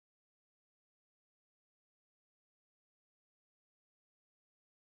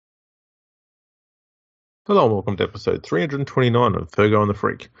Hello and welcome to episode 329 of Fergo and the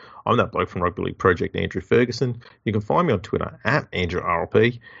Freak. I'm that bloke from Rugby League Project, Andrew Ferguson. You can find me on Twitter at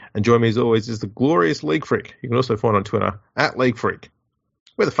AndrewRLP. And join me as always is the glorious League Freak. You can also find on Twitter at League Freak.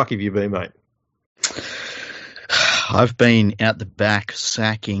 Where the fuck have you been, mate? I've been out the back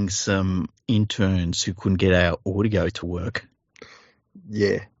sacking some interns who couldn't get our audio to work.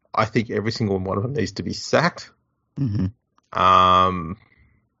 Yeah, I think every single one of them needs to be sacked. Mm-hmm.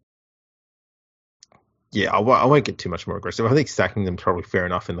 Yeah, I won't get too much more aggressive. I think sacking them is probably fair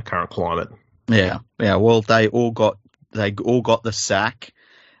enough in the current climate. Yeah. Well, they all got the sack.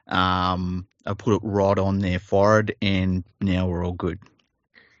 I put it right on their forehead, and now we're all good.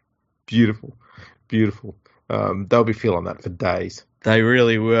 Beautiful. They'll be feeling that for days. They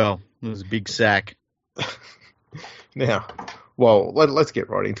really will. It was a big sack. Now, well, let's get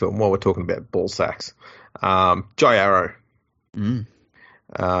right into it while we're talking about ball sacks. Jai Arrow.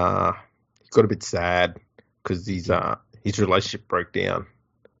 Got a bit sad because his relationship broke down.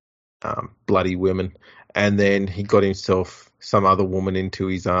 Bloody women. And then he got himself some other woman into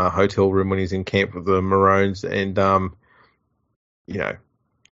his hotel room when he was in camp with the Maroons and,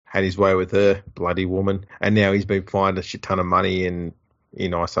 had his way with her, bloody woman. And now he's been fined a shit ton of money in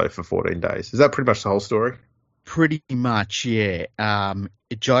ISO for 14 days. Is that pretty much the whole story? Pretty much, yeah.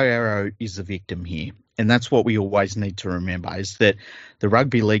 Jai Arrow is the victim here. And that's what we always need to remember, is that the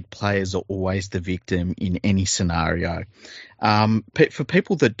rugby league players are always the victim in any scenario. For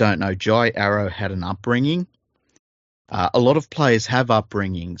people that don't know, Jai Arrow had an upbringing. A lot of players have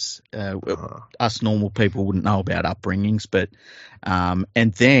upbringings. Us normal people wouldn't know about upbringings, but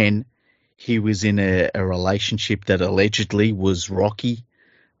and then he was in a relationship that allegedly was rocky,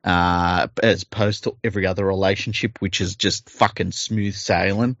 as opposed to every other relationship, which is just fucking smooth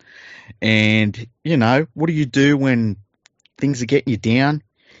sailing. And, what do you do when things are getting you down?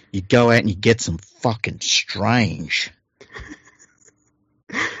 You go out and you get some fucking strange.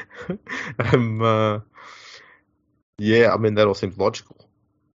 Yeah, I mean, that all seems logical.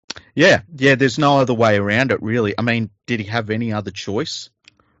 Yeah, there's no other way around it, really. I mean, did he have any other choice?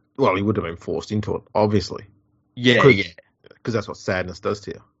 Well, he would have been forced into it, obviously. Yeah. Because that's what sadness does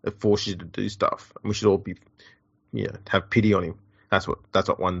to you. It forces you to do stuff. And we should all be, have pity on him. That's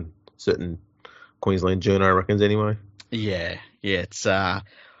what one certain Queensland journo reckons anyway. Yeah, it's, I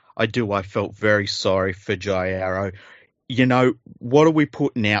felt very sorry for Jai Arrow. What are we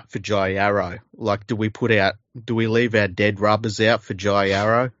putting out for Jai Arrow? Like, do we leave our dead rubbers out for Jai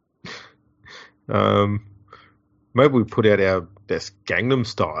Arrow? Maybe we put out our best Gangnam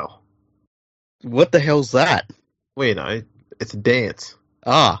Style. What the hell's that? Well, it's a dance.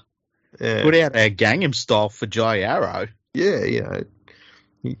 Yeah. Put out our Gangnam Style for Jai Arrow. Yeah,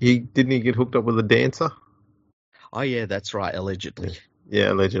 he didn't he get hooked up with a dancer? Oh yeah, that's right. Allegedly.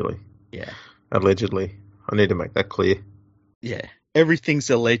 Yeah, allegedly. Yeah, allegedly. I need to make that clear. Yeah,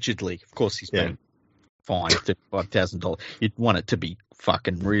 everything's allegedly. Of course, he's been fined $35,000. You'd want it to be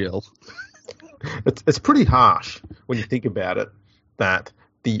fucking real. It's pretty harsh when you think about it, that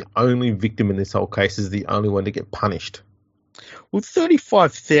the only victim in this whole case is the only one to get punished. Well,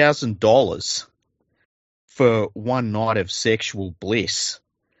 $35,000 for one night of sexual bliss.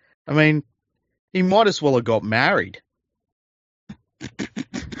 I mean, he might as well have got married.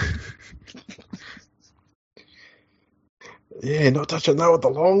 Yeah, not touching that with the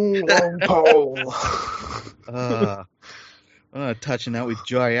long pole. I'm not touching that with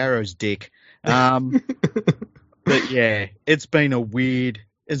Jai Arrow's dick. But yeah, it's been a weird.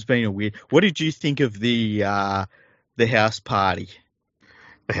 What did you think of the house party?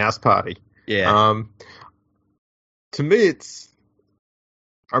 The house party. Yeah. To me,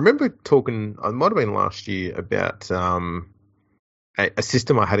 I remember talking. It might have been last year about a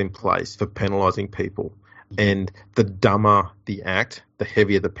system I had in place for penalising people, and the dumber the act, the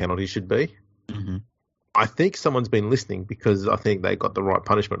heavier the penalty should be. Mm-hmm. I think someone's been listening, because I think they got the right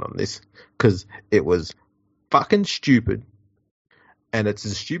punishment on this, because it was fucking stupid, and it's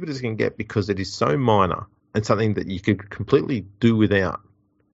as stupid as it can get because it is so minor and something that you could completely do without.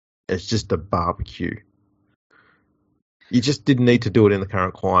 It's just a barbecue. You just didn't need to do it in the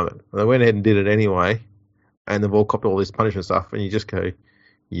current climate. They went ahead and did it anyway, and they've all copped all this punishment stuff, and you just go,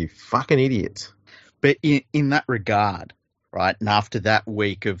 you fucking idiots. But in that regard, right, and after that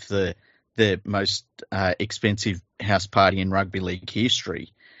week of the most expensive house party in rugby league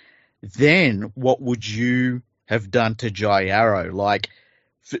history, then what would you have done to Jai Arrow? Like,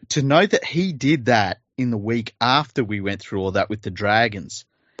 to know that he did that in the week after we went through all that with the Dragons,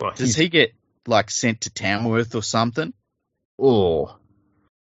 Well, does he get, like, sent to Tamworth or something? Or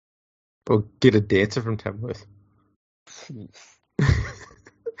get a dancer from Tamworth.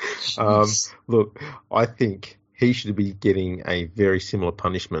 Jeez. Look, I think he should be getting a very similar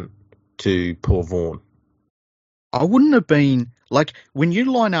punishment to Paul Vaughan. I wouldn't have been like when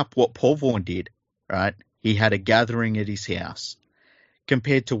you line up what Paul Vaughan did, right? He had a gathering at his house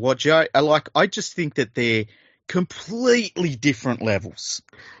compared to what Joe. I just think that they're completely different levels.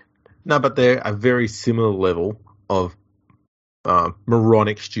 No, but they're a very similar level of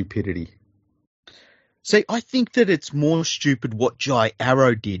moronic stupidity. See, I think that it's more stupid what Jai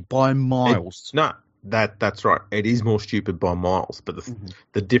Arrow did by miles. That's right. It is more stupid by miles, but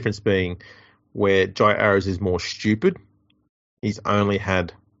the difference being where Jai Arrows is more stupid, he's only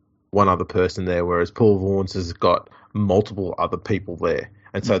had one other person there, whereas Paul Vaughan's has got multiple other people there,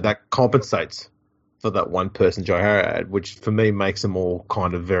 and so that compensates for that one person Jai Arrow had, which for me makes them all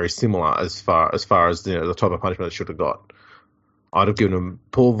kind of very similar as far as the type of punishment they should have got. I'd have given them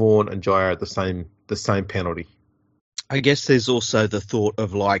Paul Vaughan and Jai Arrow the same penalty. I guess there's also the thought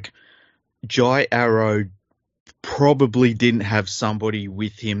of like Jai Arrow probably didn't have somebody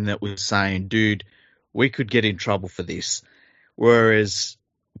with him that was saying, dude, we could get in trouble for this. Whereas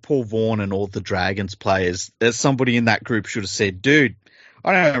Paul Vaughan and all the Dragons players, there's somebody in that group should have said, dude,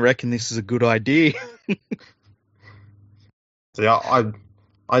 I don't reckon this is a good idea. See, I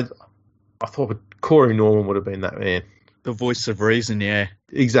thought Corey Norman would have been that man. The voice of reason, yeah.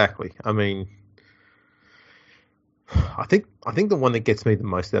 Exactly. I mean, I think the one that gets me the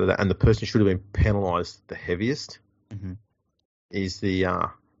most out of that, and the person who should have been penalised the heaviest, is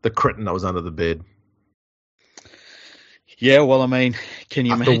the cretin that was under the bed. Yeah, well, I mean, can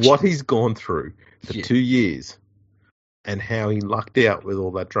you imagine? After what he's gone through for 2 years and how he lucked out with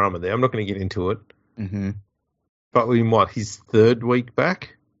all that drama there, I'm not going to get into it. Mm-hmm. But in his third week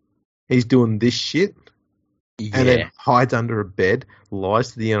back, he's doing this shit and then hides under a bed,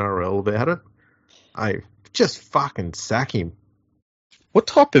 lies to the NRL about it. I just fucking sack him. What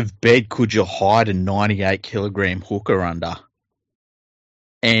type of bed could you hide a 98-kilogram hooker under?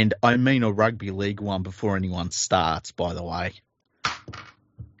 And I mean a rugby league one before anyone starts, by the way.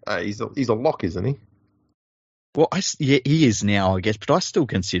 He's a lock, isn't he? Well, he is now, I guess, but I still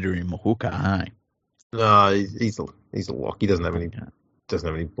consider him a hooker, hey? No, he's a lock. He doesn't have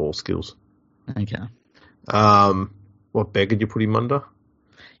any ball skills. Okay. What bed did you put him under?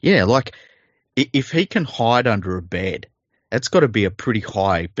 Yeah, like if he can hide under a bed, that's got to be a pretty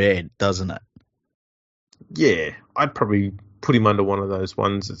high bed, doesn't it? Yeah, I'd probably put him under one of those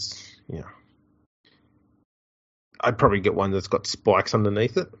ones. I'd probably get one that's got spikes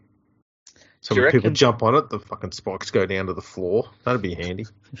underneath it. So when people jump on it, the fucking spikes go down to the floor. That'd be handy.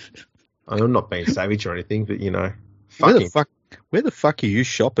 I'm not being savage or anything, but where the fuck are you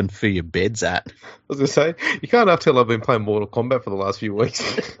shopping for your beds at? I was going to say, you can't tell I've been playing Mortal Kombat for the last few weeks.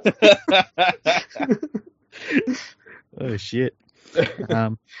 Oh, shit.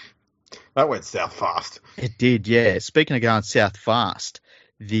 That went south fast. It did, yeah. Speaking of going south fast,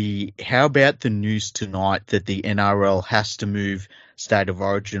 how about the news tonight that the NRL has to move State of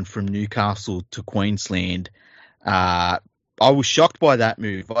Origin from Newcastle to Queensland? I was shocked by that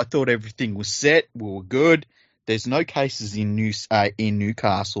move. I thought everything was set. We were good. There's no cases in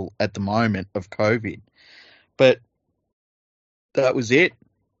Newcastle at the moment of COVID. But that was it.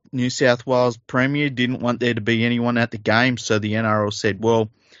 New South Wales Premier didn't want there to be anyone at the game, so the NRL said, well,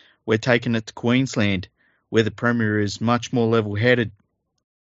 we're taking it to Queensland, where the Premier is much more level-headed.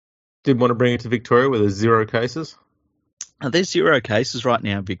 Didn't want to bring it to Victoria where there's 0 cases? There's 0 cases right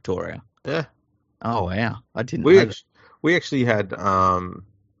now in Victoria. Yeah. Oh, wow. I didn't know that. We actually had,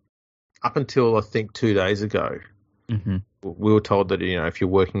 up until I think 2 days ago, we were told that, if you're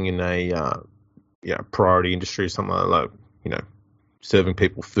working in a priority industry or something like, serving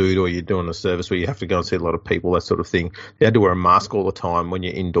people food, or you're doing a service where you have to go and see a lot of people, that sort of thing, you had to wear a mask all the time when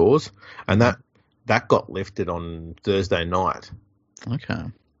you're indoors. And that got lifted on Thursday night. Okay.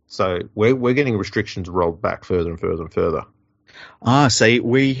 So we're getting restrictions rolled back further and further and further. See,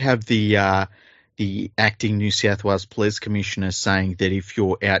 we have the acting New South Wales Police Commissioner saying that if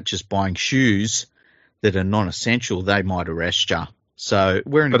you're out just buying shoes that are non-essential, they might arrest you. So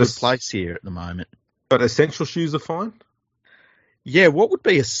we're in a good place here at the moment. But essential shoes are fine? Yeah, what would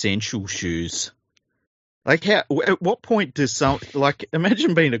be essential shoes? Like, at what point does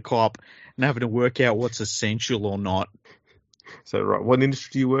imagine being a cop and having to work out what's essential or not. So, right, what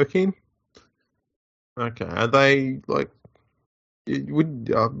industry do you work in? Okay, are they like? I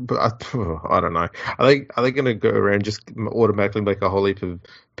don't know. Are they going to go around and just automatically make a whole heap of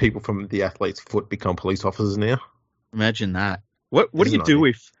people from the athlete's foot become police officers now? Imagine that. What do you do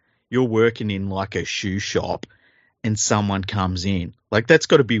if you're working in like a shoe shop and someone comes in? Like, that's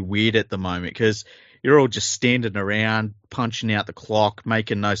got to be weird at the moment because you're all just standing around, punching out the clock,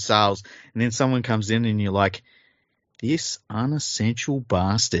 making no sales, and then someone comes in and you're like, this unessential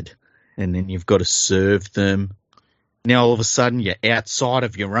bastard. And then you've got to serve them. Now all of a sudden you're outside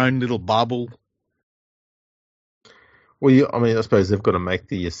of your own little bubble. Well, I suppose they've got to make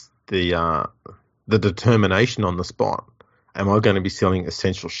the determination on the spot. Am I going to be selling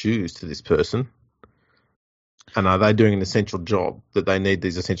essential shoes to this person? And are they doing an essential job that they need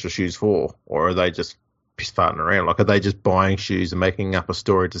these essential shoes for? Or are they just piss farting around? Like, are they just buying shoes and making up a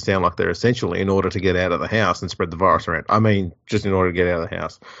story to sound like they're essential in order to get out of the house and spread the virus around? I mean, just in order to get out of the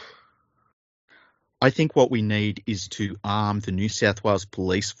house. I think what we need is to arm the New South Wales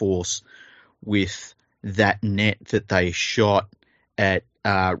Police Force with that net that they shot at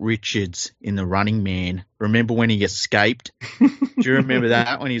Richards in The Running Man. Remember when he escaped? Do you remember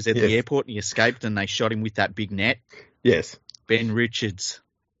that when he was at the airport and he escaped and they shot him with that big net? Yes. Ben Richards.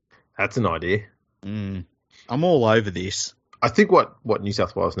 That's an idea. I'm all over this. I think what New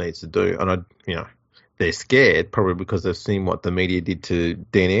South Wales needs to do, and they're scared probably because they've seen what the media did to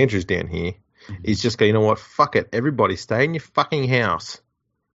Dan Andrews down here, is just go, you know what, fuck it, everybody stay in your fucking house.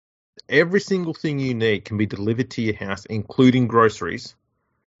 Every single thing you need can be delivered to your house, including groceries.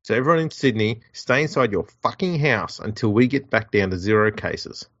 So everyone in Sydney, stay inside your fucking house until we get back down to 0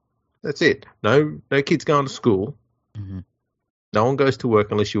 cases. That's it. No kids going to school. Mm-hmm. No one goes to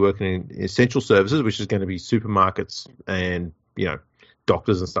work unless you're working in essential services, which is going to be supermarkets and,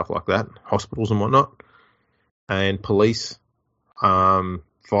 doctors and stuff like that, hospitals and whatnot, and police,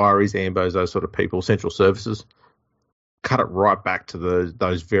 fireys, ambos, those sort of people, central services. Cut it right back to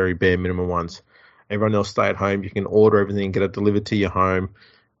those very bare minimum ones. Everyone else stay at home. You can order everything, get it delivered to your home.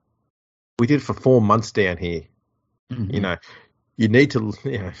 We did it for 4 months down here. Mm-hmm. You need to,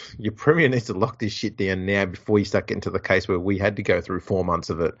 your Premier needs to lock this shit down now before you start getting to the case where we had to go through 4 months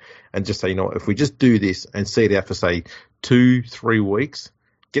of it and just say, if we just do this and see it out for, say, 2-3 weeks,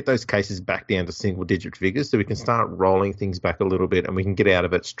 get those cases back down to single-digit figures so we can start rolling things back a little bit and we can get out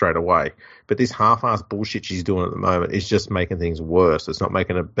of it straight away. But this half-assed bullshit she's doing at the moment is just making things worse. It's not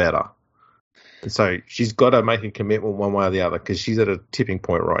making it better. And so she's got to make a commitment one way or the other because she's at a tipping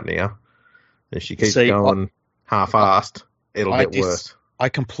point right now. If she keeps going half-assed, it'll get worse. I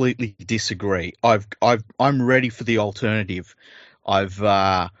completely disagree. I'm ready for the alternative. I've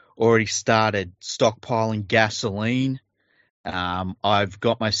already started stockpiling gasoline. I've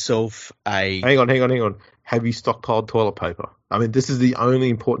got myself a... Hang on. Have you stockpiled toilet paper? I mean, this is the only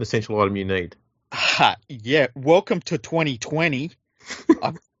important essential item you need. Yeah, welcome to 2020.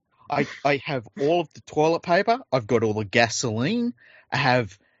 I have all of the toilet paper. I've got all the gasoline. I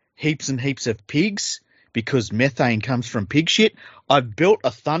have heaps and heaps of pigs because methane comes from pig shit. I've built a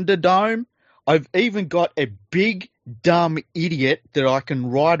Thunderdome. I've even got a big, dumb idiot that I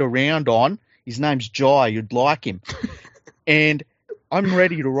can ride around on. His name's Jai. You'd like him. And I'm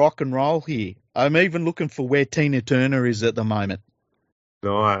ready to rock and roll here. I'm even looking for where Tina Turner is at the moment.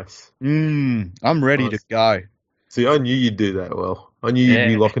 Nice. I'm ready to go. See, I knew you'd do that well. I knew you'd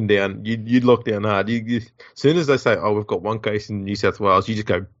be locking down. You'd lock down hard. As soon as they say, we've got one case in New South Wales, you just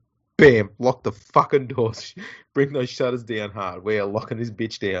go, bam, lock the fucking doors. Bring those shutters down hard. We're locking this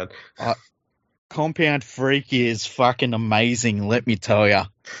bitch down. Compound Freaky is fucking amazing, let me tell you.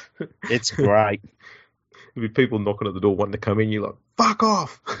 It's great. There'll be people knocking at the door wanting to come in. You're like, fuck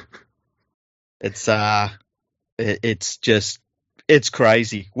off. It's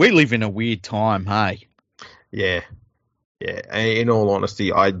crazy. We live in a weird time, hey? Yeah. And in all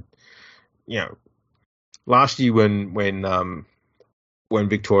honesty, last year when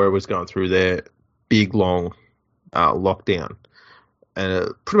Victoria was going through their big, long lockdown, and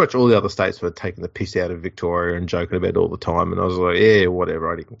pretty much all the other states were taking the piss out of Victoria and joking about it all the time, and I was like, yeah,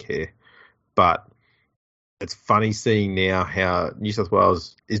 whatever, I didn't care. But it's funny seeing now how New South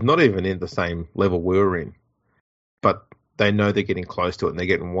Wales is not even in the same level we were in, but they know they're getting close to it and they're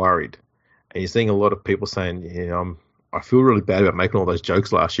getting worried. And you're seeing a lot of people saying, I feel really bad about making all those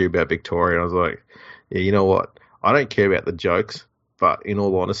jokes last year about Victoria. And I was like, yeah, you know what? I don't care about the jokes, but in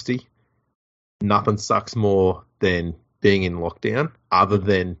all honesty, nothing sucks more than being in lockdown other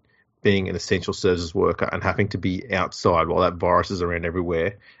than being an essential services worker and having to be outside while that virus is around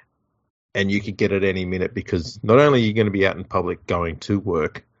everywhere. And you could get it any minute because not only are you going to be out in public going to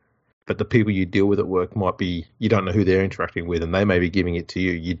work, but the people you deal with at work might be, you don't know who they're interacting with and they may be giving it to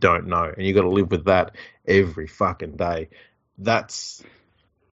you. You don't know. And you got to live with that every fucking day.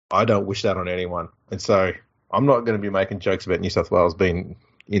 I don't wish that on anyone. And so I'm not going to be making jokes about New South Wales being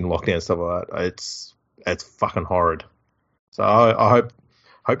in lockdown and stuff like that. It's fucking horrid. So I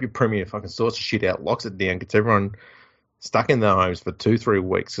hope your Premier fucking sorts of shit out, locks it down, gets everyone stuck in their homes for 2-3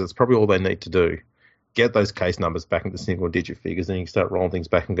 weeks. That's probably all they need to do. get those case numbers back into single-digit figures, and you can start rolling things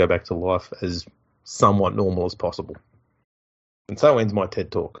back and go back to life as somewhat normal as possible. And so ends my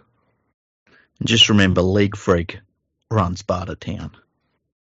TED Talk. Just remember, League Freak runs Bartertown.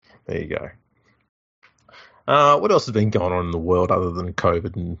 There you go. What else has been going on in the world other than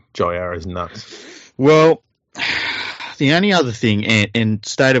COVID and Jai Arrow's nuts? Well, the only other thing, and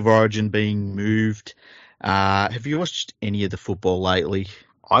State of Origin being moved, have you watched any of the football lately?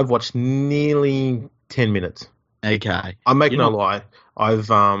 I've watched nearly 10 minutes. Okay. I make no lie. And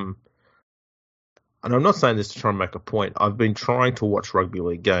I'm not saying this to try and make a point. I've been trying to watch rugby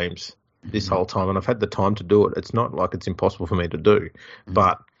league games this whole time, and I've had the time to do it. It's not like it's impossible for me to do.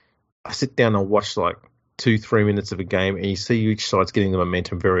 But I sit down and watch like 2-3 minutes of a game, and you see each side's getting the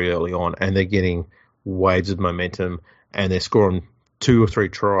momentum very early on, and they're getting waves of momentum, and they're scoring 2 or 3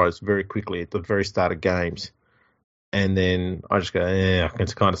 tries very quickly at the very start of games. And then I just go, I can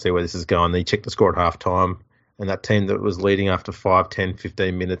kind of see where this is going. Then you check the score at half time, and that team that was leading after 5, 10,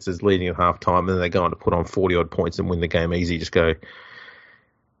 15 minutes is leading at half time, and then they go on to put on 40-odd points and win the game easy. You just go,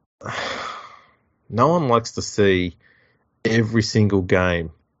 no one likes to see every single game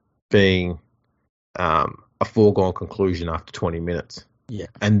being a foregone conclusion after 20 minutes. Yeah.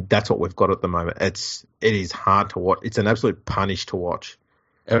 And that's what we've got at the moment. It is hard to watch. It's an absolute punish to watch.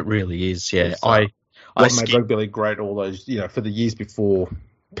 It really is, yeah. What made rugby league great all those, for the years before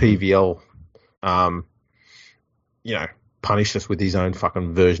PVL, punished us with his own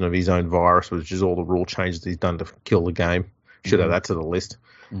fucking version of his own virus, which is all the rule changes he's done to kill the game. Should add that to the list.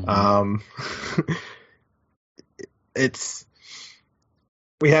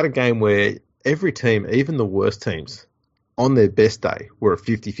 We had a game where every team, even the worst teams, on their best day, were a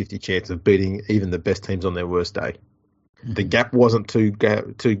 50-50 chance of beating even the best teams on their worst day. The gap wasn't too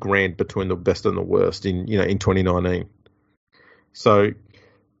grand between the best and the worst in 2019. So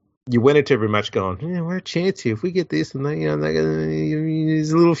you went into every match going, we're a chance here. If we get this, and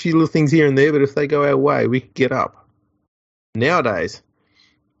there's a few little things here and there, but if they go our way, we could get up. Nowadays,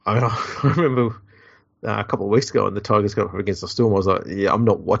 I remember a couple of weeks ago when the Tigers got up against the Storm, I was like, I'm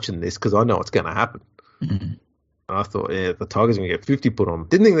not watching this because I know what's going to happen. And I thought, the Tigers are going to get 50 put on them.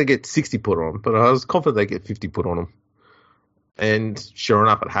 Didn't think they'd get 60 put on them, but I was confident they'd get 50 put on them. And sure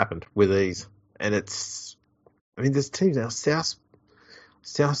enough, it happened with ease. And there's teams now. South,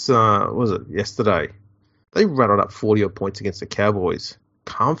 was it yesterday? They rattled up 40-odd points against the Cowboys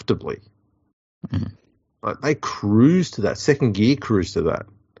comfortably. Like they cruised to that, second gear cruise to that.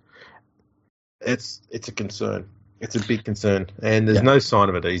 It's a concern. It's a big concern. And there's no sign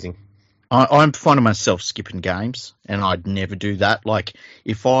of it easing. I'm finding myself skipping games, and I'd never do that. Like,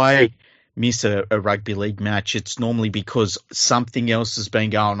 if I miss a rugby league match, it's normally because something else has been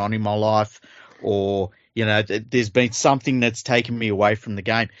going on in my life, or, there's been something that's taken me away from the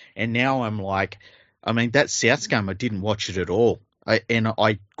game. And now I'm like, that Souths game, I didn't watch it at all.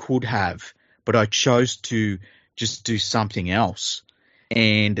 I could have, but I chose to just do something else.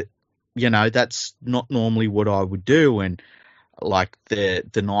 And, that's not normally what I would do. And, like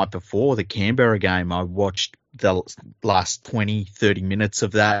the night before the Canberra game, I watched the last 20, 30 minutes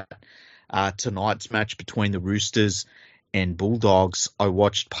of that. Tonight's match between the Roosters and Bulldogs, I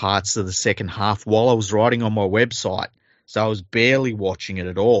watched parts of the second half while I was writing on my website. So I was barely watching it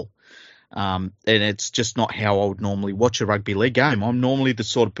at all. And it's just not how I would normally watch a rugby league game. I'm normally the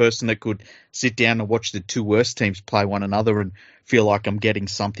sort of person that could sit down and watch the two worst teams play one another and feel like I'm getting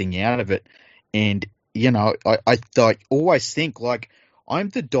something out of it. And I always think like I'm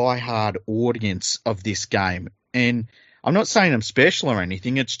the diehard audience of this game, and I'm not saying I'm special or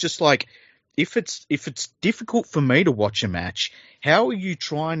anything. It's just like if it's difficult for me to watch a match, how are you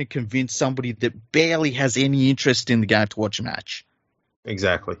trying to convince somebody that barely has any interest in the game to watch a match?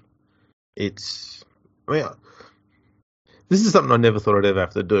 Exactly. This is something I never thought I'd ever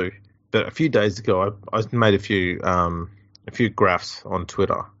have to do. But a few days ago, I made a few graphs on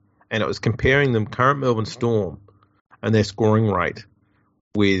Twitter. And it was comparing the current Melbourne Storm and their scoring rate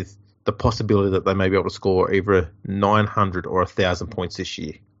with the possibility that they may be able to score either 900 or 1,000 points this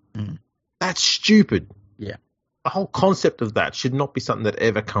year. That's stupid. Yeah. The whole concept of that should not be something that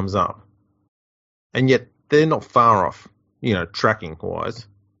ever comes up. And yet they're not far off, tracking-wise,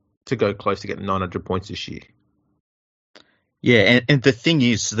 to go close to getting 900 points this year. Yeah, and the thing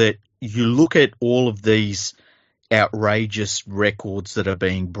is that you look at all of these outrageous records that are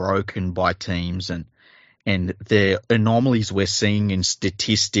being broken by teams and the anomalies we're seeing in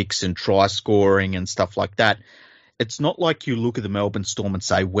statistics and try scoring and stuff like that. It's not like you look at the Melbourne Storm and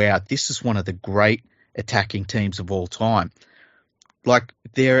say, wow, this is one of the great attacking teams of all time. Like,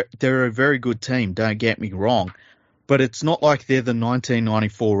 they're a very good team, don't get me wrong, but it's not like they're the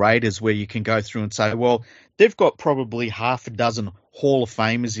 1994 Raiders where you can go through and say, well, they've got probably half a dozen Hall of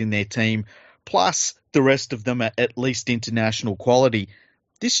Famers in their team, plus the rest of them are at least international quality.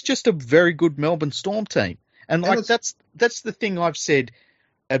 This is just a very good Melbourne Storm team. And that's the thing I've said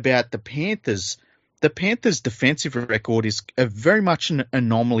about the Panthers. The Panthers' defensive record is very much an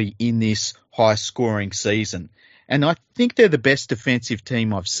anomaly in this high-scoring season. And I think they're the best defensive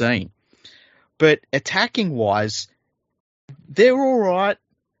team I've seen. But attacking-wise, they're all right.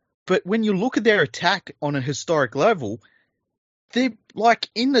 But when you look at their attack on a historic level, they're like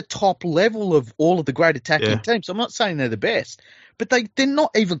in the top level of all of the great attacking teams. I'm not saying they're the best, but they're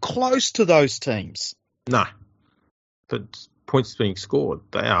not even close to those teams. No. But points being scored,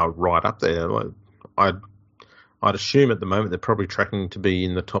 they are right up there. I'd assume at the moment they're probably tracking to be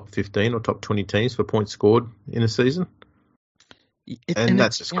in the top 15 or top 20 teams for points scored in a season. And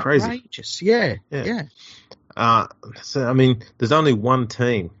that's just outrageous. Crazy. Yeah. So, I mean, there's only one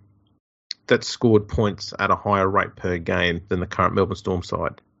team that scored points at a higher rate per game than the current Melbourne Storm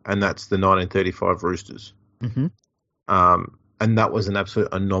side, and that's the 1935 Roosters. Mm-hmm. And that was an absolute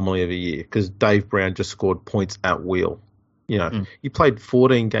anomaly of a year because Dave Brown just scored points at will. You know, you played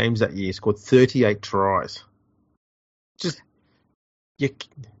 14 games that year, scored 38 tries. Just you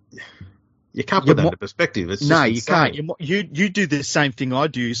can't put that into perspective. It's just insane. You can't. You do the same thing I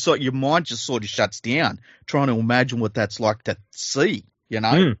do. So your mind just sort of shuts down trying to imagine what that's like to see. You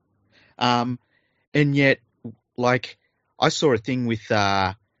know, and yet, like I saw a thing with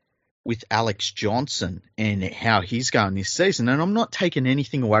Alex Johnson and how he's going this season, and I'm not taking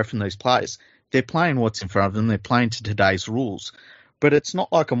anything away from these players. They're playing what's in front of them. They're playing to today's rules. But it's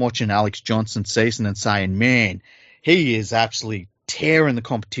not like I'm watching Alex Johnson's season and saying, man, he is absolutely tearing the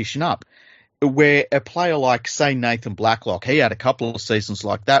competition up. Where a player like, say, Nathan Blacklock, he had a couple of seasons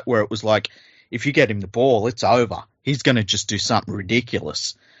like that where it was like, if you get him the ball, it's over. He's going to just do something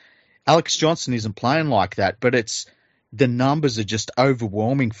ridiculous. Alex Johnson isn't playing like that, but the numbers are just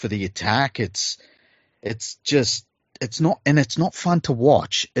overwhelming for the attack. It's not fun to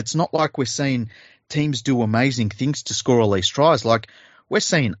watch. It's not like we're seeing teams do amazing things to score all these tries. Like we're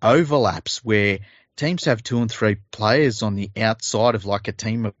seeing overlaps where teams have 2 and 3 players on the outside of like a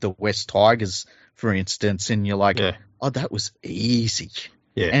team of the West Tigers, for instance, and you're like, oh, that was easy.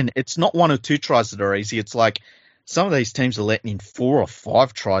 Yeah. And it's not 1 or 2 tries that are easy. It's like some of these teams are letting in 4 or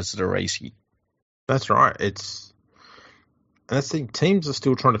 5 tries that are easy. That's right. And I think teams are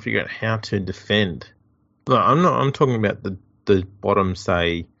still trying to figure out how to defend. Look, I'm talking about the bottom,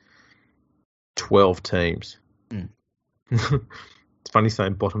 say, 12 teams. It's funny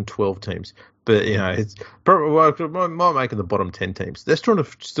saying bottom 12 teams, but you know it's probably might making the bottom 10 teams. They're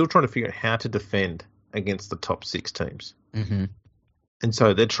still trying to figure out how to defend against the top 6 teams. Mm-hmm. And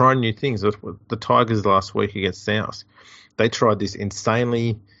so they're trying new things. The Tigers last week against South, they tried this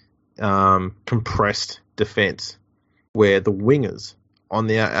insanely compressed defense where the wingers on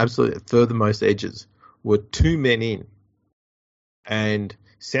the absolute furthermost edges were 2 men in, and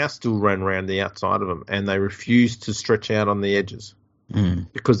South still ran around the outside of them, and they refused to stretch out on the edges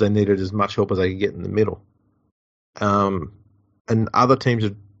because they needed as much help as they could get in the middle. And other teams,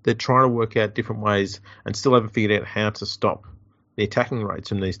 they're trying to work out different ways and still haven't figured out how to stop the attacking rates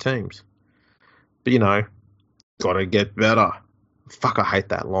from these teams. But, you know, got to get better. Fuck, I hate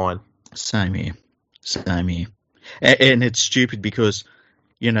that line. Same here. And it's stupid because,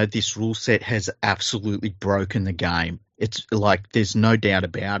 you know, this rule set has absolutely broken the game. It's like there's no doubt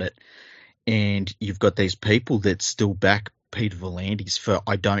about it. And you've got these people that still back Peter V'landys for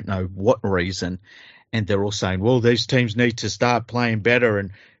I don't know what reason. And they're all saying, well, these teams need to start playing better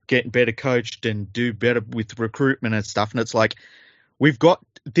and getting better coached and do better with recruitment and stuff. And it's like,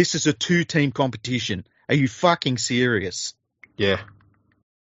 this is a 2-team competition. Are you fucking serious? Yeah.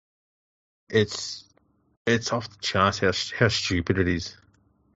 It's off the charts how stupid it is.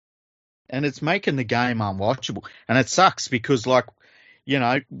 And it's making the game unwatchable. And it sucks because, like, you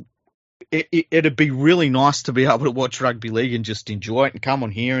know, it'd be really nice to be able to watch rugby league and just enjoy it and come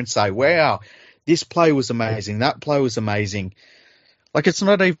on here and say, wow, this play was amazing, that play was amazing. Like, it's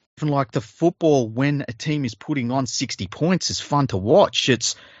not even like the football when a team is putting on 60 points is fun to watch.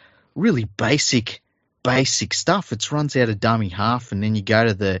 It's really basic stuff. It runs out of dummy half and then you go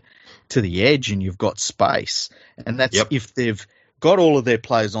to the edge and you've got space. And that's if they've got all of their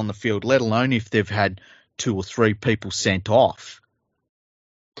players on the field, let alone if they've had 2 or 3 people sent off.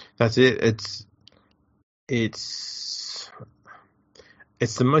 That's it. It's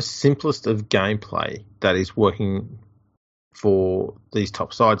the most simplest of gameplay that is working for these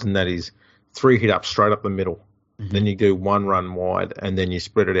top sides, and that is 3 hit up straight up the middle. Mm-hmm. Then you do 1 run wide, and then you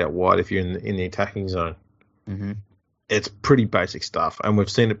spread it out wide if you're in the attacking zone. Mm-hmm. it's pretty basic stuff, and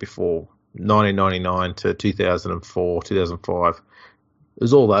we've seen it before. 1999 to 2004, 2005. It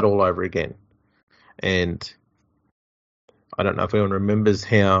was all that all over again. And I don't know if anyone remembers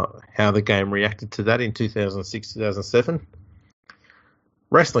how the game reacted to that in 2006, 2007.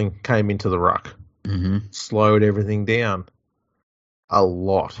 Wrestling came into the ruck, slowed everything down a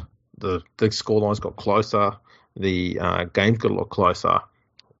lot. The scorelines got closer, the games got a lot closer,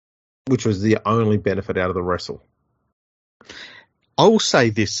 which was the only benefit out of the wrestle. I will say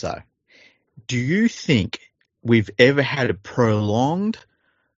this, though. Do you think we've ever had a prolonged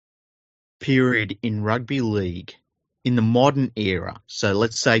period in rugby league in the modern era? So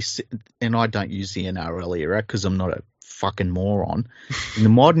let's say, and I don't use the NRL era because I'm not a fucking moron. In the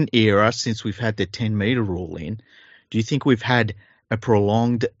modern era, since we've had the 10-metre rule in, do you think we've had a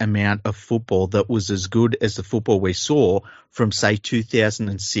prolonged amount of football that was as good as the football we saw from, say,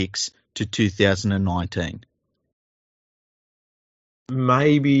 2006 to 2019?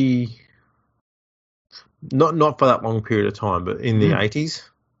 Maybe not for that long period of time, but in the 80s,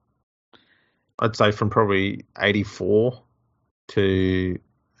 I'd say from probably 84 to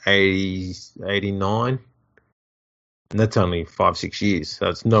 80, 89. And that's only 5-6 years, so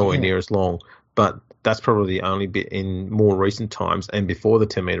it's nowhere near as long. But that's probably the only bit in more recent times and before the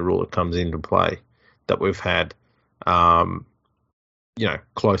 10-metre rule that comes into play that we've had,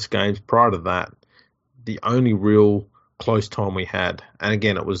 close games. Prior to that, the only real close time we had, and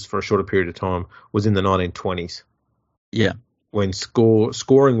again, it was for a shorter period of time, was in the 1920s. Yeah. When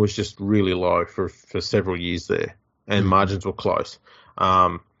scoring was just really low for several years there, and margins were close.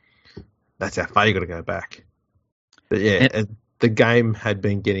 That's how far you got to go back. But yeah, the game had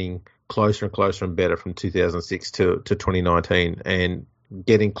been getting closer and closer and better from 2006 to 2019, and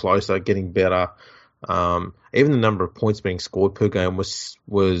getting closer, getting better. Even the number of points being scored per game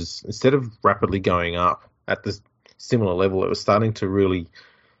was instead of rapidly going up at the similar level, it was starting to really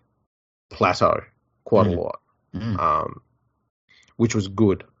plateau quite a lot, which was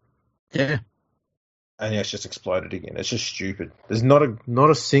good. Yeah. And it's just exploded again. It's just stupid. There's not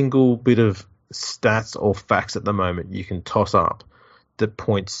a single bit of stats or facts at the moment you can toss up that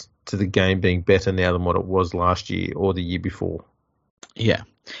points to the game being better now than what it was last year or the year before. Yeah.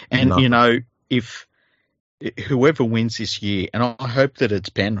 And, Nothing. if whoever wins this year, and I hope that it's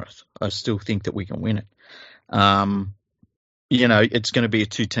Penrith, I still think that we can win it. It's going to be a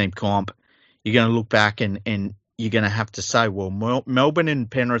 2-team comp. You're going to look back and you're going to have to say, well, Melbourne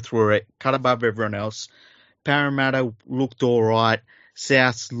and Penrith were cut above everyone else. Parramatta looked all right.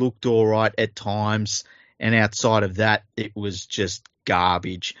 South looked all right at times. And outside of that, it was just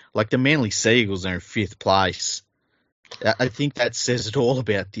garbage. Like the Manly Seagulls are in 5th place. I think that says it all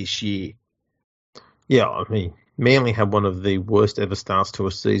about this year. Yeah, I mean, Manly had one of the worst ever starts to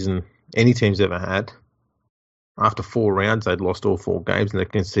a season any team's ever had. After 4 rounds, they'd lost all 4 games and they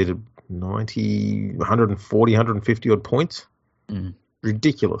conceded 90, 140, 150 odd points.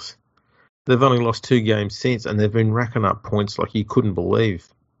 Ridiculous. They've only lost 2 games since, and they've been racking up points like you couldn't believe.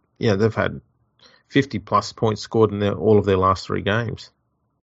 They've had 50-plus points scored in all of their last 3 games.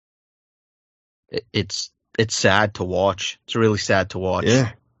 It's sad to watch. It's really sad to watch.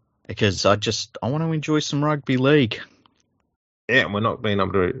 Yeah. Because I want to enjoy some rugby league. Yeah, and we're not being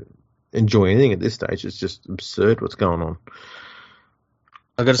able to enjoy anything at this stage. It's just absurd what's going on.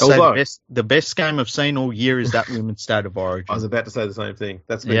 I've got to say, the best game I've seen all year is that Women's State of Origin. I was about to say the same thing.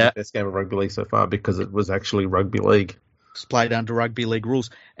 That's been the best game of rugby league so far because it was actually rugby league. It's played under rugby league rules.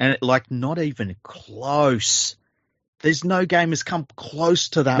 And not even close. There's no game has come close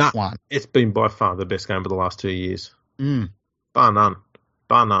to that one. It's been by far the best game of the last 2 years. Bar none.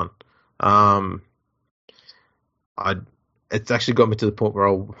 It's actually got me to the point where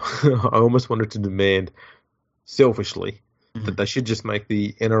I almost wanted to demand, selfishly, that they should just make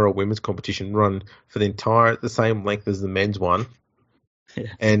the NRL women's competition run for the same length as the men's one,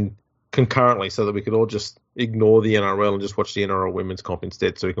 and concurrently, so that we could all just ignore the NRL and just watch the NRL women's comp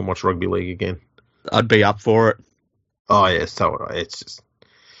instead, so we can watch rugby league again. I'd be up for it. Oh yeah, so would I.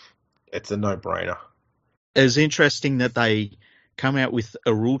 It's a no-brainer. It's interesting that they come out with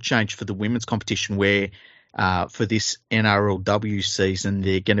a rule change for the women's competition where for this NRLW season,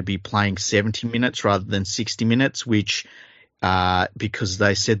 they're going to be playing 70 minutes rather than 60 minutes, which because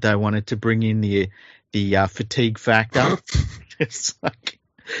they said they wanted to bring in the fatigue factor. It's like,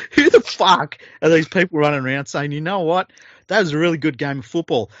 who the fuck are these people running around saying, you know what, that was a really good game of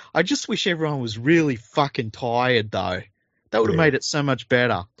football. I just wish everyone was really fucking tired, though. That would have made it so much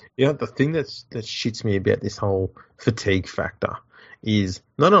better. The thing that shits me about this whole fatigue factor is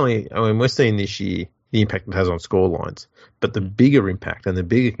not only, we're seeing this year the impact it has on scorelines. But the bigger impact and the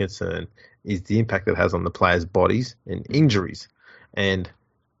bigger concern is the impact it has on the players' bodies and injuries. And,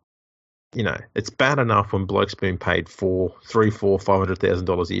 it's bad enough when blokes being paid for $300,000,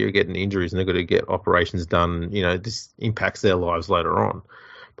 $400,000 a year getting injuries and they've got to get operations done. This impacts their lives later on.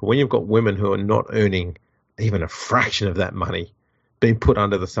 But when you've got women who are not earning even a fraction of that money being put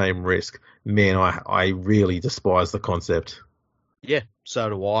under the same risk, man, I really despise the concept. Yeah, so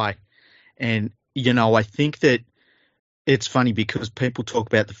do I. And, I think that it's funny because people talk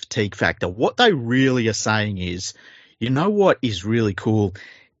about the fatigue factor. What they really are saying is, what is really cool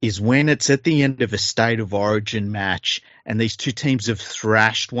is when it's at the end of a state of origin match and these two teams have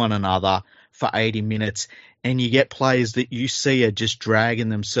thrashed one another for 80 minutes and you get players that you see are just dragging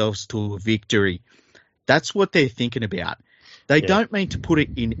themselves to a victory. That's what they're thinking about. They don't mean to put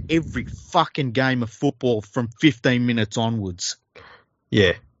it in every fucking game of football from 15 minutes onwards.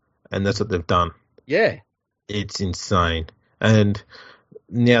 Yeah, and that's what they've done. Yeah. It's insane. And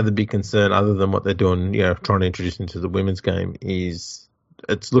now the big concern, other than what they're doing, trying to introduce into the women's game, is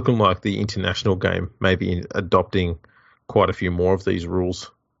it's looking like the international game may be adopting quite a few more of these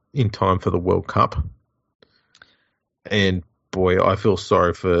rules in time for the World Cup. And, boy, I feel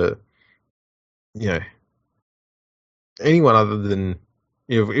sorry for, anyone other than,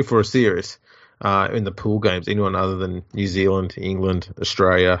 if we're serious, in the pool games, anyone other than New Zealand, England,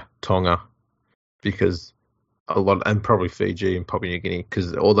 Australia, Tonga, because a lot, and probably Fiji and Papua New Guinea,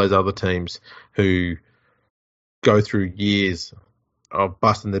 because all those other teams who go through years of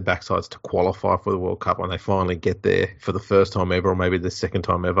busting their backsides to qualify for the World Cup, when they finally get there for the first time ever, or maybe the second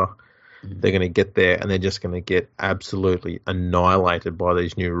time ever, they're going to get there and they're just going to get absolutely annihilated by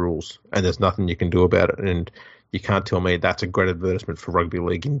these new rules, and there's nothing you can do about it. And you can't tell me that's a great advertisement for rugby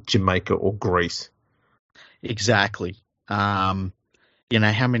league in Jamaica or Greece. Exactly. How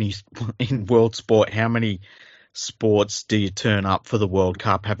many in world sport, how many sports do you turn up for the World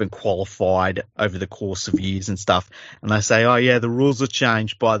Cup having qualified over the course of years and stuff? And they say, oh, yeah, the rules have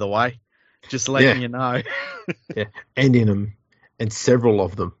changed, by the way. Just letting you know. Yeah, and in them, and several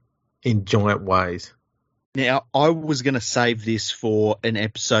of them in giant ways. Now, I was going to save this for an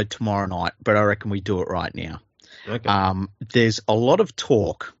episode tomorrow night, but I reckon we do it right now. Okay. There's a lot of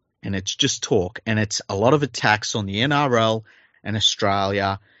talk, and it's just talk, and it's a lot of attacks on the NRL and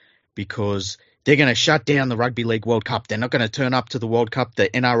Australia because they're going to shut down the Rugby League World Cup. They're not going to turn up to the World Cup. The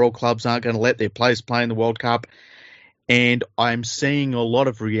NRL clubs aren't going to let their players play in the World Cup. And I'm seeing a lot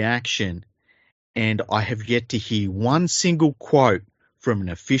of reaction, and I have yet to hear one single quote from an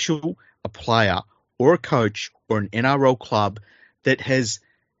official, a player, or a coach, or an NRL club that has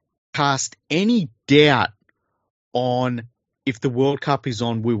cast any doubt on if the World Cup is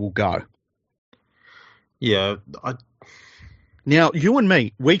on, we will go. Yeah. Now, you and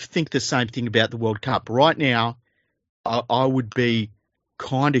me, we think the same thing about the World Cup. Right now, I would be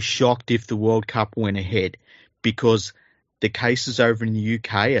kind of shocked if the World Cup went ahead because the cases over in the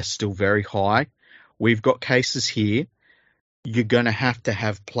UK are still very high. We've got cases here. You're going to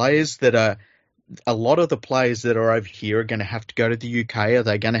have players that are, a lot of the players that are over here are going to have to go to the UK. Are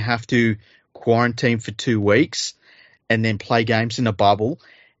they going to have to quarantine for 2 weeks and then play games in a bubble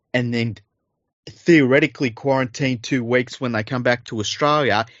and then theoretically quarantine 2 weeks when they come back to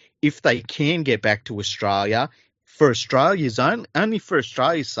Australia, if they can get back to Australia, for Australia's only for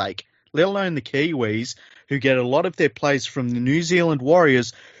Australia's sake, let alone the Kiwis, who get a lot of their players from the New Zealand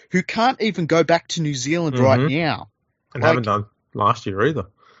Warriors, who can't even go back to New Zealand right now. And haven't done last year either.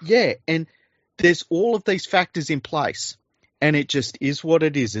 Yeah, and there's all of these factors in place, and it just is what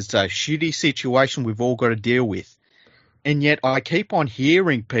it is. It's a shitty situation we've all got to deal with. And yet I keep on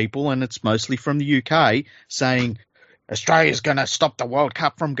hearing people, and it's mostly from the UK, saying Australia's going to stop the World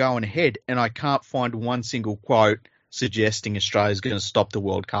Cup from going ahead, and I can't find one single quote suggesting Australia's going to stop the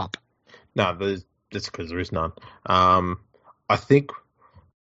World Cup. No, that's because there is none. I think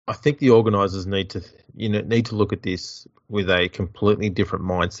the organisers need to look at this with a completely different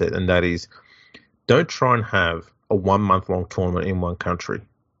mindset, and that is, don't try and have a 1 month long tournament in one country.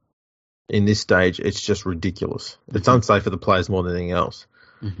 In this stage, it's just ridiculous. It's unsafe for the players more than anything else.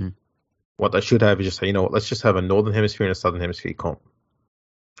 Mm-hmm. What they should have is just say, you know what, let's just have a Northern Hemisphere and a Southern Hemisphere comp.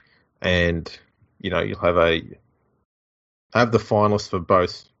 And, you'll have the finalists for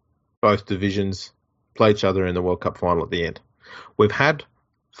both divisions play each other in the World Cup final at the end. We've had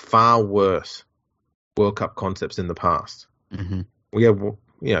far worse World Cup concepts in the past. Mm-hmm. We have,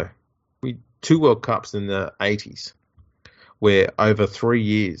 2 World Cups in the 80s, where over 4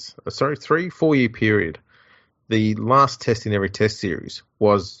 year period, the last test in every test series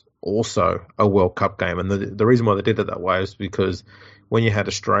was also a World Cup game. And the reason why they did it that way is because when you had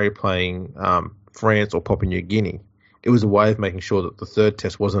Australia playing France or Papua New Guinea. It was a way of making sure that the third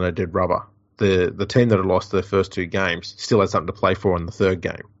test wasn't a dead rubber. The team that had lost their first 2 games still had something to play for in the third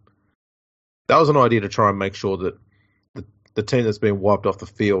game. That was an idea to try and make sure that the team that's been wiped off the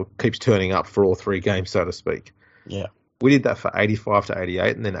field keeps turning up for all 3 games, so to speak. Yeah. We did that for 85 to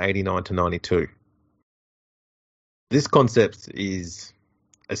 88 and then 89 to 92. This concept it's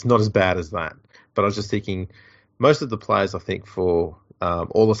not as bad as that. But I was just thinking, most of the players, I think, for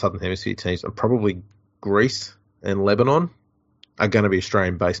all the Southern Hemisphere teams, and probably Greece and Lebanon, are going to be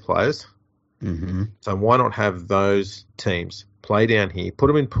Australian-based players. Mm-hmm. So why not have those teams play down here, put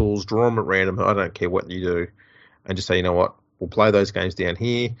them in pools, draw them at random, I don't care what you do, and just say, you know what, we'll play those games down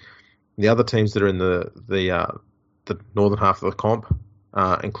here. The other teams that are in the northern half of the comp,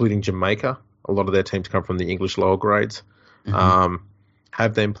 including Jamaica, a lot of their teams come from the English lower grades,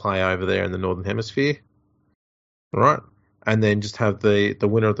 have them play over there in the Northern Hemisphere, right? And then just have the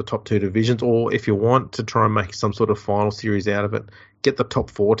winner of the top 2 divisions, or if you want to try and make some sort of final series out of it, get the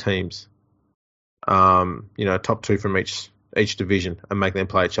top 4 teams, top 2 from each division, and make them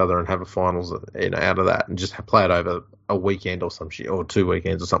play each other and have a finals, out of that, and just play it over a weekend or some shit, or 2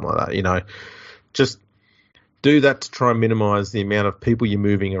 weekends or something like that. Just do that to try and minimise the amount of people you're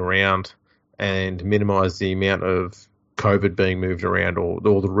moving around and minimise the amount of COVID being moved around, or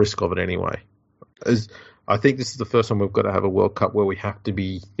the risk of it anyway. I think this is the first time we've got to have a World Cup where we have to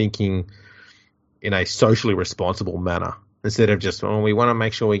be thinking in a socially responsible manner, instead of just, we want to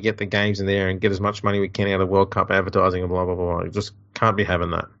make sure we get the games in there and get as much money we can out of World Cup advertising and blah, blah, blah. You just can't be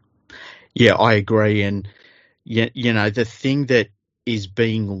having that. Yeah, I agree. And, the thing that is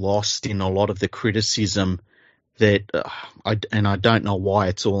being lost in a lot of the criticism that, I don't know why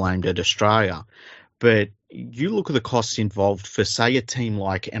it's all aimed at Australia, but you look at the costs involved for, say, a team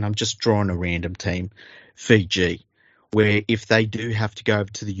like, and I'm just drawing a random team, Fiji, where if they do have to go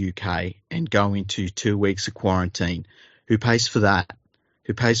over to the UK and go into 2 weeks of quarantine, who pays for that?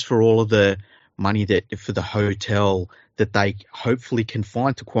 Who pays for all of the money for the hotel that they hopefully can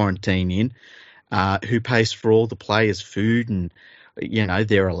find to quarantine in? Who pays for all the players' food and,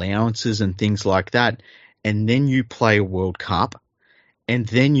 their allowances and things like that? And then you play a World Cup, and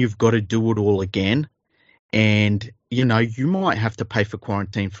then you've got to do it all again. And, you might have to pay for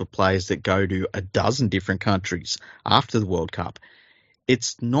quarantine for players that go to a dozen different countries after the World Cup.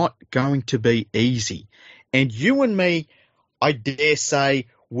 It's not going to be easy. And you and me, I dare say,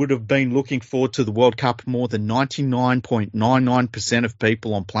 would have been looking forward to the World Cup more than 99.99% of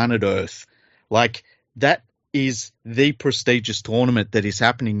people on planet Earth. Like, that is the prestigious tournament that is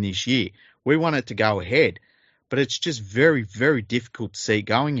happening this year. We want it to go ahead, but it's just very, very difficult to see it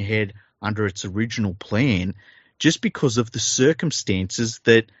going ahead under its original plan, just because of the circumstances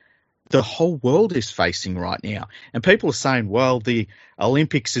that the whole world is facing right now. And people are saying, well, the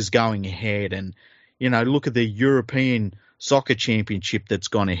Olympics is going ahead, and, look at the European Soccer Championship that's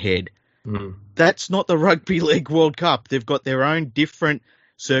gone ahead. Mm. That's not the Rugby League World Cup. They've got their own different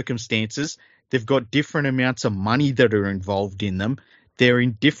circumstances. They've got different amounts of money that are involved in them. They're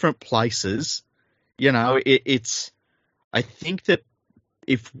in different places. I think that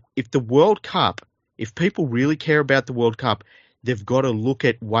if the World Cup, if people really care about the World Cup, they've got to look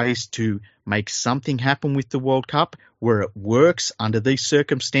at ways to make something happen with the World Cup where it works under these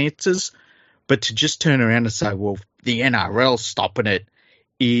circumstances. But to just turn around and say, well, the NRL's stopping it,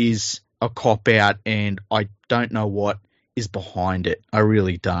 is a cop-out, and I don't know what is behind it. I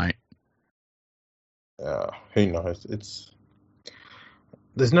really don't. Who knows?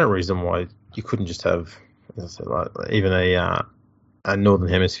 There's no reason why you couldn't just have, as I said, like, even a Northern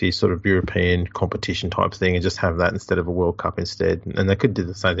Hemisphere sort of European competition type thing, and just have that instead of a World Cup instead. And they could do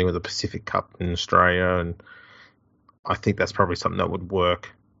the same thing with the Pacific Cup in Australia, and I think that's probably something that would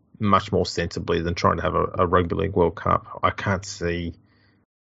work much more sensibly than trying to have a Rugby League World Cup. I can't see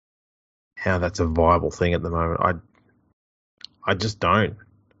how that's a viable thing at the moment. I just don't.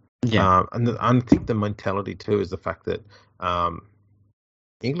 Yeah. And I think the mentality too is the fact that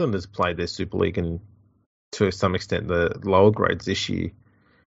England has played their Super League and to some extent the lower grades this year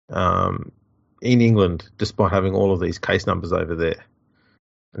in England, despite having all of these case numbers over there,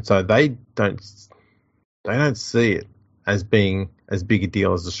 and so they don't see it as being as big a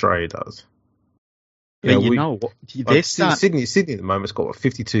deal as Australia does. What? Sydney at the moment's got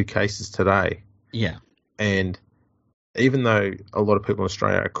 52 cases today. Yeah. And even though a lot of people in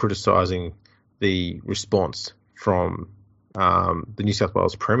Australia are criticising the response from the New South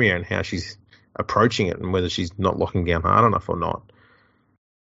Wales Premier and how she's approaching it and whether she's not locking down hard enough or not,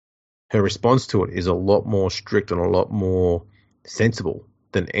 her response to it is a lot more strict and a lot more sensible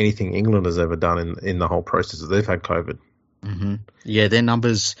than anything England has ever done in the whole process that they've had COVID. Mm-hmm. Yeah, their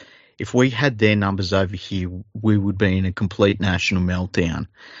numbers if we had their numbers over here, we would be in a complete national meltdown.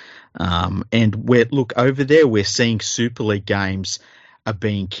 And over there, we're seeing Super League games are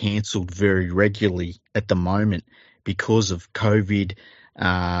being cancelled very regularly at the moment because of COVID,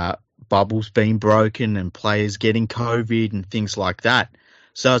 bubbles being broken and players getting COVID and things like that.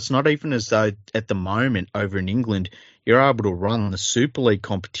 So it's not even as though at the moment over in England, you're able to run the Super League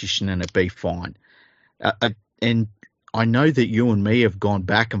competition and it be fine. And I know that you and me have gone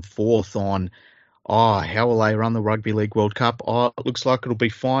back and forth on, how will they run the Rugby League World Cup? Oh, it looks like it'll be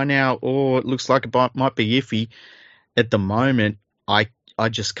fine now, or it looks like it might be iffy. At the moment, I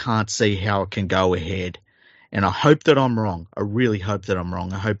just can't see how it can go ahead. And I hope that I'm wrong. I really hope that I'm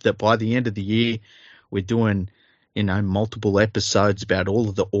wrong. I hope that by the end of the year, we're doing, multiple episodes about all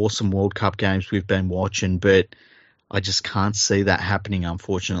of the awesome World Cup games we've been watching, but I just can't see that happening,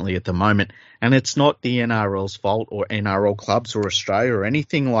 unfortunately, at the moment. And it's not the NRL's fault or NRL clubs or Australia or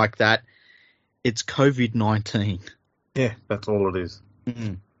anything like that. It's COVID-19. Yeah, that's all it is.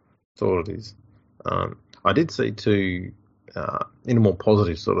 Mm. That's all it is. I did see too, in a more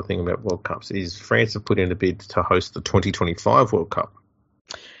positive sort of thing about World Cups, is France have put in a bid to host the 2025 World Cup.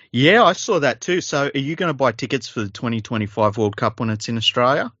 Yeah, I saw that too. So are you going to buy tickets for the 2025 World Cup when it's in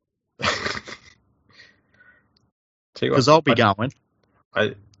Australia? Because I'll be going.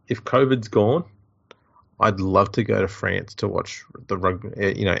 If COVID's gone, I'd love to go to France to watch the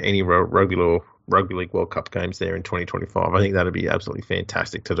any rugby league World Cup games there in 2025. I think that'd be absolutely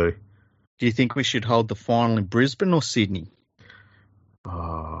fantastic to do. Do you think we should hold the final in Brisbane or Sydney?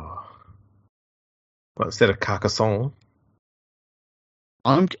 Well, instead of Carcassonne.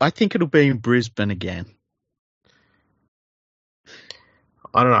 I think it'll be in Brisbane again.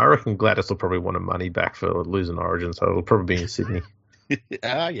 I don't know. I reckon Gladys will probably want her money back for losing Origin, so it'll probably be in Sydney.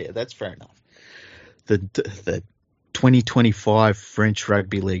 Yeah, that's fair enough. The 2025 French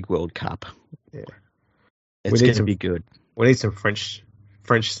Rugby League World Cup. Yeah, it's going to be good. We need some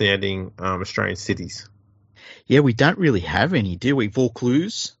French-sounding Australian cities. Yeah, we don't really have any, do we?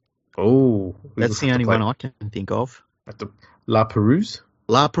 Vaucluse. Oh, that's the only one I can think of. At the La Perouse.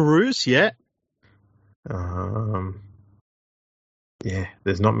 La Perouse, yeah. Yeah,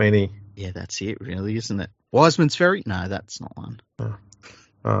 there's not many. Yeah, that's it, really, isn't it? Wiseman's Ferry? No, that's not one.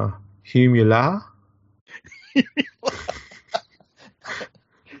 Humula.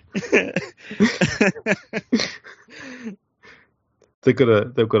 They've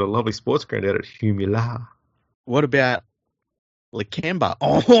got a lovely sports ground out at Humula. What about Lakemba?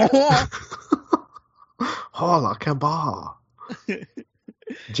 Lakemba.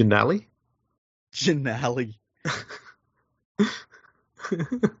 Janali.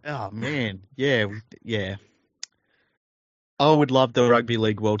 Oh man, yeah. I would love the Rugby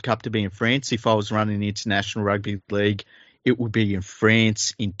League World Cup to be in France. If I was running the International Rugby League, it would be in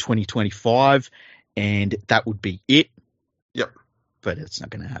France in 2025, and that would be it. Yep. But it's not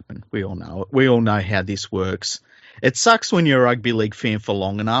going to happen. We all know it. We all know how this works. It sucks when you're a rugby league fan for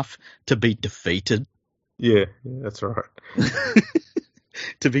long enough to be defeated. Yeah, that's right.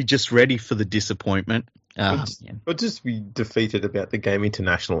 To be just ready for the disappointment. Or just be defeated about the game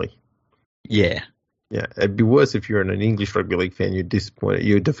internationally. Yeah. Yeah, it'd be worse if you're an English rugby league fan. You're disappointed.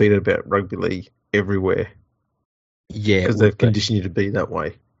 You're defeated about rugby league everywhere. Yeah, because they've conditioned you to be that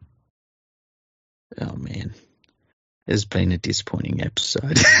way. Oh man, it's been a disappointing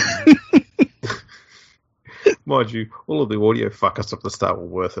episode. Mind you, all of the audio fuck-ups at the start were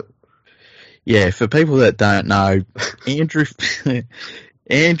worth it. Yeah, for people that don't know, Andrew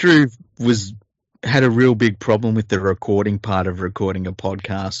had a real big problem with the recording part of recording a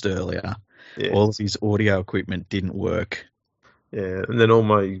podcast earlier. Yeah. All of his audio equipment didn't work. Yeah, and then all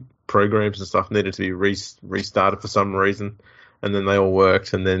my programs and stuff needed to be restarted for some reason, and then they all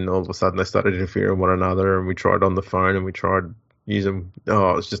worked, and then all of a sudden they started interfering with one another, and we tried on the phone, and we tried using.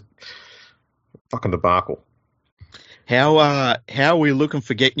 Oh, it's just fucking debacle. How are we looking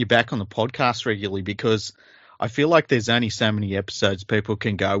for getting you back on the podcast regularly? Because I feel like there's only so many episodes people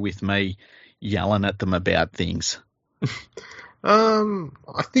can go with me yelling at them about things.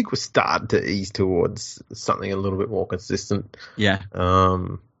 I think we're starting to ease towards something a little bit more consistent. Yeah.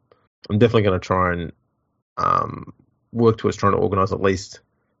 I'm definitely going to try and work towards trying to organise at least,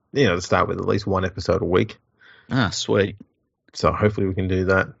 to start with at least one episode a week. Ah, sweet. So hopefully we can do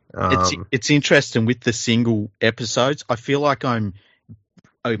that. It's interesting with the single episodes. I feel like I'm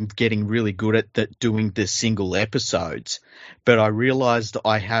getting really good at doing the single episodes, but I realised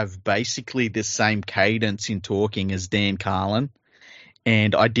I have basically the same cadence in talking as Dan Carlin,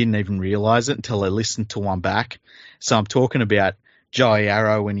 and I didn't even realise it until I listened to one back. So I'm talking about Joey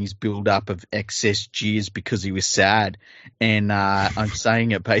Arrow and his build-up of excess jeers because he was sad. And I'm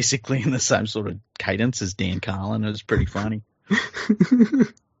saying it basically in the same sort of cadence as Dan Carlin. It was pretty funny.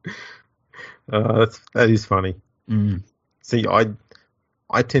 That is funny. Mm. See,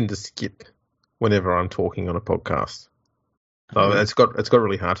 I tend to skip whenever I'm talking on a podcast. So it's got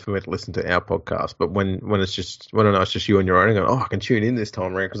really hard for me to listen to our podcast. But when I know it's just you on your own, I go, I can tune in this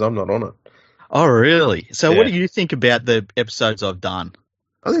time around because I'm not on it. Oh, really? So Yeah. what do you think about the episodes I've done?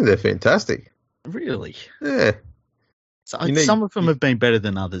 I think they're fantastic. Really? Yeah. So some of them have been better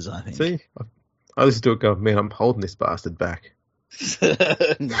than others, I think. See, I listen to it go, man, I'm holding this bastard back.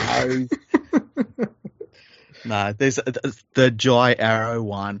 No. No, there's the Jai Arrow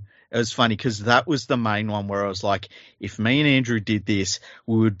one. It was funny because that was the main one where I was like, if me and Andrew did this,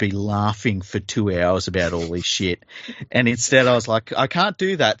 we would be laughing for 2 hours about all this shit. And instead I was like, I can't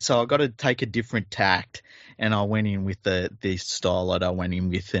do that, so I got to take a different tact. And I went in with the style that I went in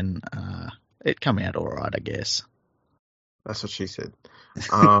with, and it come out all right, I guess. That's what she said.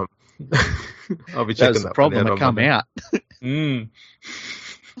 I'll be checking that. Was the problem. It come out.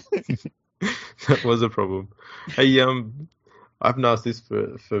 That was a problem. Hey, I've noticed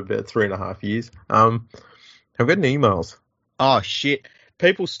this for about 3.5 years. Have we got any emails? Oh shit!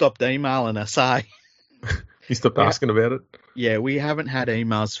 People stopped emailing us. You stopped asking about it? Yeah, we haven't had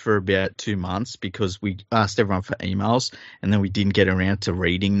emails for about 2 months because we asked everyone for emails and then we didn't get around to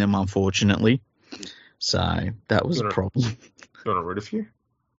reading them, unfortunately. So that was a problem. You want to read a few?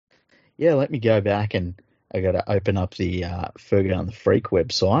 Yeah, let me go back and I got to open up the Fergo and the Freak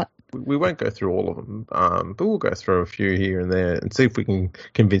website. We won't go through all of them, but we'll go through a few here and there and see if we can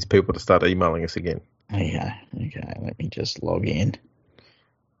convince people to start emailing us again. Yeah, okay, let me just log in.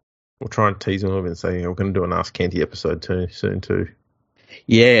 We'll try and tease them and say we're going to do an Ask Canty episode soon too.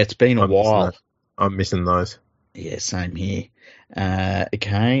 Yeah, it's been a while. I'm missing those. Yeah, same here.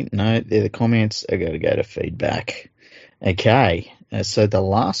 Okay, no, they're the comments. I got to go to feedback. Okay, so the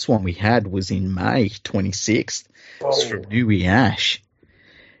last one we had was in May 26th. It was from Nui Ash.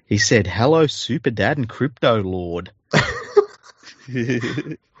 He said, "Hello, Super Dad and Crypto Lord."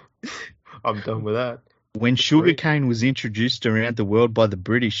 I'm done with that. When sugarcane was introduced around the world by the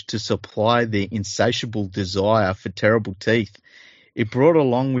British to supply their insatiable desire for terrible teeth, it brought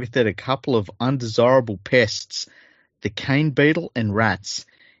along with it a couple of undesirable pests, the cane beetle and rats.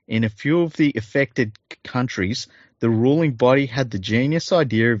 In a few of the affected countries, the ruling body had the genius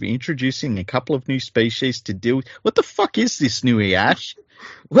idea of introducing a couple of new species to deal with. What the fuck is this, Nui Ash?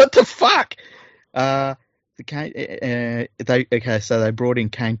 What the fuck? So they brought in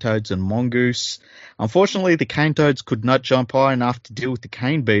cane toads and mongoose. Unfortunately, the cane toads could not jump high enough to deal with the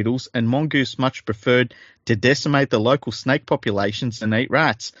cane beetles, and mongoose much preferred to decimate the local snake populations and eat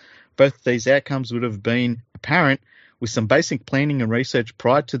rats. Both of these outcomes would have been apparent with some basic planning and research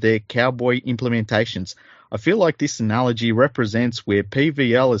prior to their cowboy implementations. I feel like this analogy represents where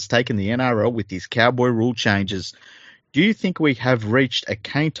PVL has taken the NRL with these cowboy rule changes. Do you think we have reached a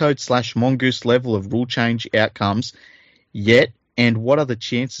cane toad / mongoose level of rule change outcomes yet? And what are the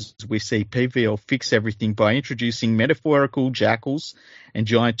chances we see PVL fix everything by introducing metaphorical jackals and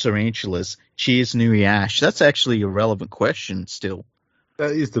giant tarantulas? Cheers, Nui Ash. That's actually a relevant question still.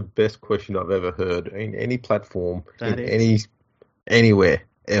 That is the best question I've ever heard in any platform, anywhere,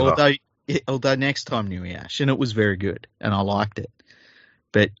 ever. Although next time, Nui Ash, and it was very good, and I liked it.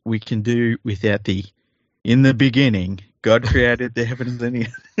 But we can do without the "in the beginning, God created the heavens and the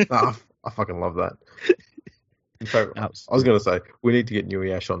earth." I fucking love that. In fact, I was going to say, we need to get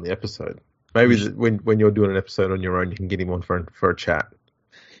Nui Ash on the episode. Maybe when you're doing an episode on your own, you can get him on for a chat.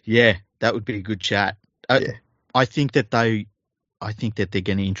 Yeah, that would be a good chat. Yeah. I think that they're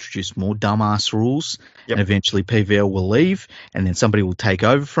going to introduce more dumbass rules, and eventually PVL will leave, and then somebody will take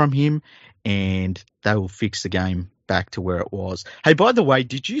over from him, and they will fix the game back to where it was. Hey, by the way,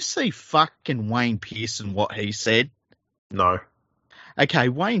 did you see fucking Wayne Pearce and what he said? No. Okay,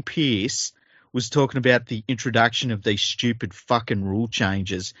 Wayne Pearce was talking about the introduction of these stupid fucking rule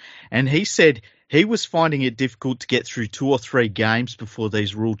changes, and he said he was finding it difficult to get through 2 or 3 games before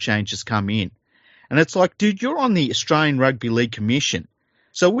these rule changes come in. And it's like, dude, you're on the Australian Rugby League Commission.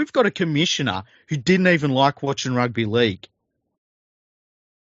 So we've got a commissioner who didn't even like watching rugby league.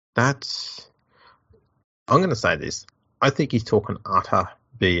 I'm going to say this. I think he's talking utter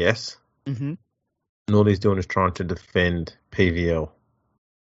BS. Mm-hmm. And all he's doing is trying to defend PVL.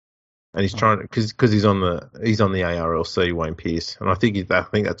 And he's trying because he's on the ARLC, Wayne Pearce, and I think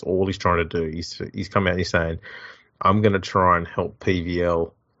that's all he's trying to do. He's come out and he's saying, I'm going to try and help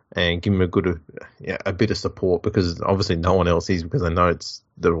PVL and give him a bit of support, because obviously no one else is, because they know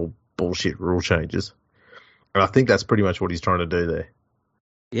they're all bullshit rule changes. And I think that's pretty much what he's trying to do there.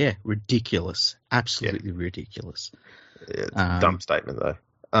 Yeah, ridiculous. Absolutely ridiculous. Yeah, it's a dumb statement,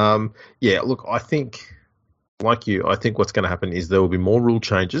 though. Yeah, look, I think, like you, I think what's going to happen is there will be more rule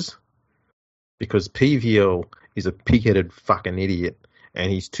changes because PVL is a pig-headed fucking idiot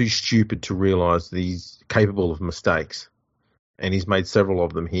and he's too stupid to realise that he's capable of mistakes. And he's made several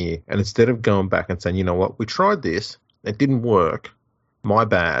of them here. And instead of going back and saying, you know what, we tried this, it didn't work, my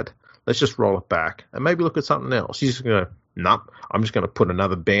bad, let's just roll it back and maybe look at something else. He's just going to, nope, I'm just going to put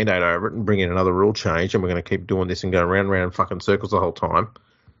another Band-Aid over it and bring in another rule change and we're going to keep doing this and go round and round fucking circles the whole time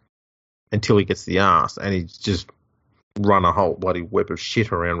until he gets the arse and he's just run a whole bloody web of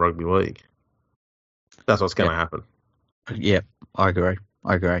shit around rugby league. That's what's going to happen. Yeah, I agree.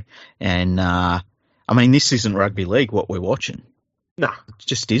 And, I mean, this isn't rugby league, what we're watching. No. It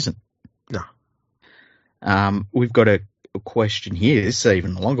just isn't. No. We've got a question here. This is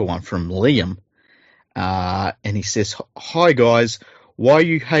even a longer one from Liam. And he says, hi, guys. Why are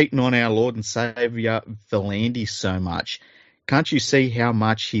you hating on our Lord and Saviour Volandis so much? Can't you see how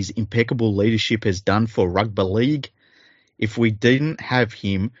much his impeccable leadership has done for rugby league? If we didn't have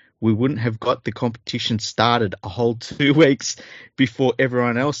him, we wouldn't have got the competition started a whole 2 weeks before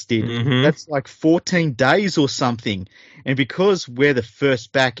everyone else did. Mm-hmm. That's like 14 days or something. And because we're the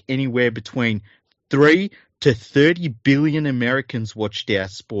first back, anywhere between 3 to 30 billion Americans watched our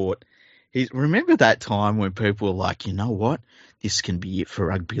sport. Remember that time when people were like, you know what? This can be it for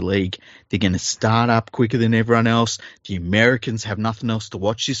rugby league. They're going to start up quicker than everyone else. The Americans have nothing else to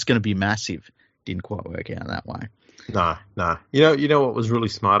watch. This is going to be massive. Didn't quite work out that way. No. You know what was really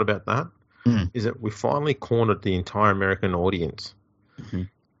smart about that? Is that we finally cornered the entire American audience. Mm-hmm.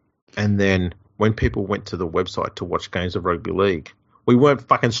 And then when people went to the website to watch games of rugby league, we weren't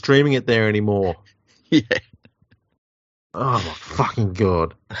fucking streaming it there anymore. Yeah. Oh, my fucking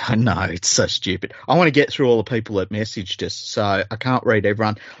God. I know, it's so stupid. I want to get through all the people that messaged us, so I can't read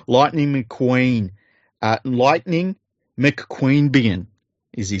everyone. Lightning McQueen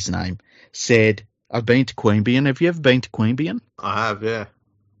is his name, said, I've been to Queanbeyan. Have you ever been to Queanbeyan? I have, yeah.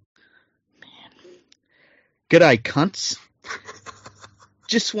 Man. G'day, cunts.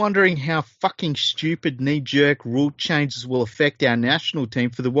 Just wondering how fucking stupid knee-jerk rule changes will affect our national team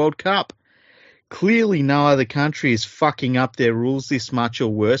for the World Cup. Clearly no other country is fucking up their rules this much or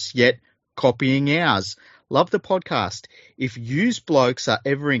worse, yet copying ours. Love the podcast. If yous blokes are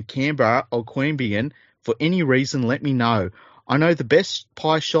ever in Canberra or Queanbeyan, for any reason, let me know. I know the best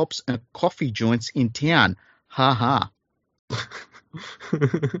pie shops and coffee joints in town. Ha ha.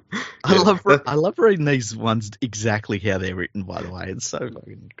 I love reading these ones exactly how they're written, by the way. It's so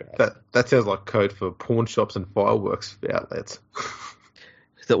fucking great. That sounds like code for pawn shops and fireworks outlets.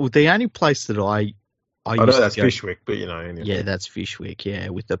 The only place that I know that's Fishwick, but you know. Anyway. Yeah, that's Fishwick. Yeah,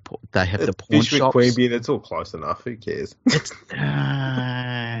 they have the pawn Fishwick, shops. Queanbeyan, it's all close enough. Who cares?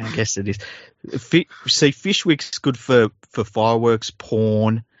 I guess it is. See, Fishwick's good for fireworks,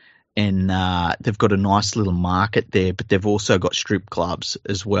 pawn, and they've got a nice little market there. But they've also got strip clubs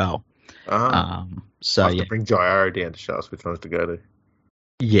as well. So I have to bring Jairo down to show us which ones to go to.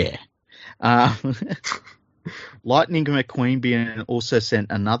 Yeah. Lightning McQueen also sent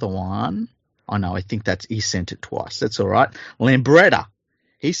another one. I know, I think he sent it twice. That's all right. Lambretta.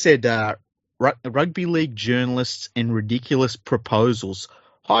 He said, rugby league journalists and ridiculous proposals.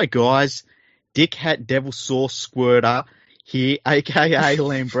 Hi, guys. Dick Hat Devil Sauce Squirter here, a.k.a.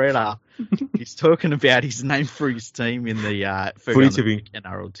 Lambretta. He's talking about his name for his team in the Footy tipping.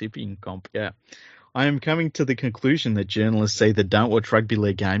 NRL tipping comp, yeah. I am coming to the conclusion that journalists either don't watch rugby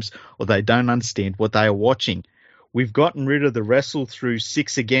league games or they don't understand what they are watching. We've gotten rid of the wrestle through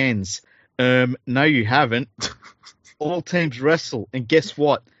six agains. No, you haven't. All teams wrestle, and guess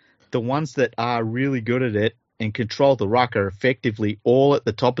what? The ones that are really good at it and control the ruck are effectively all at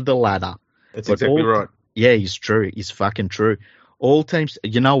the top of the ladder. That's exactly right. Yeah, he's true. He's fucking true. All teams.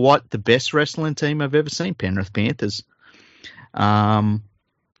 You know what? The best wrestling team I've ever seen, Penrith Panthers. But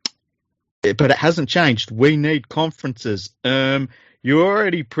it hasn't changed. We need conferences. You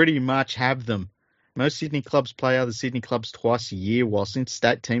already pretty much have them. Most Sydney clubs play other Sydney clubs twice a year, while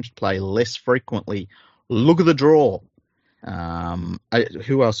state teams play less frequently. Look at the draw.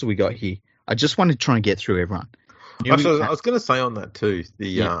 Who else have we got here? I just wanted to try and get through everyone. Actually, I was going to say on that too.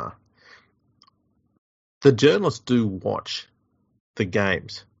 The journalists do watch the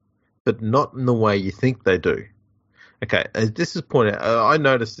games, but not in the way you think they do. Okay, this is pointed out. I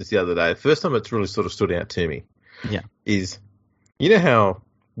noticed this the other day. The first time it's really sort of stood out to me. Yeah. Is, you know how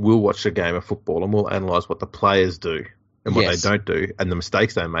we'll watch a game of football and we'll analyse what the players do and what they don't do and the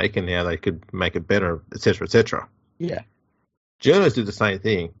mistakes they make and how they could make it better, etc., etc. Yeah. Journalists do the same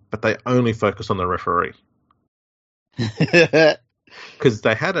thing, but they only focus on the referee. Because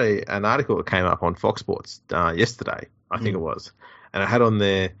they had an article that came up on Fox Sports yesterday, I think it was, and it had on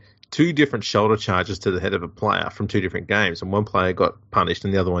there 2 different shoulder charges to the head of a player from 2 different games, and one player got punished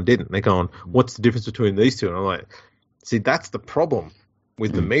and the other one didn't. And they're going, what's the difference between these two? And I'm like, see, that's the problem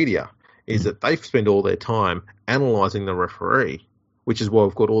with the media, is that they spend all their time analysing the referee, which is why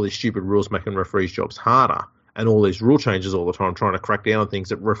we've got all these stupid rules making referees' jobs harder, and all these rule changes all the time, trying to crack down on things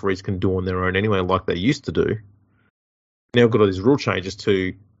that referees can do on their own anyway, like they used to do. Now we've got all these rule changes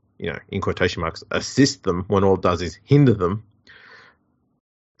to, in quotation marks, assist them when all it does is hinder them.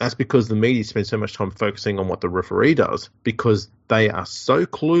 That's because the media spends so much time focusing on what the referee does, because they are so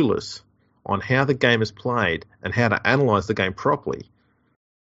clueless on how the game is played and how to analyse the game properly.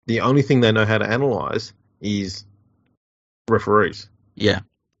 The only thing they know how to analyse is referees. Yeah,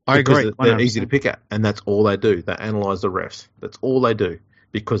 I agree. They're easy to pick at, and that's all they do. They analyse the refs. That's all they do,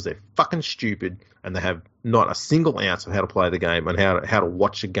 because they're fucking stupid and they have not a single ounce of how to play the game and how to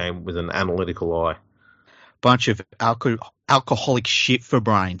watch a game with an analytical eye. Bunch of alcoholic shit for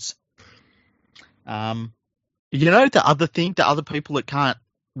brains. The other thing, the other people that can't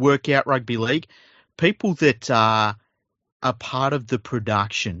work out rugby league, people that are part of the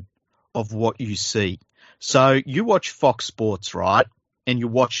production of what you see. So you watch Fox Sports, right? And you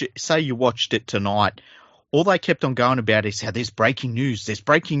watch it, say you watched it tonight. All they kept on going about is how there's breaking news. There's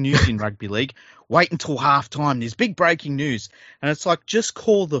breaking news in rugby league. Wait until halftime. There's big breaking news. And it's like, just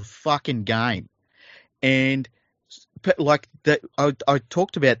call the fucking game. And like that, I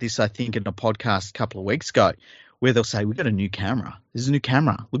talked about this, I think, in a podcast a couple of weeks ago, where they'll say, we've got a new camera. There's a new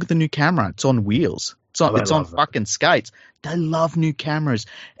camera. Look at the new camera. It's on wheels. It's on fucking skates. They love new cameras.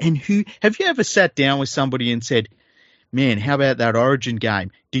 And have you ever sat down with somebody and said, man, how about that Origin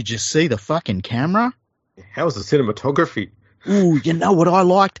game? Did you see the fucking camera? How was the cinematography? Ooh, you know what I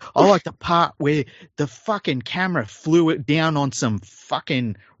liked? I liked the part where the fucking camera flew it down on some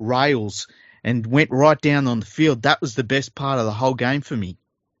fucking rails and went right down on the field. That was the best part of the whole game for me.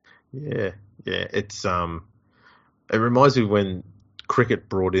 Yeah. It's it reminds me when cricket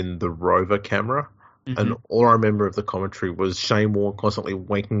brought in the Rover camera, and all I remember of the commentary was Shane Warne constantly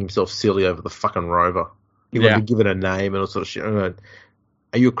wanking himself silly over the fucking Rover. He wanted to give it a name and all sort of shit. I'm going,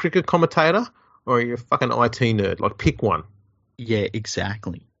 are you a cricket commentator or are you a fucking IT nerd? Like, pick one. Yeah,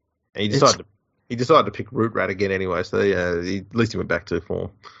 exactly. And he decided to pick Root Rat again anyway, so at least he went back to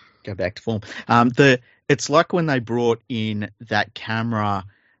form. Go back to form. It's like when they brought in that camera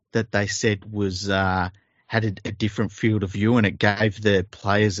that they said was had a different field of view, and it gave the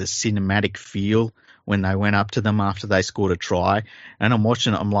players a cinematic feel when they went up to them after they scored a try. And I'm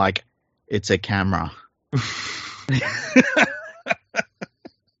watching it, I'm like, it's a camera.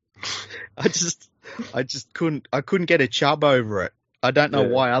 I just couldn't get a chub over it. I don't know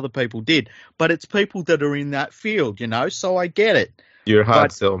why other people did, but it's people that are in that field, so I get it. You're a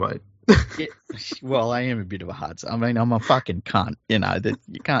hard sell, mate. Well, I am a bit of a hard sell. I mean, I'm a fucking cunt, that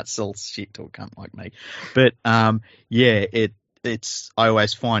you can't sell shit to a cunt like me. But it's I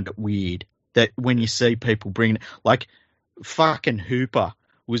always find it weird that when you see people bringing it, like fucking Hooper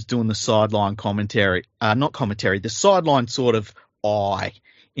was doing the sideline commentary, the sideline sort of eye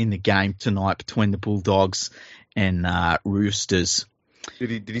in the game tonight between the Bulldogs and Roosters.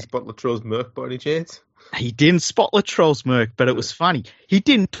 Did he spot Latrell's Merc by any chance? He didn't spot Latrell's Merc, but it was funny. He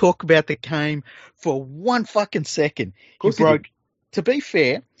didn't talk about the game for one fucking second. To be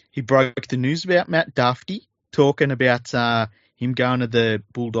fair, he broke the news about Matt Duffy, talking about him going to the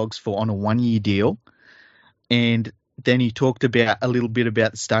Bulldogs on a 1-year deal. And then he talked about a little bit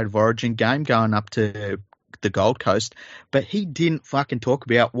about the State of Origin game going up to the Gold Coast. But he didn't fucking talk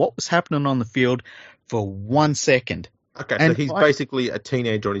about what was happening on the field for 1 second. Okay, so he's basically a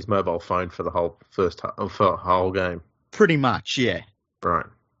teenager on his mobile phone for the whole game. Pretty much, yeah. Right.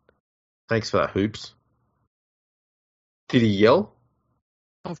 Thanks for that, Hoops. Did he yell?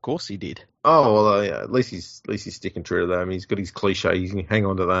 Of course he did. Oh well, yeah. At least he's sticking true to that. I mean, he's got his cliche. He can hang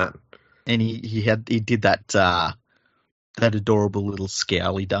on to that. And he did that adorable little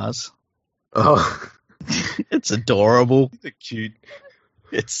scowl he does. Oh, it's adorable. It's cute.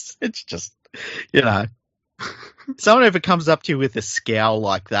 It's just someone ever comes up to you with a scowl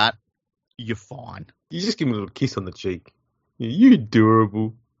like that, you're fine. You just give him a little kiss on the cheek. You're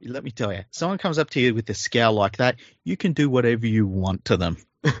adorable. Let me tell you, someone comes up to you with a scowl like that, you can do whatever you want to them.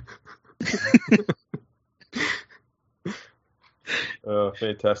 Oh,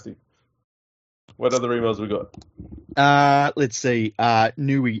 fantastic. What other emails we got? Let's see.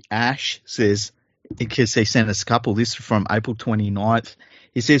 Nui Ash says, because he sent us a couple, this is from April 29th.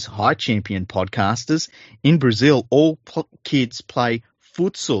 He says, hi, champion podcasters. In Brazil, all kids play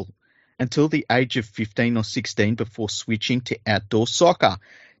futsal, until the age of 15 or 16 before switching to outdoor soccer.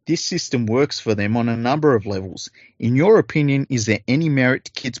 This system works for them on a number of levels. In your opinion, is there any merit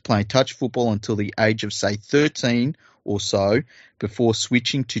to kids playing touch football until the age of, say, 13 or so before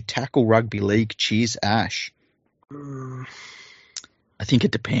switching to tackle rugby league? Cheers, Ash. I think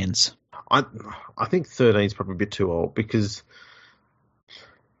it depends. I think 13 is probably a bit too old because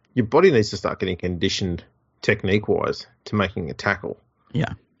your body needs to start getting conditioned technique-wise to making a tackle.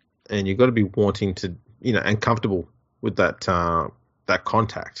 Yeah. And you've got to be wanting to, and comfortable with that that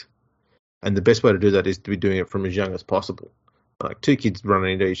contact. And the best way to do that is to be doing it from as young as possible. Like two kids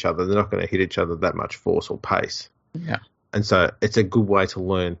running into each other, they're not going to hit each other that much force or pace. Yeah. And so it's a good way to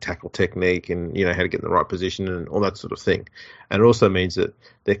learn tackle technique and, how to get in the right position and all that sort of thing. And it also means that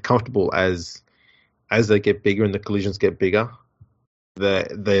they're comfortable as they get bigger and the collisions get bigger.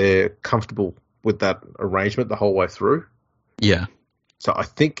 They're comfortable with that arrangement the whole way through. Yeah. So I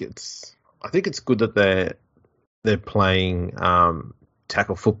think it's good that they're playing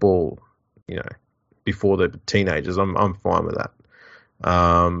tackle football, before they're teenagers. I'm fine with that.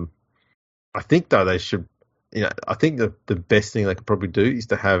 I think though they should, I think the best thing they could probably do is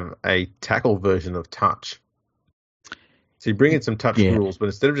to have a tackle version of touch. So you bring in some touch rules, but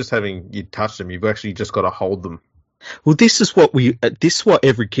instead of just having you touch them, you've actually just got to hold them. Well, this is what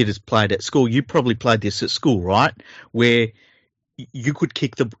every kid has played at school. You probably played this at school, right? Where you could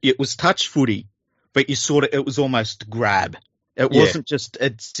kick it was touch footy, but it was almost grab. It wasn't just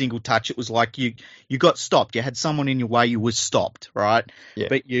a single touch. It was like you got stopped. You had someone in your way, you were stopped, right? Yeah.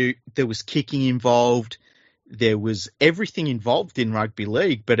 But there was kicking involved. There was everything involved in rugby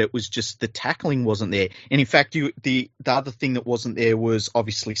league, but it was just the tackling wasn't there. And in fact, the other thing that wasn't there was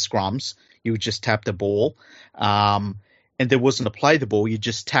obviously scrums. You would just tap the ball, and there wasn't a play the ball. You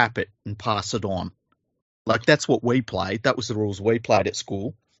just tap it and pass it on. Like that's what we played. That was the rules we played at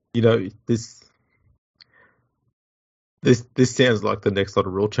school. This sounds like the next lot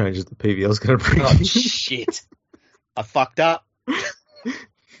of rule changes the PVL's going to bring. Oh shit! I fucked up.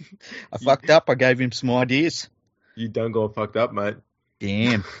 I gave him some ideas. You done gone fucked up, mate.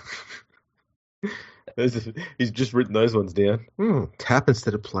 Damn. He's just written those ones down. Tap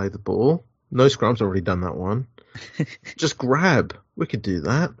instead of play the ball. No scrums, already done that one. Just grab. We could do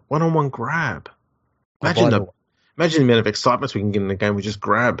that. One-on-one grab. Imagine the amount of excitement we can get in the game. We just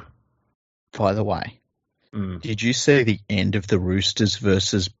grab. By the way, did you see the end of the Roosters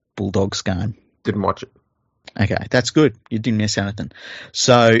versus Bulldogs game? Didn't watch it. Okay, that's good. You didn't miss anything.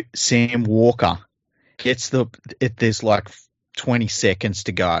 So Sam Walker gets there's like 20 seconds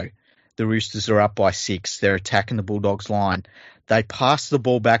to go. The Roosters are up by 6. They're attacking the Bulldogs line. They pass the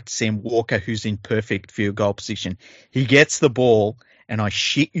ball back to Sam Walker, who's in perfect field goal position. He gets the ball, and I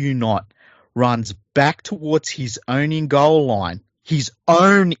shit you not, runs back towards his own in-goal line.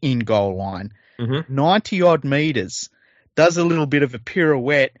 90-odd metres, does a little bit of a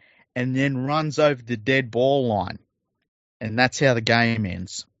pirouette, and then runs over the dead ball line. And that's how the game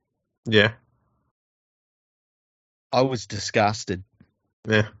ends. Yeah. I was disgusted.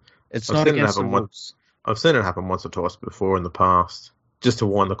 Yeah. It's not against the rules. I've seen it happen once or twice before in the past, just to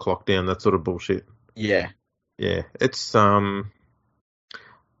wind the clock down, that sort of bullshit. Yeah. Yeah. It's, I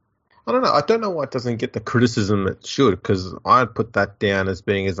don't know. I don't know why it doesn't get the criticism it should, because I'd put that down as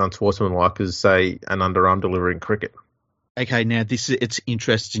being as unsportsmanlike as, say, an underarm delivery in cricket. Okay, now it's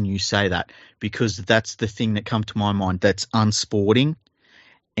interesting you say that, because that's the thing that come to my mind. That's unsporting,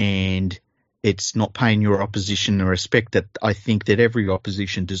 and it's not paying your opposition the respect that I think that every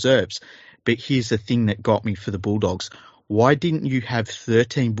opposition deserves. But here's the thing that got me for the Bulldogs. Why didn't you have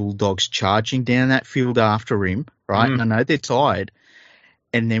 13 Bulldogs charging down that field after him, right? And I know they're tired.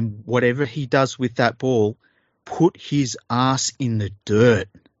 And then whatever he does with that ball, put his ass in the dirt.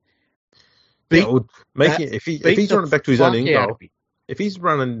 If he's running back to his own end goal, if he's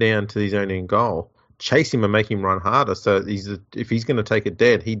running down to his own end goal, chase him and make him run harder. So if he's going to take it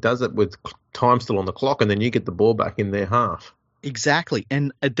dead, he does it with time still on the clock, and then you get the ball back in their half. Exactly.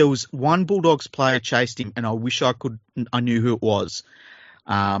 And there was one Bulldogs player chased him, and I wish I knew who it was.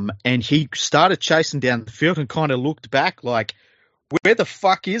 And he started chasing down the field and kind of looked back like, where the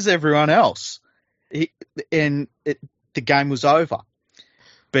fuck is everyone else? The game was over.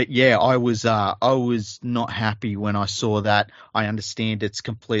 But yeah, I was not happy when I saw that. I understand it's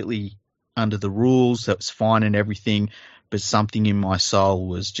completely under the rules. That was fine and everything, but something in my soul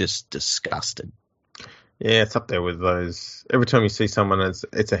was just disgusted. Yeah, it's up there with those. Every time you see someone, it's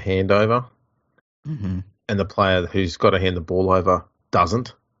a handover, and the player who's got to hand the ball over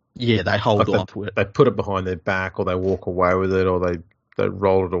doesn't. Yeah, they hold on to it. They put it behind their back, or they walk away with it, or they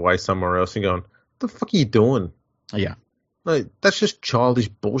roll it away somewhere else and going, what the fuck are you doing? Yeah. Like, that's just childish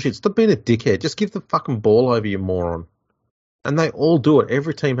bullshit. Stop being a dickhead. Just give the fucking ball over, you moron. And they all do it.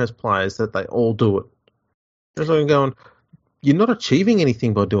 Every team has players that they all do it. There's like going, you're not achieving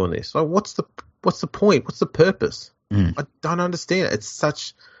anything by doing this. Like, what's the point? What's the purpose? I don't understand it. It's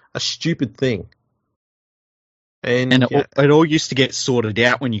such a stupid thing. And it all used to get sorted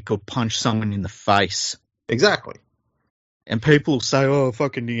out when you could punch someone in the face. Exactly. And people will say, "Oh,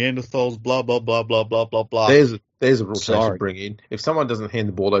 fucking Neanderthals, blah blah blah blah blah blah blah." There's a rule change to bring in. If someone doesn't hand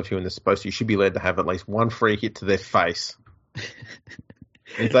the ball over to you when they're supposed to, you should be allowed to have at least one free hit to their face.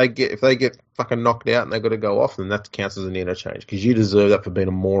 If they get fucking knocked out and they've got to go off, then that counts as an interchange because you deserve that for being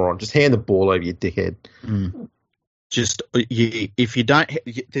a moron. Just hand the ball over, you dickhead. If you don't,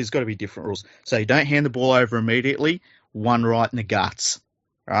 there's got to be different rules. So you don't hand the ball over immediately. One right in the guts,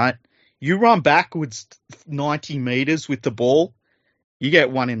 right? You run backwards 90 meters with the ball, you get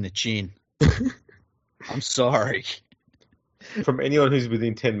one in the chin. I'm sorry. From anyone who's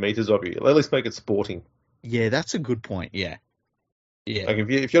within 10 meters of you, at least make it sporting. Yeah, that's a good point. Yeah. Like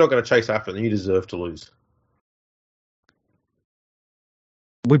if you're not going to chase after them, you deserve to lose.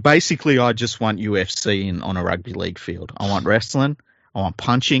 I just want UFC on a rugby league field. I want wrestling. I want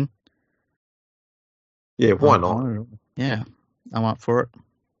punching. Yeah, why not? Yeah, I want for it.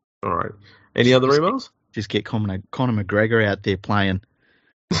 All right. Any other emails? Just get Conor McGregor out there playing.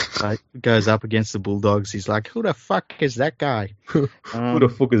 Goes up against the Bulldogs. He's like, who the fuck is that guy? Who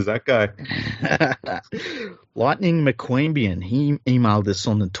the fuck is that guy? Lightning McQueanbian, he emailed us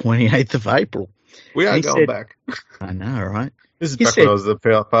on the 28th of April. We are going back. I know, right? This is back when I was the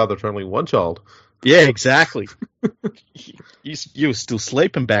father of only one child. Yeah, exactly. you were still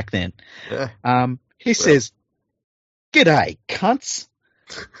sleeping back then. Yeah. He says, "G'day, cunts.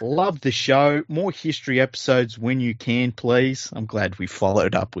 Love the show. More history episodes when you can, please." I'm glad we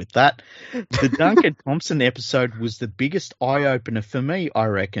followed up with that. The Duncan Thompson episode was the biggest eye-opener for me, I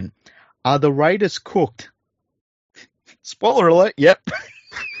reckon. Are the Raiders cooked? Spoiler alert, yep.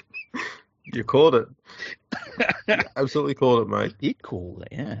 You called it. You absolutely called it, mate. You did call it,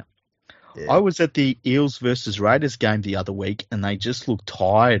 yeah. I was at the Eels versus Raiders game the other week, and they just looked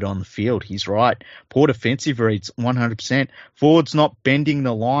tired on the field. He's right. Poor defensive reads, 100%. Forwards not bending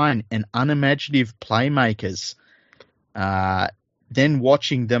the line and unimaginative playmakers. Then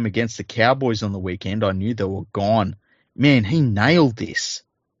watching them against the Cowboys on the weekend, I knew they were gone. Man, he nailed this.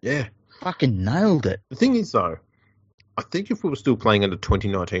 Yeah. Fucking nailed it. The thing is, though, I think if we were still playing under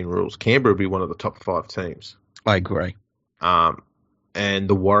 2019 rules, Canberra would be one of the top 5 teams. I agree. And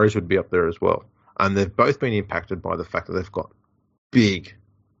the Warriors would be up there as well. And they've both been impacted by the fact that they've got big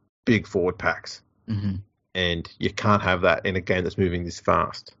forward packs. Mm-hmm. And you can't have that in a game that's moving this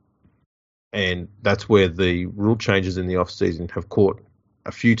fast. And that's where the rule changes in the off-season have caught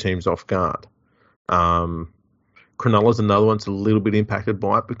a few teams off guard. Cronulla's another one that's a little bit impacted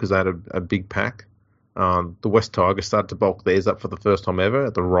by it because they had a big pack. The West Tigers started to bulk theirs up for the first time ever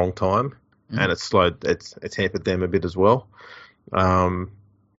at the wrong time. Mm-hmm. And it's hampered them a bit as well. And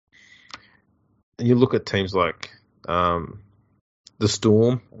you look at teams like the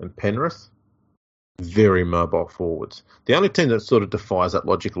Storm and Penrith, very mobile forwards. The only team that sort of defies that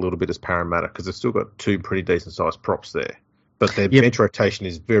logic a little bit is Parramatta because they've still got 2 pretty decent sized props there. But their bench rotation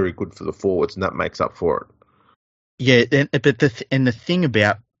is very good for the forwards, and that makes up for it. Yeah, but the thing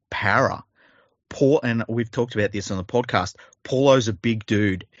about Para, and we've talked about this on the podcast, Paulo's a big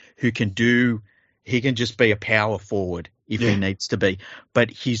dude who can just be a power forward if he needs to be.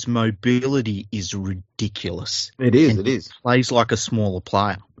 But his mobility is ridiculous. It is. He plays like a smaller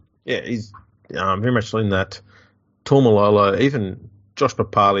player. Yeah, he's very much in that. Tormalolo, even Josh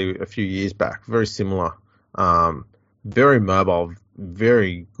Papali a few years back, very similar. Very mobile,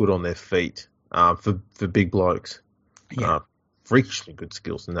 very good on their feet for big blokes. Yeah. Freakishly good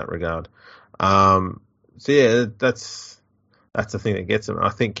skills in that regard. That's the thing that gets them. I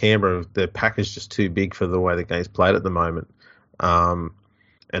think Canberra, their pack is just too big for the way the game's played at the moment. And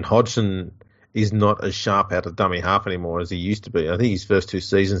Hodgson is not as sharp out of dummy half anymore as he used to be. I think his first 2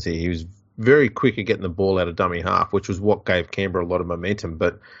 seasons here, he was very quick at getting the ball out of dummy half, which was what gave Canberra a lot of momentum.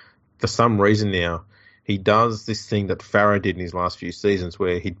 But for some reason now, he does this thing that Farah did in his last few seasons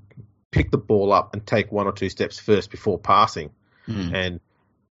where he'd pick the ball up and take 1 or 2 steps first before passing. And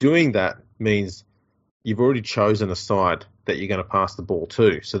doing that means you've already chosen a side that you're going to pass the ball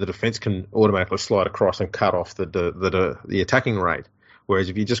to, so the defence can automatically slide across and cut off the attacking rate. Whereas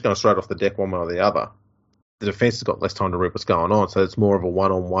if you're just going straight off the deck one way or the other, the defence has got less time to read what's going on, so it's more of a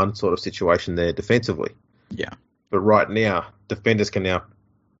one-on-one sort of situation there defensively. Yeah. But right now, defenders can now,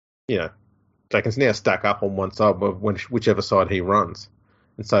 they can now stack up on one side, whichever side he runs.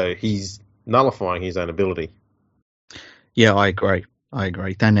 And so he's nullifying his own ability. Yeah, I agree.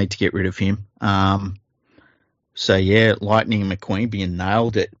 They need to get rid of him. So yeah, Lightning and McQueen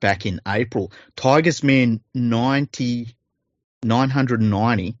nailed it back in April. Tigers man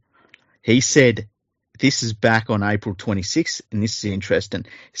 990. He said, this is back on April 26th, and this is interesting.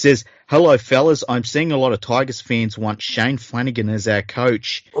 He says, hello, fellas. I'm seeing a lot of Tigers fans want Shane Flanagan as our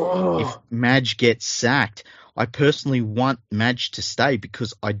coach if Madge gets sacked. I personally want Madge to stay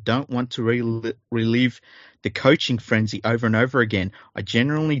because I don't want to relive the coaching frenzy over and over again. I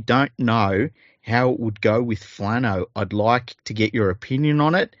generally don't know how it would go with Flano. I'd like to get your opinion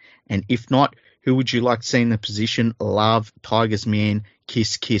on it, and if not, who would you like to see in the position? Love, Tigers man,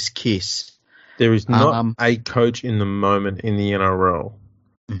 kiss, kiss, kiss. There is not a coach in the moment in the NRL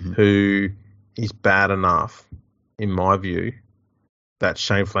who is bad enough, in my view, that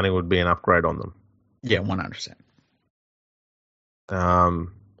Shane Flanagan would be an upgrade on them. Yeah, 100%.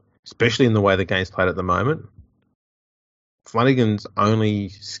 Especially in the way the game's played at the moment. Flanagan's only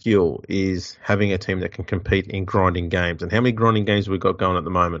skill is having a team that can compete in grinding games. And how many grinding games have we got going at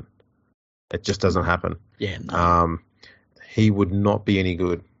the moment? It just doesn't happen. Yeah, no. He would not be any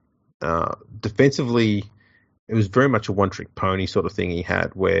good. Defensively, it was very much a one-trick pony sort of thing he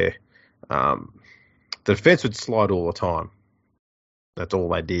had where the defense would slide all the time. That's all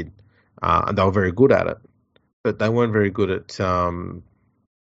they did. And they were very good at it. But they weren't very good at,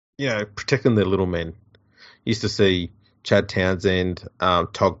 protecting their little men. Used to see Chad Townsend,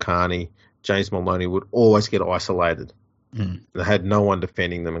 Todd Carney, James Maloney would always get isolated. They had no one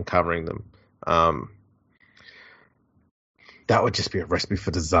defending them and covering them. That would just be a recipe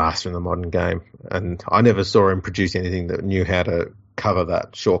for disaster in the modern game. And I never saw him produce anything that knew how to cover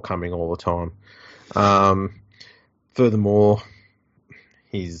that shortcoming all the time. Furthermore,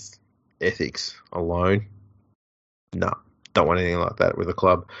 his ethics alone, no, don't want anything like that with the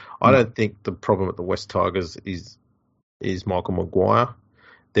club. I don't think the problem at the West Tigers is Michael Maguire.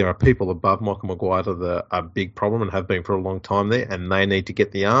 There are people above Michael Maguire that are a big problem and have been for a long time there, and they need to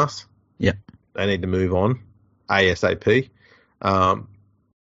get the arse. Yep. They need to move on ASAP.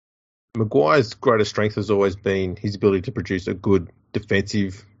 Maguire's greatest strength has always been his ability to produce a good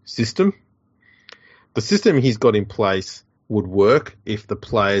defensive system. The system he's got in place would work if the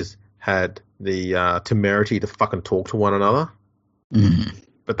players had the temerity to fucking talk to one another.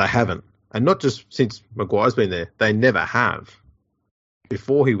 But they haven't. And not just since Maguire's been there. They never have.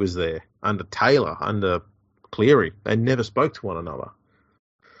 Before he was there, under Taylor, under Cleary, they never spoke to one another.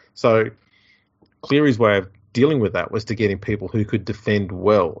 So Cleary's way of dealing with that was to get in people who could defend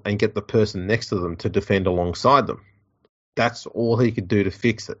well and get the person next to them to defend alongside them. That's all he could do to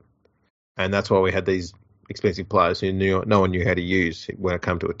fix it. And that's why we had these expensive players who no one knew how to use when it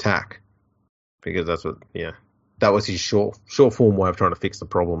came to attack. Because that was his short form way of trying to fix the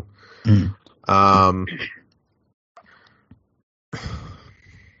problem.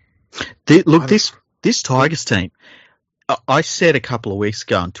 This Tigers team, I said a couple of weeks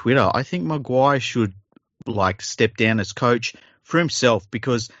ago on Twitter, I think Maguire should step down as coach for himself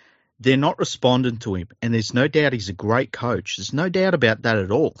because they're not responding to him. And there's no doubt he's a great coach. There's no doubt about that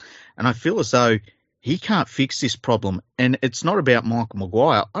at all. And I feel as though he can't fix this problem. And it's not about Michael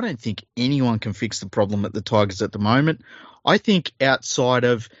Maguire. I don't think anyone can fix the problem at the Tigers at the moment. I think outside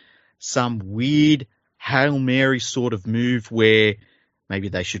of some weird Hail Mary sort of move where maybe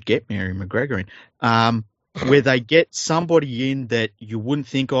they should get Mary McGregor in, where they get somebody in that you wouldn't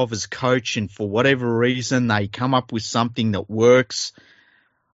think of as coach, and for whatever reason they come up with something that works.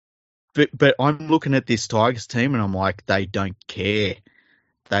 But I'm looking at this Tigers team and I'm like, they don't care.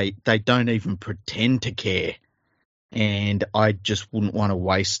 They don't even pretend to care. And I just wouldn't want to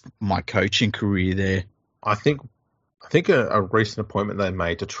waste my coaching career there. I think a recent appointment they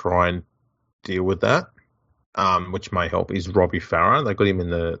made to try and deal with that, which may help, is Robbie Farah. They got him in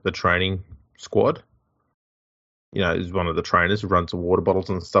the training squad. You know, he's one of the trainers who runs the water bottles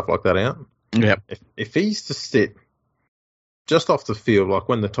and stuff like that out. Yep. If he used to sit just off the field, like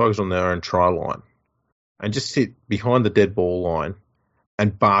when the Tigers are on their own try line, and just sit behind the dead ball line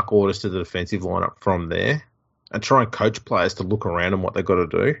and bark orders to the defensive lineup from there, and try and coach players to look around and what they've got to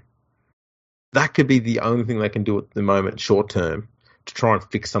do, that could be the only thing they can do at the moment, short term, to try and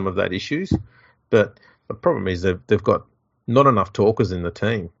fix some of that issues. But the problem is they've got not enough talkers in the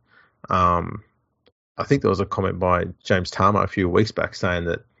team. I think there was a comment by James Tarmo a few weeks back saying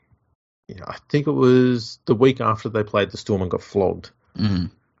that, I think it was the week after they played the Storm and got flogged.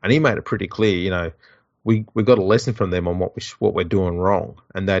 And he made it pretty clear, we got a lesson from them on what we're doing wrong.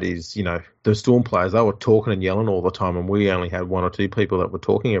 And that is, the Storm players, they were talking and yelling all the time, and we only had one or two people that were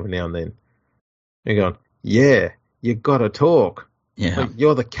talking every now and then. You're going, yeah, you got to talk. Yeah. Like,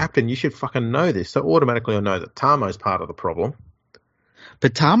 you're the captain. You should fucking know this. So automatically I know that Tamo's part of the problem.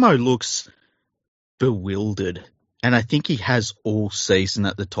 But Tamo looks bewildered. And I think he has all season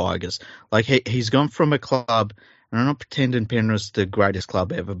at the Tigers. Like, he's gone from a club, and I'm not pretending Penrith's the greatest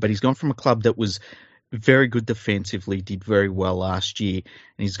club ever, but he's gone from a club that was very good defensively, did very well last year,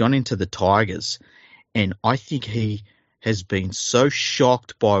 and he's gone into the Tigers. And I think he has been so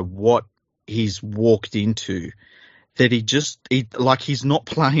shocked by what he's walked into that he's not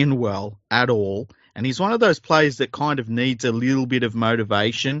playing well at all. And he's one of those players that kind of needs a little bit of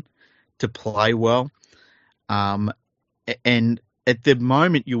motivation to play well. And at the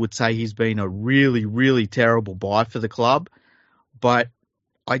moment, you would say he's been a really, really terrible buy for the club. But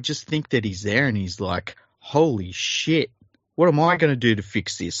I just think that he's there and he's like, holy shit, what am I going to do to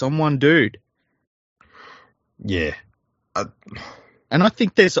fix this? I'm one dude. Yeah. And I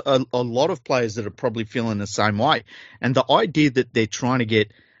think there's a lot of players that are probably feeling the same way. And the idea that they're trying to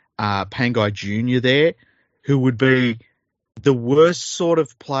get Pangai Jr. there, who would be the worst sort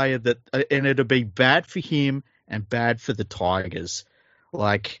of player and it'd be bad for him and bad for the Tigers.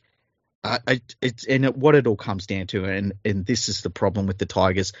 Like, what it all comes down to, and this is the problem with the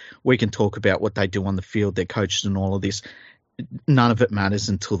Tigers. We can talk about what they do on the field, their coaches and all of this. None of it matters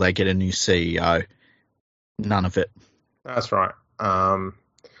until they get a new CEO. None of it. That's right.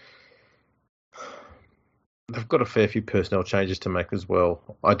 They've got a fair few personnel changes to make as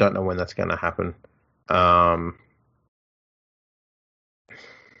well. I don't know when that's going to happen.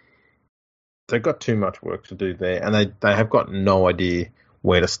 They've got too much work to do there, and they have got no idea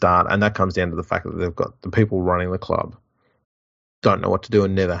where to start, and that comes down to the fact that they've got the people running the club don't know what to do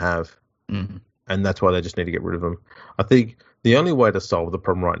and never have, and that's why they just need to get rid of them. I think the only way to solve the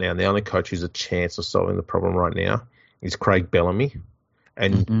problem right now, and the only coach who's a chance of solving the problem right now, is Craig Bellamy,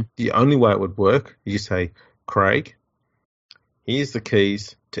 and the only way it would work is you say, Craig, here's the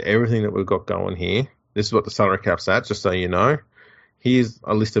keys to everything that we've got going here. This is what the salary cap's at, just so you know. Here's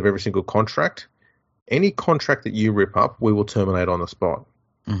a list of every single contract. Any contract that you rip up, we will terminate on the spot.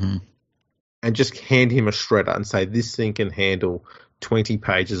 And just hand him a shredder and say, this thing can handle 20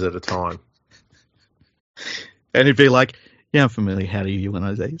 pages at a time. And he'd be like, yeah, I'm familiar. How do you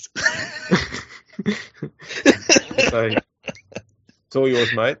use these? So, it's all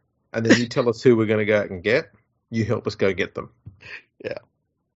yours, mate. And then you tell us who we're going to go out and get. You help us go get them. Yeah.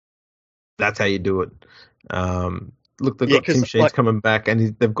 That's how you do it. Look, they've got Tim Sheen's coming back,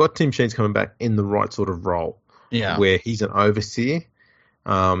 and they've got Tim Sheen's coming back in the right sort of role, where he's an overseer.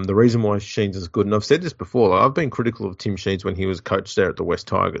 The reason why Sheen's is good, and I've said this before, I've been critical of Tim Sheen's when he was coach there at the West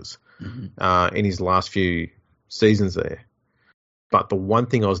Tigers in his last few seasons there. But the one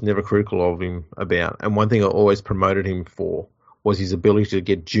thing I was never critical of him about, and one thing I always promoted him for, was his ability to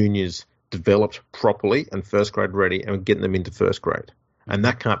get juniors developed properly and first grade ready and getting them into first grade. And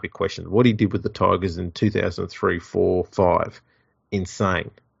that can't be questioned. What he did with the Tigers in 2003, 4, 5, insane.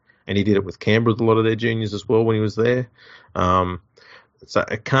 And he did it with Canberra with a lot of their juniors as well when he was there. So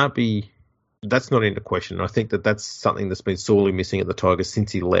it can't be, that's not into question. I think that's something that's been sorely missing at the Tigers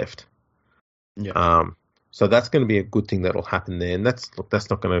since he left. Yeah. So that's going to be a good thing that'll happen there. And that's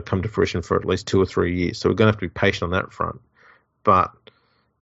not going to come to fruition for at least 2 or 3 years. So we're going to have to be patient on that front. But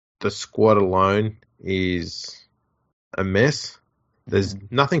the squad alone is a mess. There's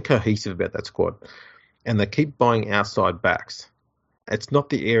nothing cohesive about that squad. And they keep buying outside backs. It's not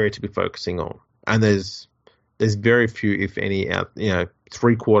the area to be focusing on. And there's very few, if any,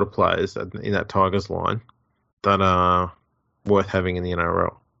 three-quarter players in that Tigers line that are worth having in the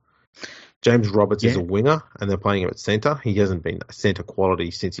NRL. James Roberts is a winger, and they're playing him at centre. He hasn't been centre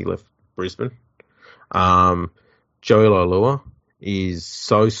quality since he left Brisbane. Joey Leilua is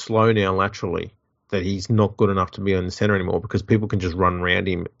so slow now laterally that he's not good enough to be on the centre anymore because people can just run around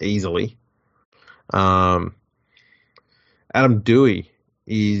him easily. Adam Dewey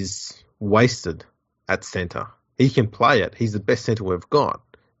is wasted at centre. He can play it. He's the best centre we've got,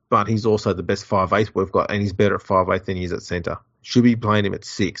 but he's also the best 5'8" we've got, and he's better at 5'8" than he is at centre. Should be playing him at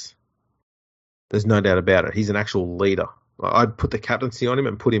 6. There's no doubt about it. He's an actual leader. I'd put the captaincy on him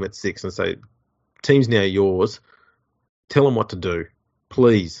and put him at 6 and say, team's now yours. Tell him what to do.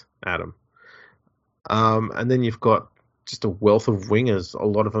 Please, Adam. And then you've got just a wealth of wingers, a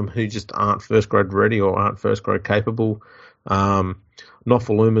lot of them who just aren't first grade ready or aren't first grade capable.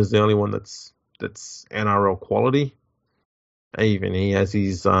 Nofaluma is the only one that's NRL quality. Even he has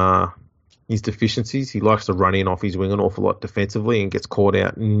his deficiencies. He likes to run in off his wing an awful lot defensively and gets caught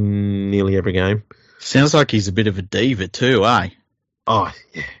out nearly every game. Sounds like he's a bit of a diva too, eh? Oh,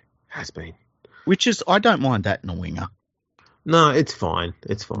 yeah, has been. Which is, I don't mind that in a winger. No, it's fine.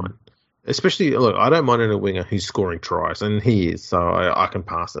 It's fine. Especially, look, I don't mind in a winger who's scoring tries, and he is, so I can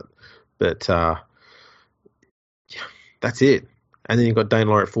pass it. But yeah, that's it. And then you've got Dane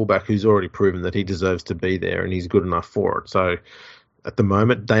Laurie at fullback, who's already proven that he deserves to be there, and he's good enough for it. So at the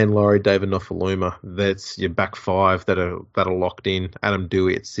moment, Dane Laurie, David Nofaluma, that's your back five that are locked in. Adam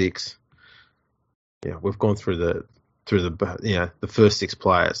Dewey at 6. Yeah, we've gone through the the first 6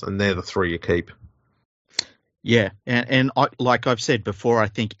 players, and they're the 3 you keep. Yeah, and like I've said before, I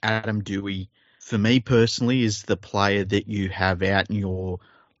think Adam Dewey, for me personally, is the player that you have out in your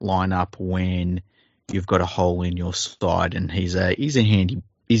lineup when you've got a hole in your side, and he's a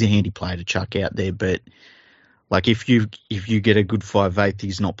handy player to chuck out there. But like if you get a good 5'8",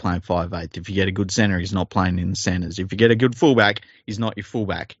 he's not playing 5'8". If you get a good centre, he's not playing in the centres. If you get a good fullback, he's not your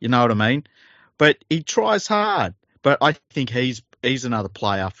fullback. You know what I mean? But he tries hard. But I think he's another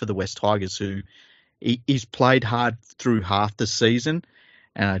player for the West Tigers who he's played hard through half the season,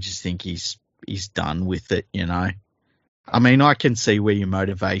 and I just think he's done with it. You know, I mean, I can see where your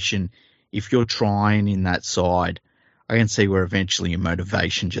motivation, if you're trying in that side, I can see where eventually your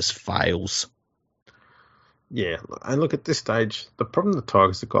motivation just fails. Yeah, and look, at this stage, the problem the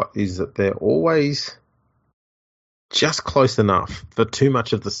Tigers have got is that they're always just close enough for too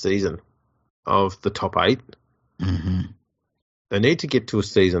much of the season of the top 8. Mm-hmm. They need to get to a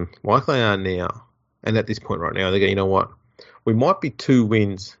season like they are now, and at this point right now, they go, you know what? We might be 2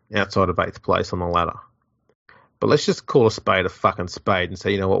 wins outside of 8th place on the ladder, but let's just call a spade a fucking spade and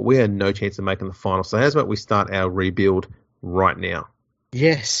say, you know what? We had no chance of making the final, so how's about we start our rebuild right now?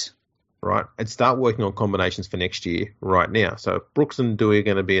 Yes. Right, and start working on combinations for next year right now. So if Brooks and Dewey are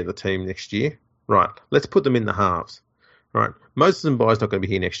going to be at the team next year, right, let's put them in the halves. Right, Moses and Bai's not going to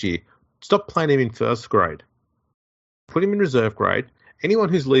be here next year. Stop playing him in first grade. Put him in reserve grade. Anyone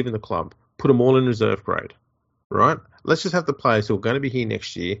who's leaving the club, put them all in reserve grade. Right, let's just have the players who are going to be here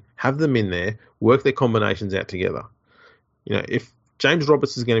next year, have them in there, work their combinations out together. You know, if James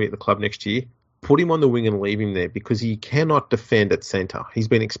Roberts is going to be at the club next year, put him on the wing and leave him there because he cannot defend at centre. He's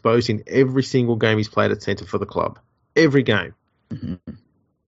been exposed in every single game he's played at centre for the club. Every game. Mm-hmm.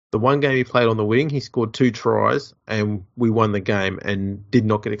 The one game he played on the wing, he scored 2 tries and we won the game and did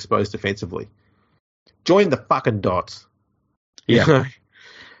not get exposed defensively. Join the fucking dots. Yeah. You know?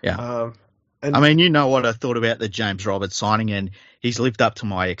 Yeah. I mean, you know what I thought about the James Roberts signing, and he's lived up to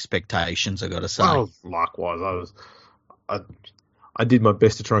my expectations, I got to say. Well, likewise. I did my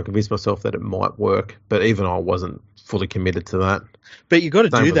best to try and convince myself that it might work, but even I wasn't fully committed to that. But you got to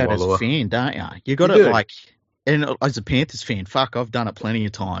do that as a fan, don't you? You got to and as a Panthers fan, fuck, I've done it plenty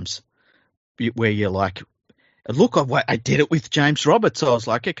of times where you're like, look, I did it with James Roberts. I was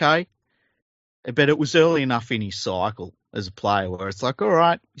like, okay, but it was early enough in his cycle as a player where it's like, all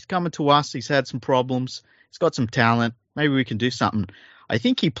right, he's coming to us. He's had some problems. He's got some talent. Maybe we can do something. I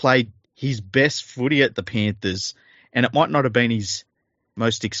think he played his best footy at the Panthers, and it might not have been his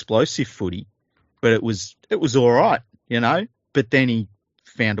most explosive footy, but it was all right, you know. But then he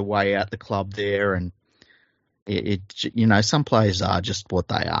found a way out the club there, and it you know, some players are just what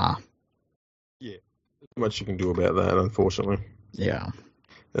they are. Yeah, not much you can do about that, unfortunately. Yeah.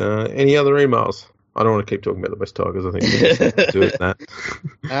 Any other emails? I don't want to keep talking about the West Tigers. I think we can do it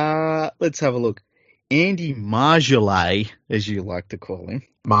that. Let's have a look. Andy Marjolais, as you like to call him.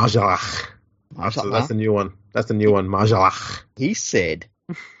 Marjalach. That's the new one. That's the new one, Marjalach. He said,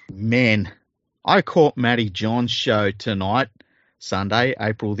 man, I caught Matty John's show tonight, Sunday,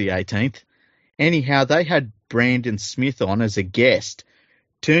 April the 18th. Anyhow, they had Brandon Smith on as a guest.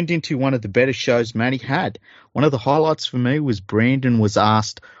 Turned into one of the better shows Matty had. One of the highlights for me was Brandon was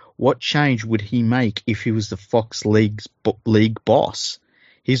asked what change would he make if he was the Fox League boss.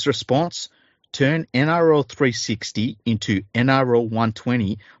 His response, turn NRL 360 into NRL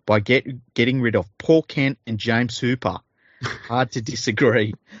 120 by getting rid of Paul Kent and James Hooper. Hard to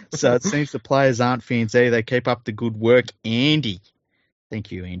disagree. So it seems the players aren't fans either. They keep up the good work. Andy.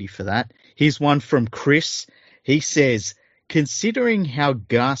 Thank you, Andy, for that. Here's one from Chris. He says, considering how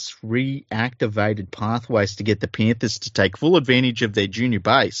Gus reactivated pathways to get the Panthers to take full advantage of their junior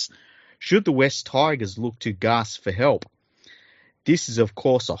base, should the West Tigers look to Gus for help? This is, of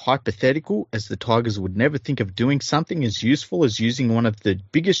course, a hypothetical, as the Tigers would never think of doing something as useful as using one of the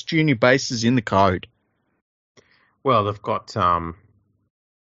biggest junior bases in the code. Well, they've got Tim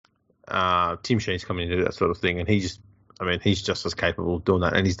Sheen's coming in to do that sort of thing, and he's just as capable of doing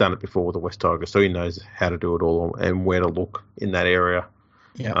that, and he's done it before with the West Tigers, so he knows how to do it all and where to look in that area.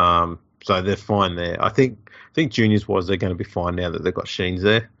 Yeah. So they're fine there. I think juniors-wise, they're going to be fine now that they've got Sheens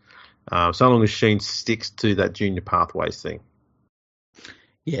there. So long as Sheen sticks to that junior pathways thing.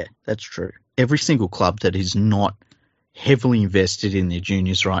 Yeah, that's true. Every single club that is not heavily invested in their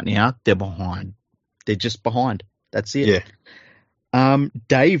juniors right now. They're behind. They're just behind. That's it. Yeah.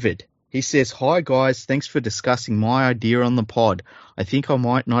 David, he says, "Hi guys, thanks for discussing my idea on the pod. I think I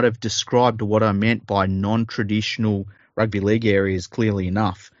might not have described what I meant by non-traditional rugby league areas clearly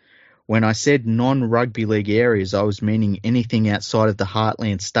enough. When I said non-rugby league areas, I was meaning anything outside of the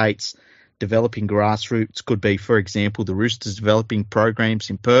heartland states. Developing grassroots could be, for example, the Roosters developing programs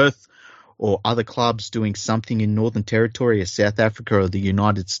in Perth, or other clubs doing something in Northern Territory or South Africa or the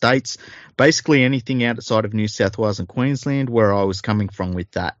United States. Basically anything outside of New South Wales and Queensland, where I was coming from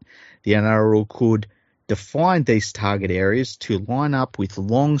with that. The NRL could define these target areas to line up with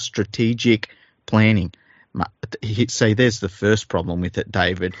long strategic planning." So there's the first problem with it,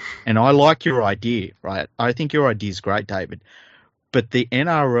 David. And I like your idea, right? I think your idea is great, David. But the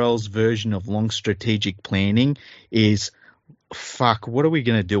NRL's version of long strategic planning is, fuck, what are we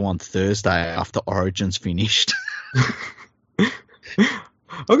going to do on Thursday after Origin's finished?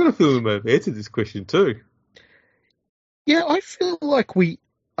 I've got a feeling we may have answered this question too. Yeah, I feel like we...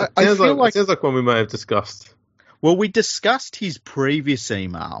 It sounds like one we may have discussed. Well, we discussed his previous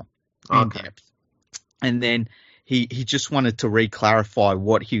email in depth. And then he just wanted to re-clarify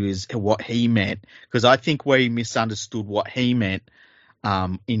what he meant, because I think we misunderstood what he meant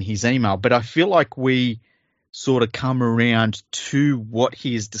in his email. But I feel like we sort of come around to what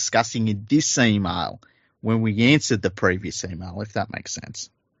he is discussing in this email when we answered the previous email, if that makes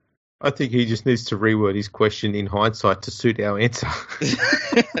sense. I think he just needs to reword his question in hindsight to suit our answer.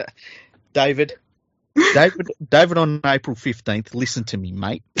 David on April 15th, listen to me,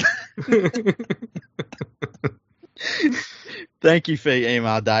 mate. Thank you for your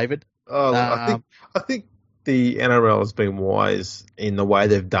email, David. I think the NRL has been wise in the way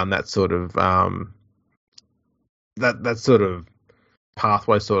they've done that sort of that sort of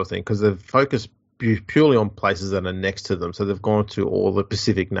pathway sort of thing, because they've focused purely on places that are next to them. So they've gone to all the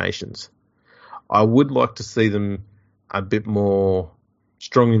Pacific nations. I would like to see them a bit more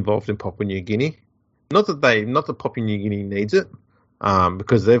strongly involved in Papua New Guinea. Not that Papua New Guinea needs it,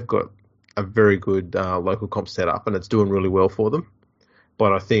 because they've got a very good local comp set up and it's doing really well for them.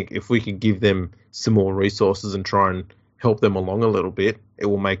 But I think if we can give them some more resources and try and help them along a little bit, it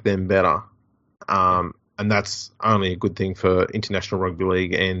will make them better. And that's only a good thing for International Rugby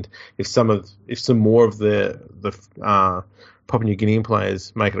League. And if some more of the Papua New Guinean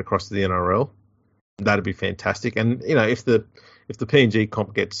players make it across to the NRL, that'd be fantastic. And if the PNG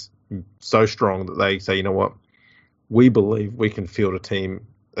comp gets so strong that they say, you know what, we believe we can field a team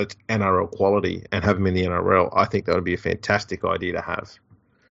that's NRL quality and have them in the NRL, I think that would be a fantastic idea to have.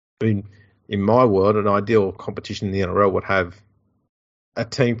 I mean, in my world, an ideal competition in the NRL would have a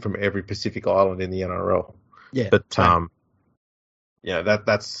team from every Pacific island in the NRL. Yeah. But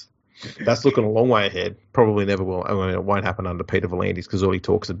that's looking a long way ahead. Probably never will. I mean, it won't happen under Peter V'landys, because all he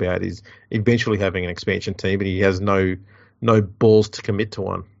talks about is eventually having an expansion team, but he has no balls to commit to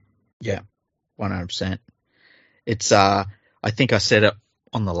one. Yeah, 100%. It's I think I said it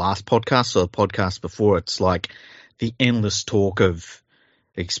on the last podcast or the podcast before. It's like the endless talk of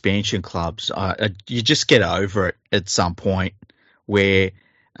expansion clubs. You just get over it at some point where,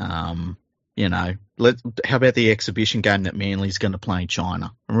 how about the exhibition game that Manly's going to play in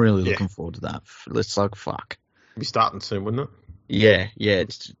China? I'm really looking forward to that. Let's fuck. It'll be starting soon, wouldn't it? Yeah.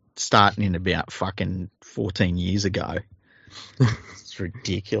 It's starting in about fucking 14 years ago. It's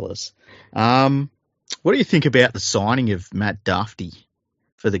ridiculous. What do you think about the signing of Matt Duffy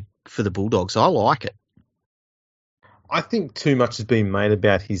for the Bulldogs? I like it. I think too much has been made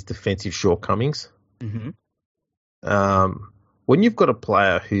about his defensive shortcomings. Mm-hmm. When you've got a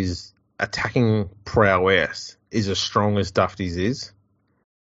player whose attacking prowess is as strong as Duffy's is,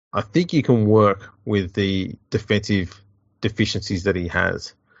 I think you can work with the defensive deficiencies that he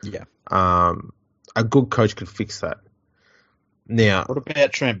has. Yeah. A good coach could fix that. Now, what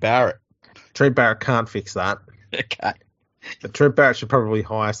about Trent Barrett? Trent Barrett can't fix that. Okay. But Trent Barrett should probably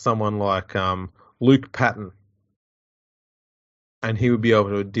hire someone like Luke Patton, and he would be able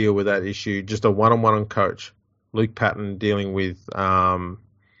to deal with that issue. Just a one-on-one coach. Luke Patton dealing with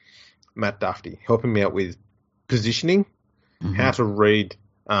Matt Duffy, helping me out with positioning, how to read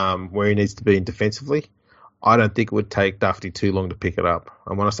where he needs to be defensively. I don't think it would take Duffy too long to pick it up.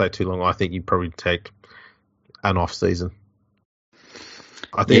 And when I say too long, I think he'd probably take an off season.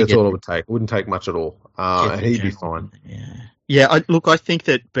 I think that's all it would take. It wouldn't take much at all, and he'd be fine. Yeah. I think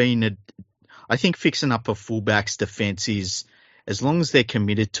that I think fixing up a fullback's defense is, as long as they're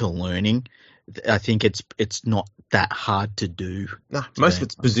committed to learning, I think it's not that hard to do. No, most of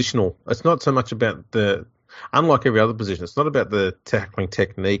it's positional. It's not so much about the Unlike every other position, it's not about the tackling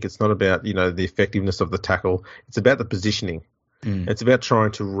technique. It's not about, the effectiveness of the tackle. It's about the positioning. It's about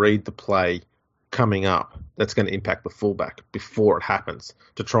trying to read the play coming up that's going to impact the fullback before it happens,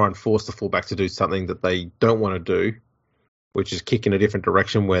 to try and force the fullback to do something that they don't want to do, which is kick in a different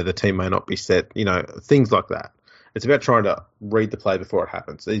direction where the team may not be set, things like that. It's about trying to read the play before it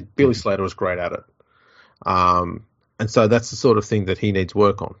happens. Billy Slater was great at it. And so that's the sort of thing that he needs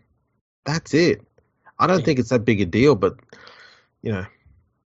work on. That's it. I don't think it's that big a deal, but, the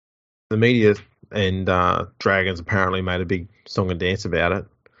media and Dragons apparently made a big song and dance about it.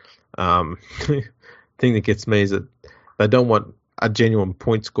 Thing that gets me is that they don't want a genuine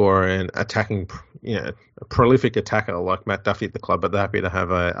point scorer and attacking, a prolific attacker like Matt Duffy at the club, but they're happy to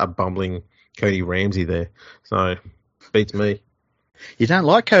have a bumbling Cody Ramsey there. So, beats me. You don't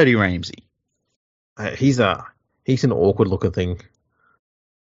like Cody Ramsey? He's an awkward looking thing.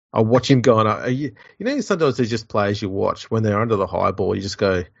 I watch him going up. Sometimes there's just players you watch when they're under the high ball, you just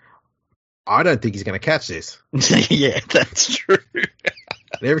go, I don't think he's going to catch this. Yeah, that's true.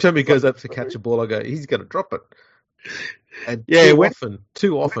 And every time he goes up to catch a ball, I go, he's going to drop it. And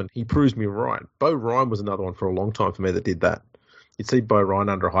too often, he proves me right. Bo Ryan was another one for a long time for me that did that. You'd see Bo Ryan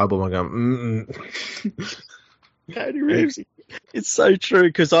under a high ball and go, Cody Ramsey. It's so true,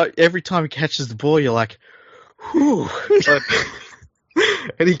 because every time he catches the ball, you're like, whew.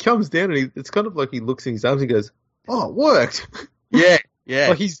 And he comes down and it's kind of like he looks in his arms and goes, oh, it worked. Yeah.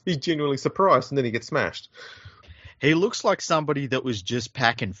 Like he's genuinely surprised, and then he gets smashed. He looks like somebody that was just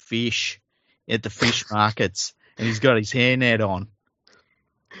packing fish at the fish markets, and he's got his hairnet on.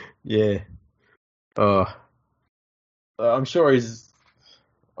 Yeah. I'm sure he's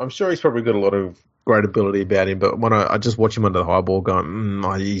probably got a lot of great ability about him, but when I just watch him under the high ball going,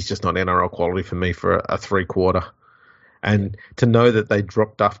 he's just not NRL quality for me for a 3/4. And to know that they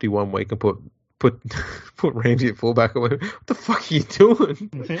dropped Dufty one week and put Ramsey at fullback, I went, what the fuck are you doing?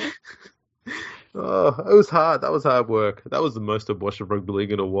 It was hard. That was hard work. That was the most I've watched of rugby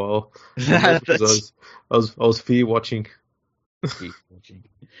league in a while. I was fear watching.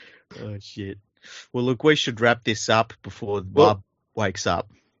 Oh shit. Well, look, we should wrap this up before Bob wakes up.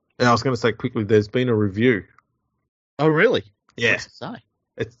 And I was going to say quickly, there's been a review. Oh, really? Yeah. What's it say?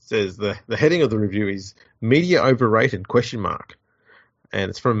 It says the heading of the review is Media Overrated ? And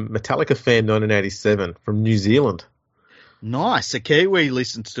it's from Metallica Fan 1987 from New Zealand. Nice. A Kiwi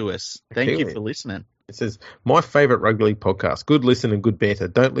listens to us. Thank you for listening. It says, my favourite rugby league podcast. Good listen and good banter.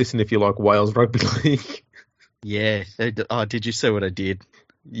 Don't listen if you like Wales Rugby League. Yeah. Oh, did you see what I did?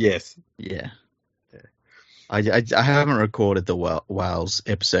 Yes. Yeah. I haven't recorded the Wales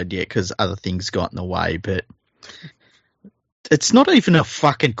episode yet because other things got in the way, but it's not even a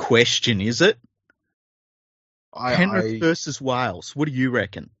fucking question, is it? Penrith versus Wales. What do you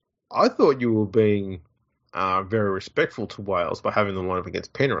reckon? I thought you were being very respectful to Wales by having them line up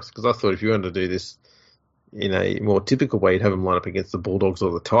against Penrith, because I thought if you wanted to do this in a more typical way, you'd have them line up against the Bulldogs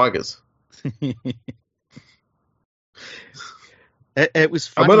or the Tigers. It was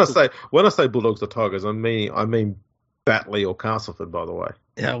funny. When I say Bulldogs or Tigers, I mean Batley or Castleford, by the way.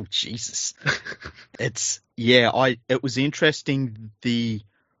 Oh Jesus! It was interesting. The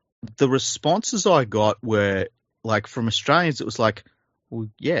responses I got were like from Australians. It was like, well,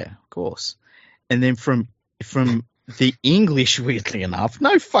 yeah, of course. And then from the English, weirdly enough,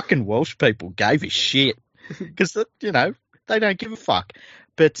 no fucking Welsh people gave a shit because they don't give a fuck.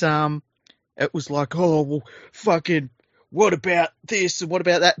 But it was like, oh well, fucking. What about this and what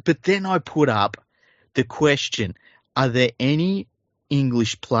about that? But then I put up the question, are there any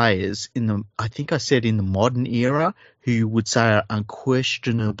English players I think I said in the modern era, who you would say are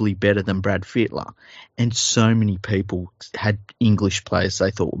unquestionably better than Brad Fittler? And so many people had English players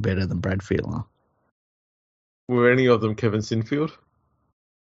they thought were better than Brad Fittler. Were any of them Kevin Sinfield?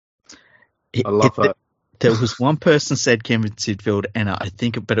 I love that. There was one person said Kevin Sidfield, and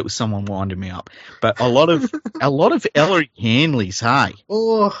but it was someone winding me up. But a lot of Ellery Hanleys, hey.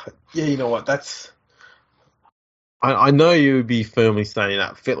 Oh, yeah, you know what? That's. I know you would be firmly saying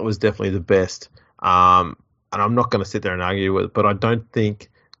that Fittler was definitely the best, and I'm not going to sit there and argue with it, but I don't think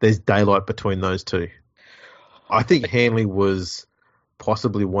there's daylight between those two. I think Hanley was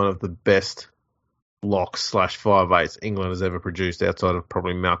possibly one of the best locks / 5'8" England has ever produced, outside of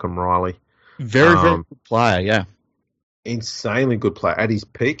probably Malcolm Riley. Very, very good player, yeah. Insanely good player at his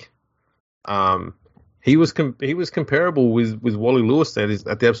peak. He was comparable with Wally Lewis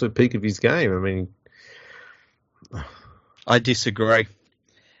at the absolute peak of his game. I mean, I disagree.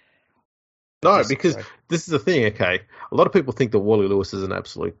 No, because this is the thing. Okay, a lot of people think that Wally Lewis is an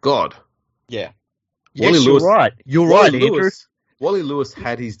absolute god. Yeah. Wally yes, Lewis, you're right. You're right, Andrew. Wally Lewis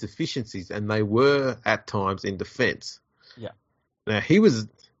had his deficiencies, and they were at times in defence. Yeah. Now he was,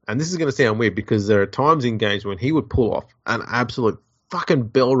 and this is going to sound weird because there are times in games when he would pull off an absolute fucking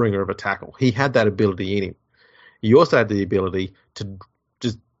bell ringer of a tackle. He had that ability in him. He also had the ability to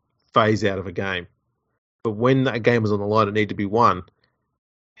just phase out of a game. But when that game was on the line, it needed to be won.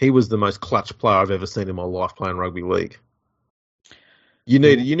 He was the most clutch player I've ever seen in my life playing rugby league. You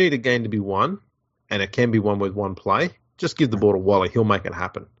need a game to be won, and it can be won with one play. Just give the ball to Wally; he'll make it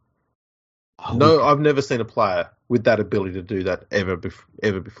happen. I've never seen a player with that ability to do that ever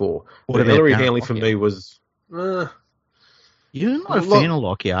before. But Ellery Hanley for me was. You're not a fan of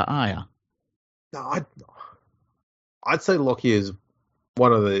Lockyer, are you? No, I'd say Lockyer is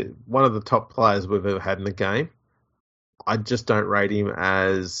one of the top players we've ever had in the game. I just don't rate him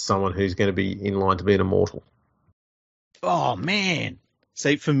as someone who's going to be in line to be an immortal. Oh man!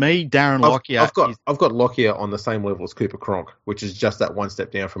 See, for me, Darren Lockyer. I've got Lockyer on the same level as Cooper Cronk, which is just that one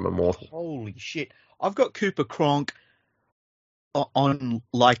step down from immortal. Holy shit! I've got Cooper Cronk on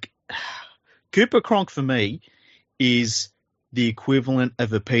like Cooper Cronk for me is the equivalent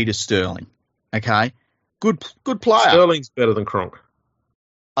of a Peter Sterling. Okay, good player. Sterling's better than Cronk.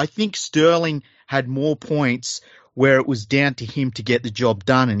 I think Sterling had more points where it was down to him to get the job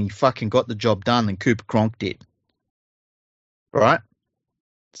done, and he fucking got the job done than Cooper Cronk did. Right?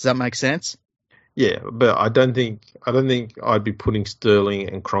 Does that make sense? Yeah, but I don't think I'd be putting Sterling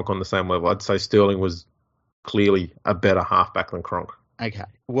and Cronk on the same level. I'd say Sterling was clearly a better halfback than Cronk. Okay.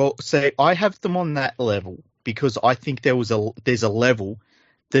 Well, so I have them on that level because I think there's a level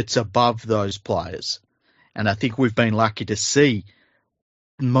that's above those players. And I think we've been lucky to see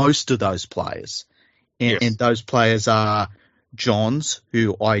most of those players. And, yes. And those players are Johns,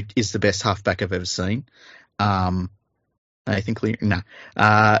 who is the best halfback I've ever seen. Nathan Cleary, no.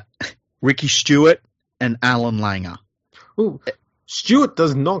 Ricky Stewart and Alan Langer. Ooh, Stewart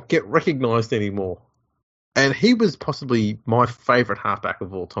does not get recognised anymore. And he was possibly my favourite halfback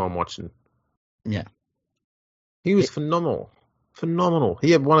of all time watching. Yeah. He was phenomenal. Phenomenal. He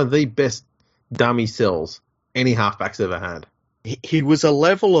had one of the best dummy cells any halfback's ever had. He was a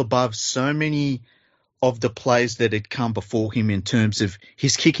level above so many of the players that had come before him in terms of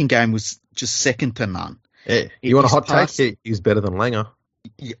his kicking game was just second to none. Yeah. You want a hot take? He's better than Langer.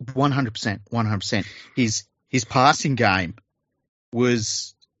 100%. His passing game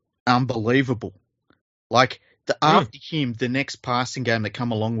was unbelievable. Like after him, the next passing game that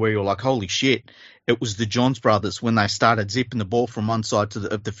come along where you're like, holy shit, it was the Johns brothers when they started zipping the ball from one side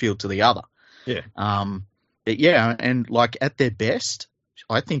of the field to the other. Yeah. Yeah, and like at their best,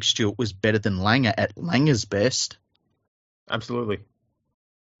 I think Stewart was better than Langer at Langer's best. Absolutely.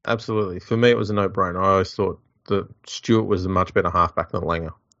 For me, it was a no-brainer. I always thought that Stewart was a much better halfback than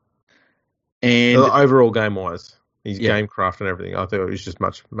Langer. And overall game-wise, his game craft and everything, I thought it was just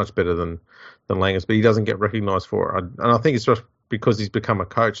much better than Langer's. But he doesn't get recognised for it. And I think it's just because he's become a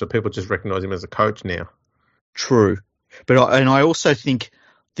coach, so people just recognise him as a coach now. True. But I also think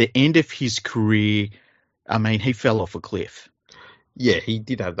the end of his career, I mean, he fell off a cliff. Yeah, he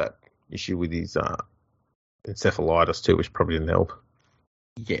did have that issue with his encephalitis too, which probably didn't help.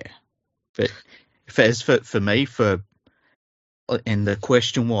 Yeah. But for me, and the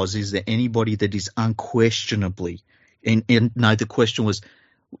question was, is there anybody that is unquestionably, and no, the question was,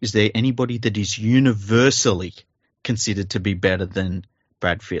 is there anybody that is universally considered to be better than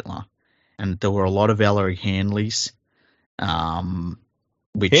Brad Fittler? And there were a lot of Ellery Hanleys. Hanley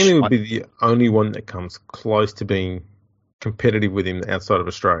would be the only one that comes close to being competitive with him outside of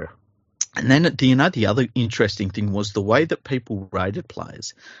Australia. And then, do you know, the other interesting thing was the way that people rated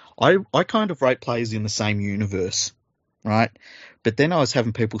players. I kind of rate players in the same universe, right? But then I was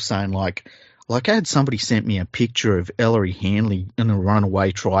having people saying like I had somebody sent me a picture of Ellery Hanley in a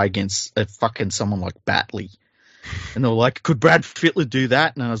runaway try against someone like Batley. And they were like, could Brad Fittler do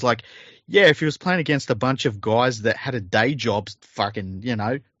that? And I was like, yeah, if he was playing against a bunch of guys that had a day job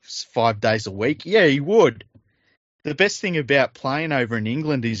 5 days a week, yeah, he would. The best thing about playing over in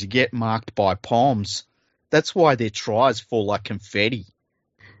England is you get marked by palms. That's why their tries fall like confetti.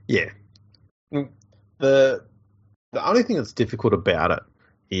 Yeah. The only thing that's difficult about it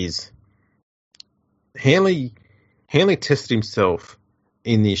is Hanley tested himself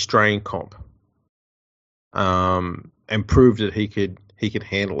in the Australian comp and proved that he could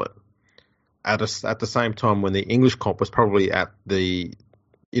handle it. At the same time when the English comp was probably at the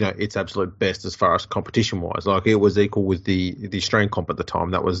its absolute best as far as competition wise. Like it was equal with the Australian comp at the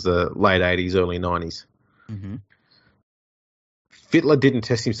time. That was the late 80s, early 90s. Mm-hmm. Fittler didn't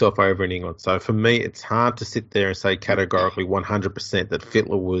test himself over in England. So for me, it's hard to sit there and say categorically 100% that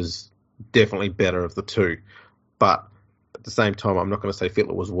Fittler was definitely better of the two. But at the same time, I'm not going to say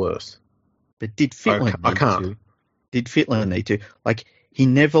Fittler was worse. But did Fittler I need can't. to? Did Fittler need to? Like, he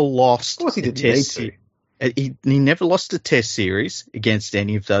never lost. Of course he didn't need to. He never lost a test series against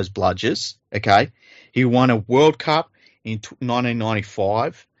any of those bludgers, okay? He won a World Cup in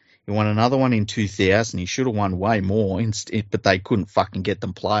 1995. He won another one in 2000. He should have won way more, but they couldn't fucking get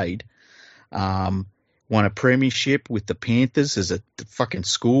them played. Won a premiership with the Panthers as a fucking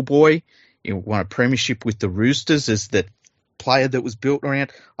schoolboy. He won a premiership with the Roosters as the player that was built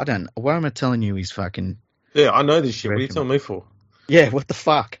around. I don't know. Why am I telling you he's fucking... Yeah, I know this shit. What are you telling me for? Yeah, what the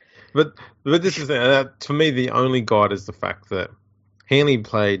fuck? But this is for me the only guide is the fact that Hanley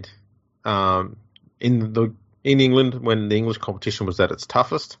played in England when the English competition was at its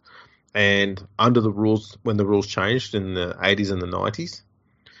toughest, and under the rules when the rules changed in the 80s and the 90s.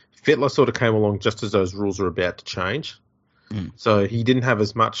 Fittler sort of came along just as those rules were about to change, so he didn't have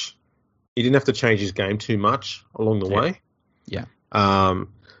as much. He didn't have to change his game too much along the way. Yeah. And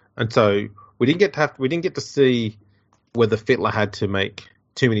so we didn't get to see whether Fittler had to make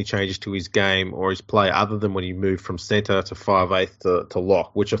too many changes to his game or his play other than when he moved from centre to 5'8" to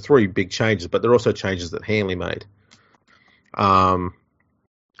lock, which are three big changes, but they're also changes that Hanley made. But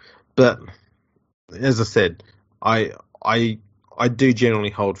as I said, I do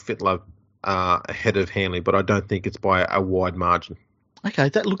generally hold Fittler ahead of Hanley, but I don't think it's by a wide margin. Okay,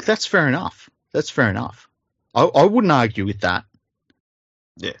 that's fair enough. That's fair enough. I wouldn't argue with that.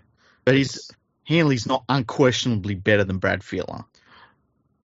 Yeah. But Hanley's not unquestionably better than Brad Fittler.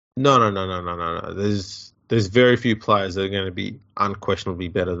 No. There's very few players that are going to be unquestionably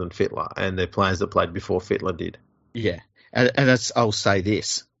better than Fittler, and they're players that played before Fittler did. Yeah, and I'll say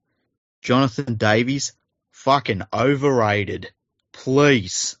this. Jonathan Davies, fucking overrated.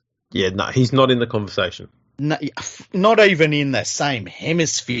 Please. Yeah, no, he's not in the conversation. No, not even in the same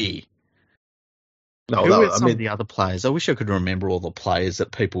hemisphere. No, Who are some of the other players? I wish I could remember all the players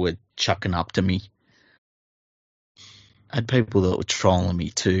that people were chucking up to me. I had people that were trolling me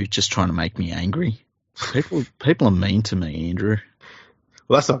too, just trying to make me angry. People are mean to me, Andrew.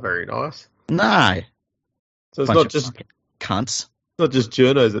 Well, that's not very nice. No. So it's not just cunts. Not just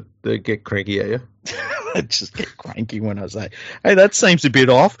journos that get cranky at you. I just get cranky when I say, "Hey, that seems a bit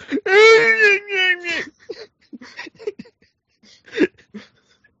off."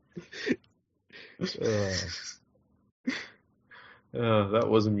 That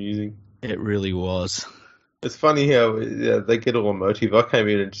was amusing. It really was. It's funny how they get all emotive. I came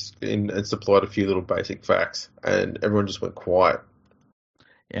in and supplied a few little basic facts, and everyone just went quiet.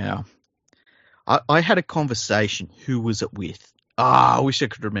 Yeah. I had a conversation. Who was it with? I wish I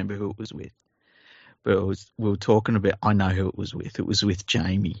could remember who it was with. But we were talking about, I know who it was with. It was with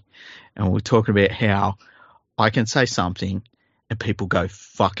Jamie. And we were talking about how I can say something and people go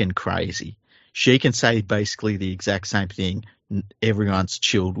fucking crazy. She can say basically the exact same thing. Everyone's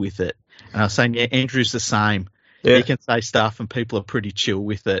chilled with it. And I was saying, yeah, Andrew's the same. Yeah. He can say stuff and people are pretty chill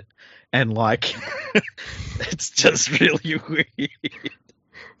with it. And like, it's just really weird.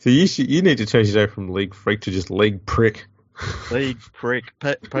 So you need to change your name from League Freak to just League Prick. League Prick.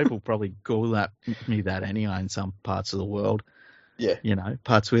 People probably call me that anyway in some parts of the world. Yeah. You know,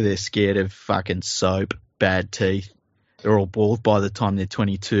 parts where they're scared of fucking soap, bad teeth. They're all bald by the time they're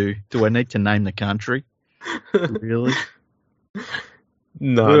 22. Do I need to name the country? Really?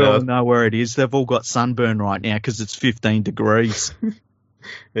 No, we all know where it is. They've all got sunburn right now because it's 15 degrees.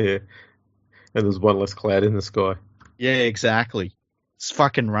 Yeah. And there's one less cloud in the sky. Yeah, exactly. It's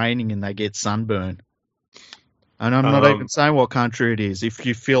fucking raining and they get sunburn. And I'm not even saying what country it is. If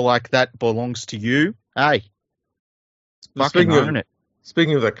you feel like that belongs to you, hey, fucking own it.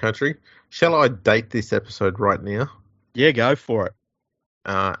 Speaking of that country, shall I date this episode right now? Yeah, go for it.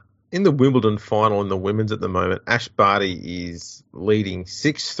 In the Wimbledon final in the women's at the moment, Ash Barty is leading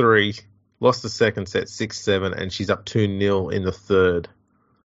 6-3, lost the second set 6-7, and she's up 2-0 in the third.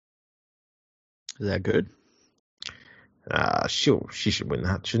 Is that good? She should win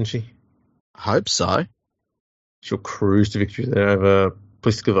that, shouldn't she? I hope so. She'll cruise to victory there over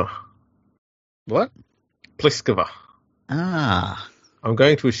Pliskova. What? Pliskova. Ah. I'm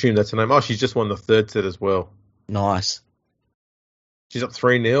going to assume that's her name. Oh, she's just won the third set as well. Nice. She's up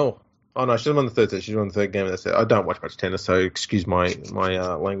 3-0. Oh, no, she hasn't won the third set. She's won the third game of that set. I don't watch much tennis, so excuse my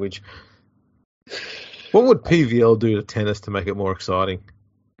language. What would PVL do to tennis to make it more exciting?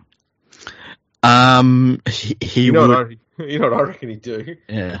 He would. You know what I reckon he'd do?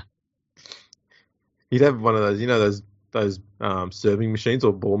 Yeah. He'd have one of those, those serving machines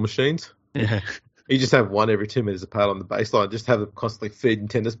or ball machines. Yeah. You just have one every 2 minutes apart on the baseline. Just have them constantly feeding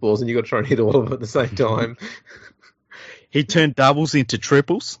tennis balls, and you got to try and hit all of them at the same time. He'd turn doubles into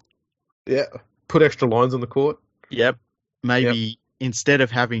triples. Yeah. Put extra lines on the court. Yep. maybe instead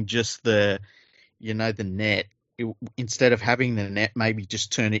of having just the net, instead of having the net, maybe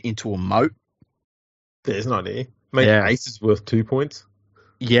just turn it into a moat. There's an idea. Make aces worth 2 points.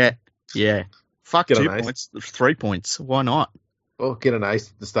 Yeah. Fuck, Get 2 an ace. points, 3 points. Why not? Well, get an ace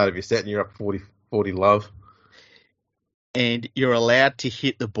at the start of your set and you're up 40 love. And you're allowed to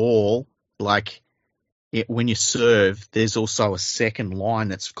hit the ball, like when you serve, there's also a second line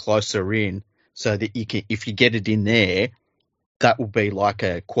that's closer in so that you can, if you get it in there, that will be like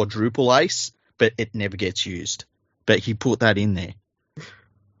a quadruple ace, but it never gets used. But he put that in there.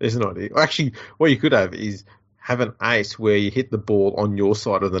 There's an idea. Actually, what you could have is have an ace where you hit the ball on your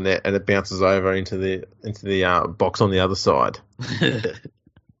side of the net and it bounces over into the box on the other side.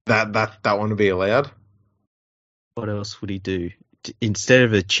 that one would be allowed. What else would he do? Instead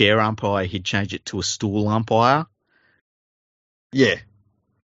of a chair umpire, he'd change it to a stool umpire. Yeah,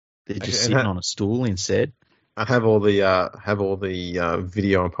 they're just sitting on a stool instead. I'd have all the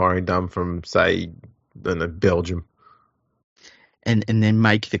video umpiring done from, say, Belgium. And then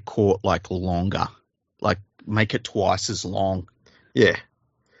make the court like longer, like make it twice as long. Yeah.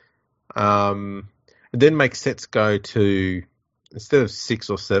 And then make sets go to, instead of 6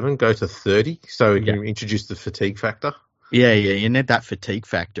 or 7, go to 30, so you can introduce the fatigue factor. Yeah, you need that fatigue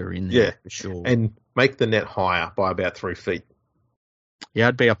factor in there for sure. And make the net higher by about 3 feet. Yeah,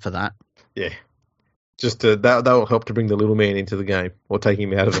 I'd be up for that. Yeah. Just that will help to bring the little man into the game or take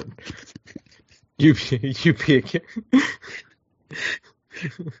him out of it. you pick.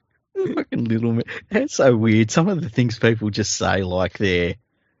 Fucking little man. That's so weird. Some of the things people just say, like they're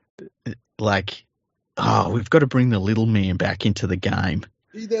like, "Oh, we've got to bring the little man back into the game."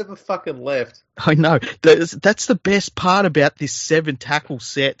 He never fucking left. I know. That's the best part about this 7 tackle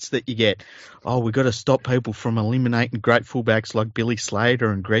sets that you get. Oh, we've got to stop people from eliminating great fullbacks like Billy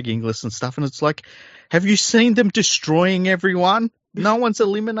Slater and Greg Inglis and stuff. And it's like, have you seen them destroying everyone? No one's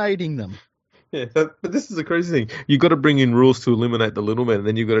eliminating them. Yeah, but this is the crazy thing. You've got to bring in rules to eliminate the little man, and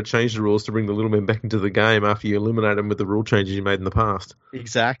then you've got to change the rules to bring the little man back into the game after you eliminate them with the rule changes you made in the past.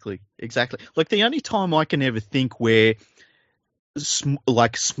 Exactly. Like the only time I can ever think where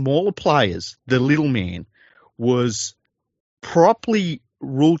like smaller players, the little man, was properly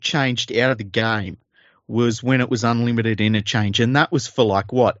rule changed out of the game was when it was unlimited interchange, and that was for like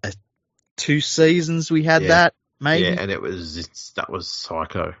 2 seasons we had that, maybe. Yeah, and that was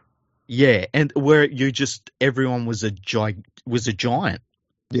psycho. Yeah, and where everyone was a giant.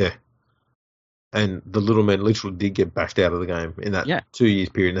 Yeah. And the little man literally did get bashed out of the game in that 2 years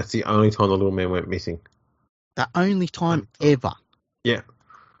period. That's the only time the little man went missing. The only time ever. Yeah.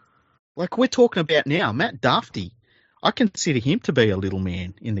 Like we're talking about now, Matt Duffy. I consider him to be a little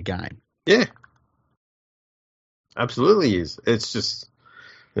man in the game. Yeah. Absolutely is. It's just,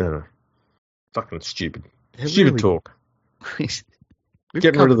 fucking stupid. Stupid talk.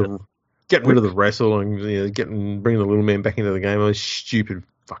 Getting rid of the wrestle and bringing the little man back into the game. Those stupid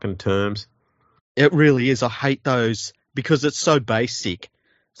fucking terms. It really is. I hate those because it's so basic.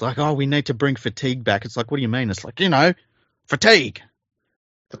 It's like, we need to bring fatigue back. It's like, what do you mean? It's like, fatigue.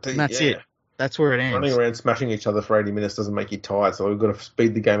 And that's it. That's where it ends. Running around smashing each other for 80 minutes doesn't make you tired, so we've got to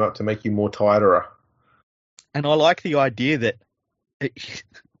speed the game up to make you more tired. And I like the idea that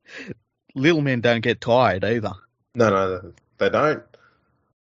little men don't get tired either. No, they don't.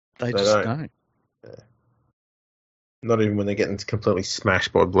 They just don't. Yeah. Not even when they're getting completely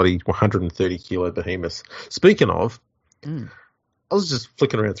smashed by bloody 130 kilo behemoths. Speaking of, I was just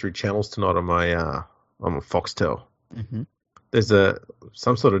flicking around through channels tonight on my Foxtel. Mm-hmm. There's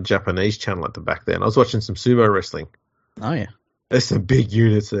some sort of Japanese channel at the back there, and I was watching some sumo wrestling. Oh yeah, there's some big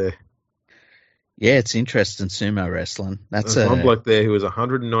units there. Yeah, it's interesting sumo wrestling. There's one bloke there who was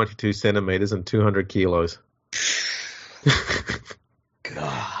 192 centimeters and 200 kilos.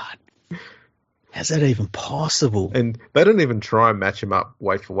 God, how's that even possible? And they don't even try and match him up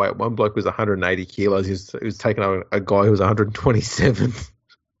weight for weight. One bloke was 180 kilos. He was taking on a guy who was 127.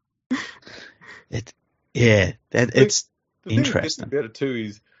 It's interesting. The thing about it too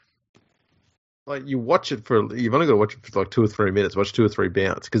is, like, you've only got to watch it for like 2 or 3 minutes. Watch 2 or 3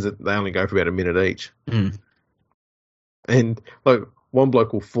 bouts because they only go for about a minute each. Mm. And like one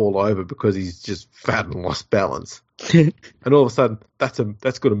bloke will fall over because he's just fat and lost balance. And all of a sudden, that's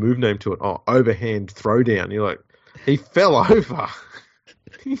got a move name to it. Oh, overhand throwdown. You're like, he fell over.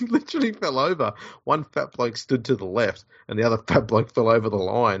 He literally fell over. One fat bloke stood to the left, and the other fat bloke fell over the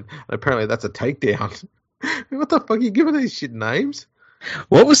line. And apparently, that's a takedown. What the fuck are you giving these shit names?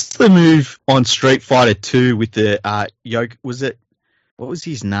 What was the move on Street Fighter 2 with the what was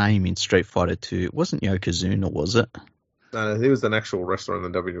his name in Street Fighter 2? It wasn't Yokozuna, was it? No, he was an actual wrestler in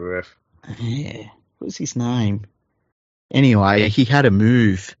the WWF. Yeah. What was his name? Anyway, he had a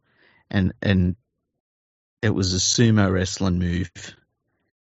move, and it was a sumo wrestling move.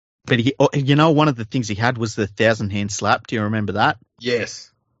 But one of the things he had was the 1,000-hand slap. Do you remember that?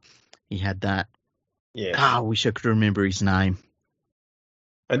 Yes. He had that. Yeah. I wish I could remember his name.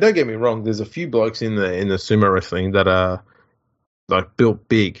 And don't get me wrong, there's a few blokes in the sumo wrestling that are like built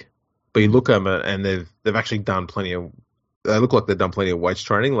big, but you look at them and they've actually done plenty of. They look like they've done plenty of weights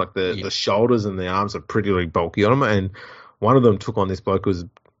training. Like the shoulders and the arms are pretty bulky on them. And one of them took on this bloke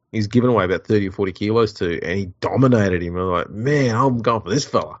he's given away about 30 or 40 kilos to, and he dominated him. I'm like, man, I'm going for this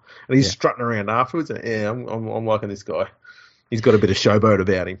fella. And he's strutting around afterwards. And I'm liking this guy. He's got a bit of showboat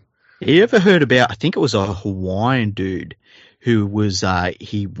about him. You ever heard about? I think it was a Hawaiian dude who was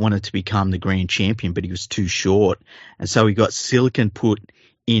he wanted to become the grand champion, but he was too short, and so he got silicone put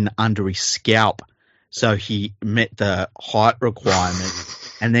in under his scalp, so he met the height requirement,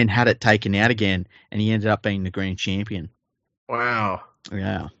 and then had it taken out again, and he ended up being the grand champion. Wow.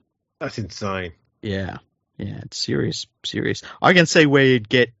 Yeah. That's insane. Yeah. Yeah, it's serious. I can see where you'd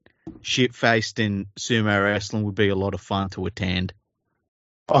get shit-faced in sumo wrestling would be a lot of fun to attend.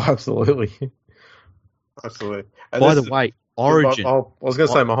 Oh, absolutely. Absolutely. And by the way, Origin. I was going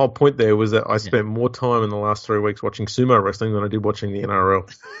to say, my whole point there was that I spent more time in the last 3 weeks watching sumo wrestling than I did watching the NRL.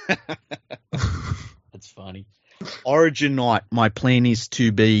 That's funny. Origin night, my plan is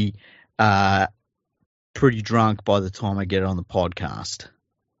to be pretty drunk by the time I get on the podcast.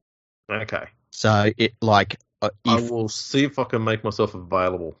 Okay. So, I will see if I can make myself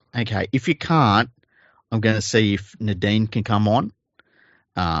available. Okay. If you can't, I'm going to see if Nadine can come on.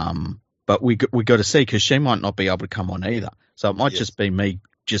 But we got to see, because she might not be able to come on either. So it might just be me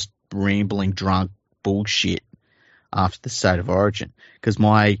just rambling drunk bullshit after the State of Origin, because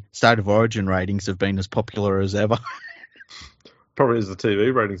my State of Origin ratings have been as popular as ever. Probably as the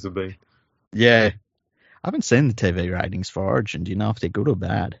TV ratings have been. Yeah. I haven't seen the TV ratings for Origin. Do you know if they're good or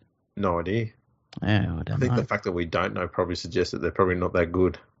bad? No idea. Yeah, I think the fact that we don't know probably suggests that they're probably not that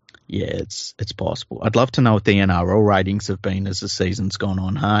good. Yeah, it's possible. I'd love to know what the NRL ratings have been as the season's gone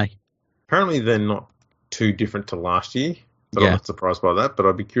on, hey? Apparently they're not too different to last year, but I'm not surprised by that. But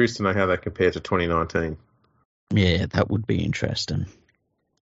I'd be curious to know how they compare to 2019. Yeah, that would be interesting.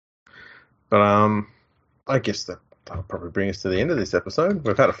 But I guess that'll probably bring us to the end of this episode.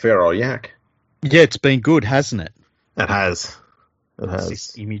 We've had a fair old yak. Yeah, it's been good, hasn't it? It has. What's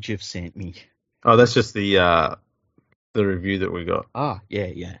this image you've sent me? Oh, that's just the review that we got.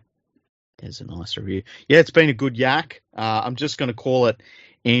 Yeah. There's a nice review. Yeah, it's been a good yak. I'm just going to call it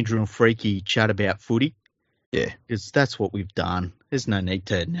Andrew and Freaky Chat About Footy. Yeah. Because that's what we've done. There's no need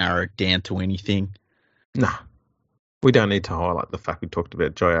to narrow it down to anything. Nah. We don't need to highlight the fact we talked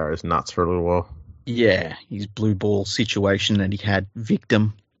about Joy Arrow's nuts for a little while. Yeah, his blue ball situation that he had,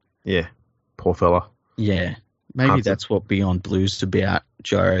 victim. Yeah, poor fella. Yeah, maybe that's what Beyond Blue's about,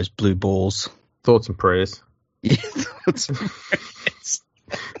 Joy Arrow's blue balls. Thoughts and prayers. Yeah, thoughts and prayers.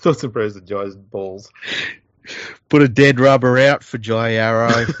 Thoughts and prayers of Joy's balls. Put a dead rubber out for Joy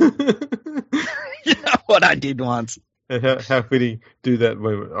Arrow. You know what I did once. And how fitting do that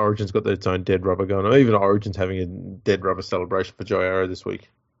when Origin's got its own dead rubber going on. Even Origin's having a dead rubber celebration for Joy Arrow this week.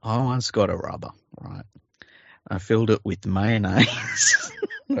 I once got a rubber, right? I filled it with mayonnaise,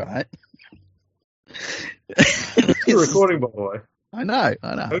 right? You're recording, by the way. I know.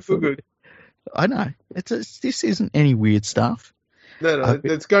 I feel good. I know. This isn't any weird stuff. No,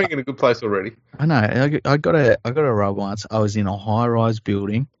 it's going in a good place already. I know. I got a rubber once. I was in a high-rise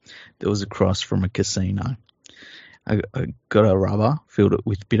building that was across from a casino. I got a rubber, filled it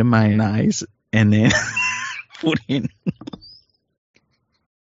with a bit of mayonnaise, and then put in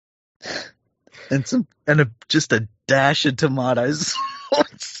just a dash of tomato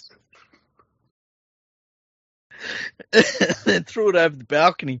sauce. And then threw it over the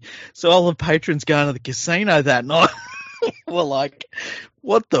balcony. So all the patrons going to the casino that night were like,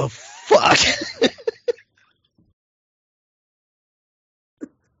 "What the fuck?"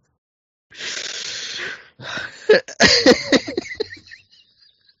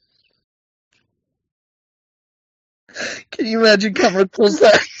 Can you imagine coming across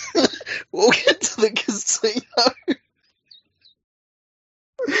that? Walking to the casino.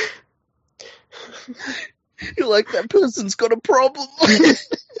 You're like, that person's got a problem.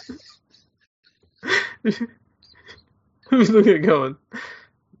 Who's looking at going,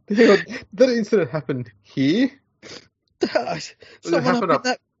 hang on, that incident happened here? Someone up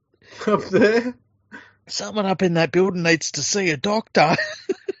there? Someone up in that building needs to see a doctor.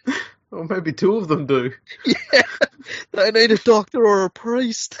 Or maybe two of them do. Yeah, they need a doctor or a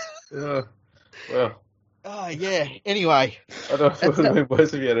priest. Yeah. Well, Oh, yeah. Anyway, I don't know if it that's would have that. been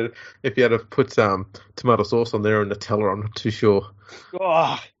worse if you had to put tomato sauce on there and Nutella. I'm not too sure.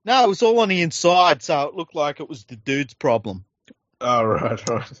 Oh, no, it was all on the inside, so it looked like it was the dude's problem. Oh, right,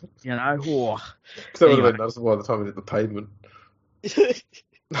 right. You know? Oh. Because that would have Anyway. been noticeable by the time we did the pavement.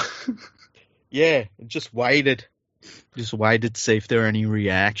 Yeah, just waited. Just waited to see if there were any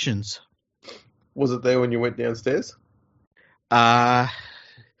reactions. Was it there when you went downstairs? Went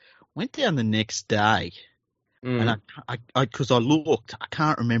down the next day, and because I looked, I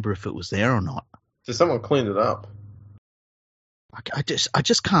can't remember if it was there or not. So someone cleaned it up. I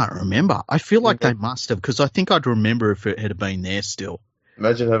just can't remember. I feel like Yeah. they must have, because I think I'd remember if it had been there still.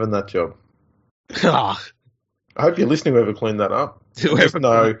 Imagine having that job. Ah, I hope you're listening, whoever cleaned that up. Whoever Just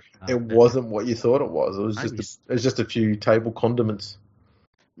know cleaned it it up. wasn't what you thought it was. Maybe- It was just a few table condiments.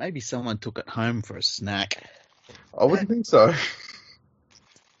 Maybe someone took it home for a snack. I wouldn't think so.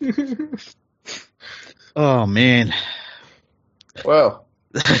 Oh, man. Well,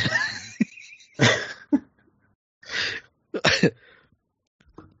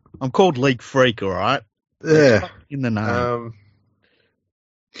 I'm called League Freak, all right? yeah. In the name.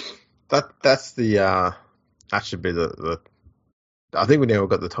 That's the that should be the I think we now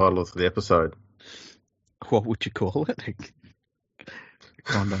got the title of the episode. What would you call it?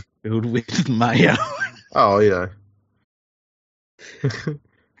 Condom filled with mayo. Oh, yeah.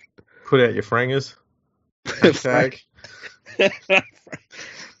 Put out your frangers. Hashtag.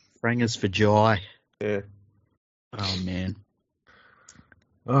 Frangers for joy. Yeah. Oh, man.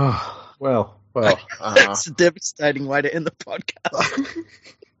 Oh, well. That's a devastating way to end the podcast.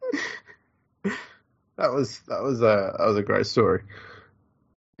 That was a great story.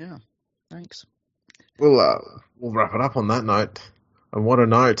 Yeah, thanks. We'll wrap it up on that note. And what a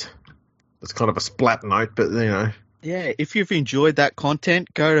note! It's kind of a splat note, but you know. Yeah, if you've enjoyed that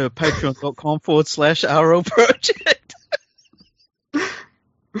content, go to patreon.com/RL Project.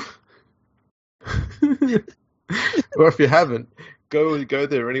 Or if you haven't, go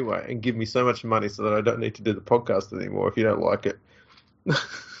there anyway and give me so much money so that I don't need to do the podcast anymore if you don't like it.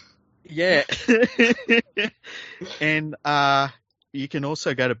 Yeah. And you can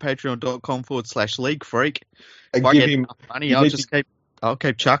also go to patreon.com/League Freak. If I get enough money, I'll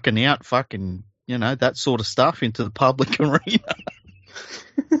keep chucking out fucking, that sort of stuff into the public arena.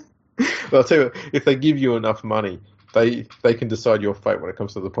 Well, I'll tell you what, if they give you enough money, they can decide your fate when it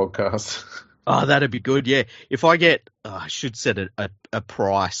comes to the podcast. Oh, that'd be good, yeah. If I get, I should set a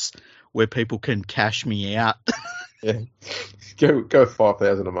price where people can cash me out. Yeah, go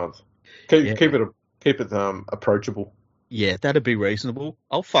 5,000 a month. Keep it approachable. Yeah, that'd be reasonable.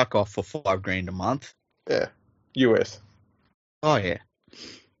 I'll fuck off for $5,000 a month. Yeah, US. Oh yeah.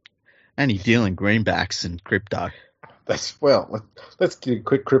 And you deal in greenbacks and crypto. Let's get a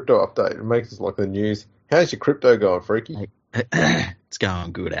quick crypto update. It makes us like the news. How's your crypto going, Freaky? It's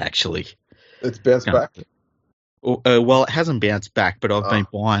going good, actually. It's bounced back. Well, it hasn't bounced back, but I've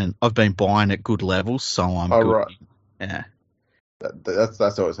been buying at good levels, so I'm good. Right. Yeah.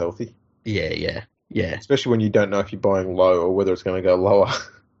 That's always healthy. Yeah. Especially when you don't know if you're buying low or whether it's going to go lower.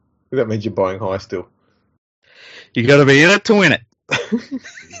 That means you're buying high still. You got to be in it to win it.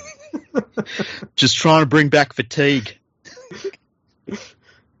 Just trying to bring back fatigue.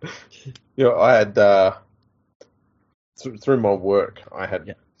 I had through my work, I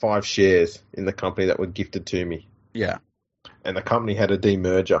had 5 shares in the company that were gifted to me. Yeah. And the company had a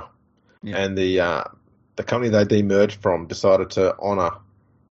demerger. Yeah. And the company they demerged from decided to honour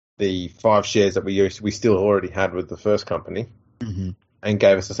the 5 shares that we still already had with the first company, and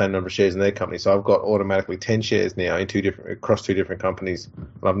gave us the same number of shares in their company. So I've got automatically 10 shares now in across 2 different companies, and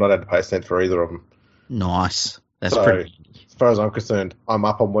I've not had to pay a cent for either of them. Nice. That's pretty. As far as I'm concerned, I'm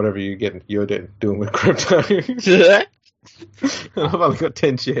up on whatever you're doing with crypto. I've only got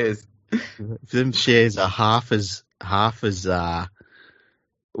 10 shares. If them shares are half as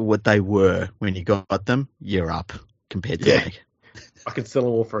what they were when you got them, you're up compared to me. I can sell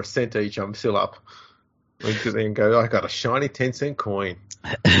them all for a cent each. I'm still up. I can go, I got a shiny 10-cent coin.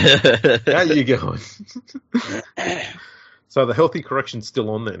 How you going? So the healthy correction's still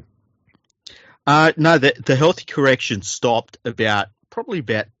on then? No, the healthy correction stopped probably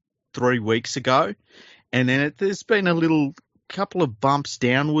about 3 weeks ago, and then there's been a couple of bumps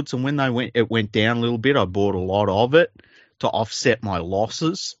downwards, and when it went down a little bit, I bought a lot of it to offset my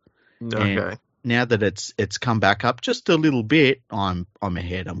losses. Okay. And now that it's come back up just a little bit, I'm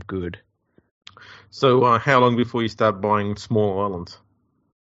ahead. I'm good. So how long before you start buying small islands?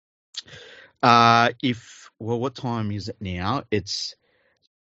 What time is it now? It's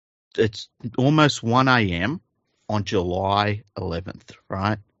almost 1 a.m. on July 11th,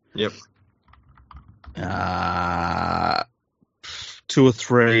 right? Yep. 2 or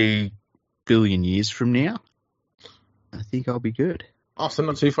 3 billion years from now, I think I'll be good. Oh, so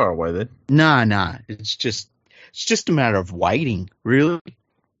not too far away then. No, it's just a matter of waiting, really.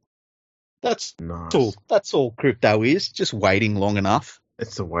 That's Nice. all. That's all crypto is, just waiting long enough.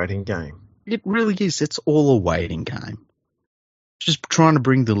 It's a waiting game. It really is. It's all a waiting game. Just trying to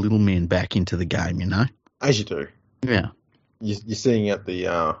bring the little man back into the game, you know? As you do. Yeah. You're seeing at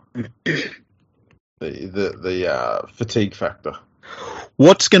the fatigue factor.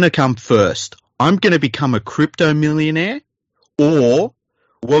 What's going to come first? I'm going to become a crypto millionaire, or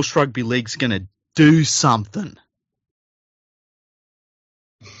Welsh Rugby League's going to do something.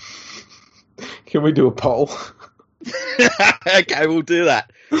 Can we do a poll? Okay, we'll do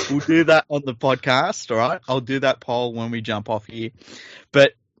that. We'll do that on the podcast, all right? I'll do that poll when we jump off here.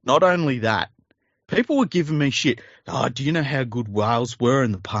 But not only that, people were giving me shit. Oh, do you know how good Wales were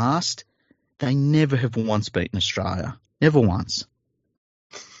in the past? They never have once beaten Australia. Never once.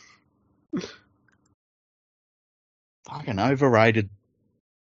 Fucking overrated.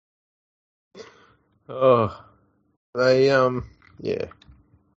 Oh, they yeah.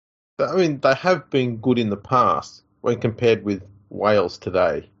 I mean, they have been good in the past when compared with Wales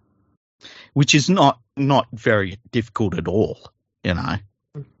today. Which is not very difficult at all, you know.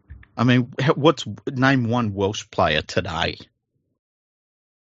 I mean, name one Welsh player today?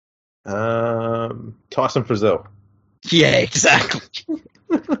 Tyson Frizzell. Yeah, exactly.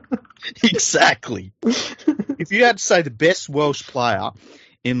 Exactly. If you had to say the best Welsh player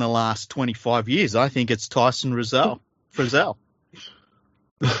in the last 25 years, I think it's Tyson Frizzell.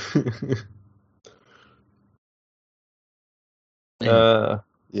 Yeah.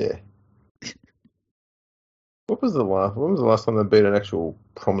 When was the last time they beat an actual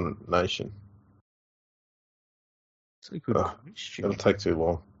prominent nation? That's a good question. It'll take too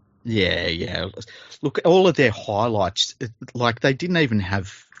long. Yeah. Look, all of their highlights, like they didn't even have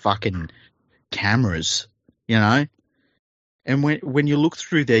fucking cameras, you know? And when you look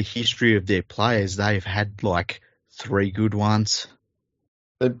through their history of their players, they've had like 3 good ones.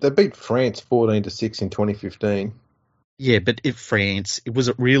 They beat France 14-6 in 2015. Yeah, but was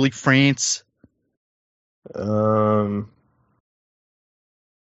it really France? We'll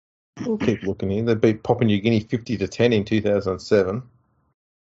keep looking here. They beat Papua New Guinea 50-10 in 2007.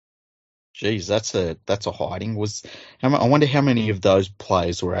 Jeez, that's a hiding. I wonder how many of those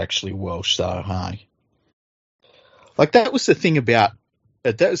players were actually Welsh, though. Hey, like that was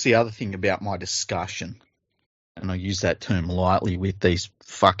the other thing about my discussion, and I use that term lightly with these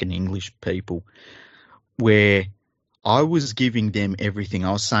fucking English people, where I was giving them everything.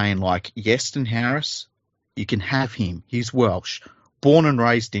 I was saying, like, Yeston Harris, you can have him. He's Welsh, born and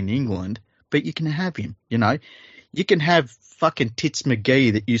raised in England, but you can have him, you know. You can have fucking Tits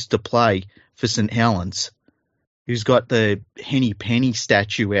McGee that used to play for St. Helens, who's got the Henny Penny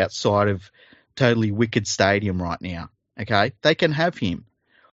statue outside of Totally Wicked Stadium right now, okay? They can have him.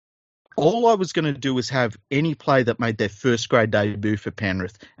 All I was going to do was have any player that made their first grade debut for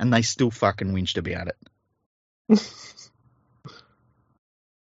Penrith, and they still fucking whinged about it.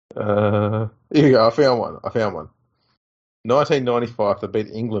 Here you go. I found one. 1995, they beat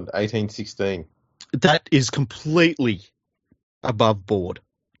England 18-16. That is completely above board.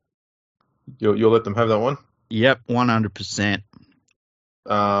 You'll let them have that one? Yep, 100%.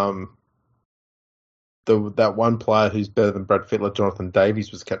 That one player who's better than Brad Fittler, Jonathan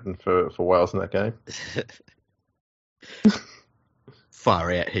Davies, was captain for Wales in that game.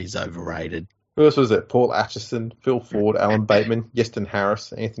 Far out, he's overrated. Who else was there? Paul Atchison, Phil Ford, Alan Bateman, Yeston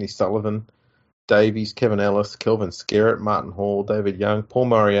Harris, Anthony Sullivan, Davies, Kevin Ellis, Kelvin Skerritt, Martin Hall, David Young, Paul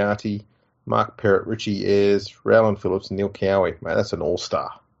Moriarty, Mark Perrott, Richie Ayres, Rowland Phillips, Neil Cowie. Mate, that's an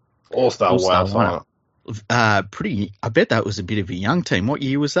all-star. All-star Wales lineup. I bet that was a bit of a young team. What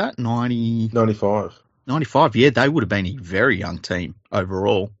year was that? 95. 95, yeah, they would have been a very young team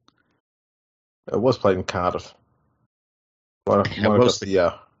overall. It was played in Cardiff. Might have got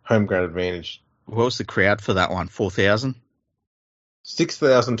the home ground advantage. What was the crowd for that one? 4,000?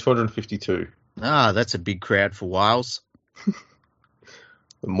 6,252. Ah, that's a big crowd for Wales. The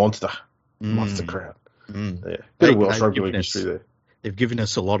monster crowd. Yeah, bit of Welsh rugby league history there. They've given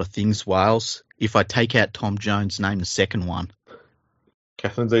us a lot of things, Wales. If I take out Tom Jones, name the second one.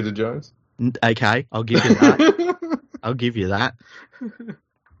 Catherine Zeta-Jones. Okay, I'll give you that. I'll give you that. The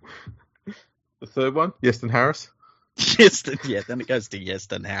third one, Yeston Harris. Then it goes to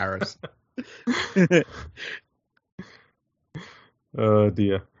Yeston Harris. Oh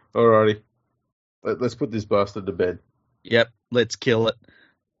dear. Alrighty. Let's put this bastard to bed. Yep, let's kill it.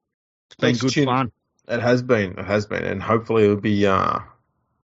 It's been good fun. It has been, and hopefully it'll be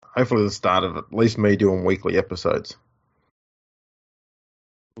Hopefully the start of at least me doing weekly episodes.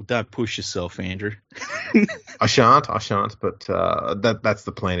 Well, don't push yourself, Andrew. I shan't, but that's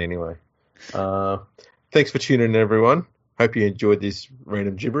the plan anyway. Thanks for tuning in, everyone. Hope you enjoyed this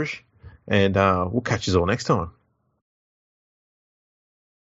random gibberish, and we'll catch you all next time.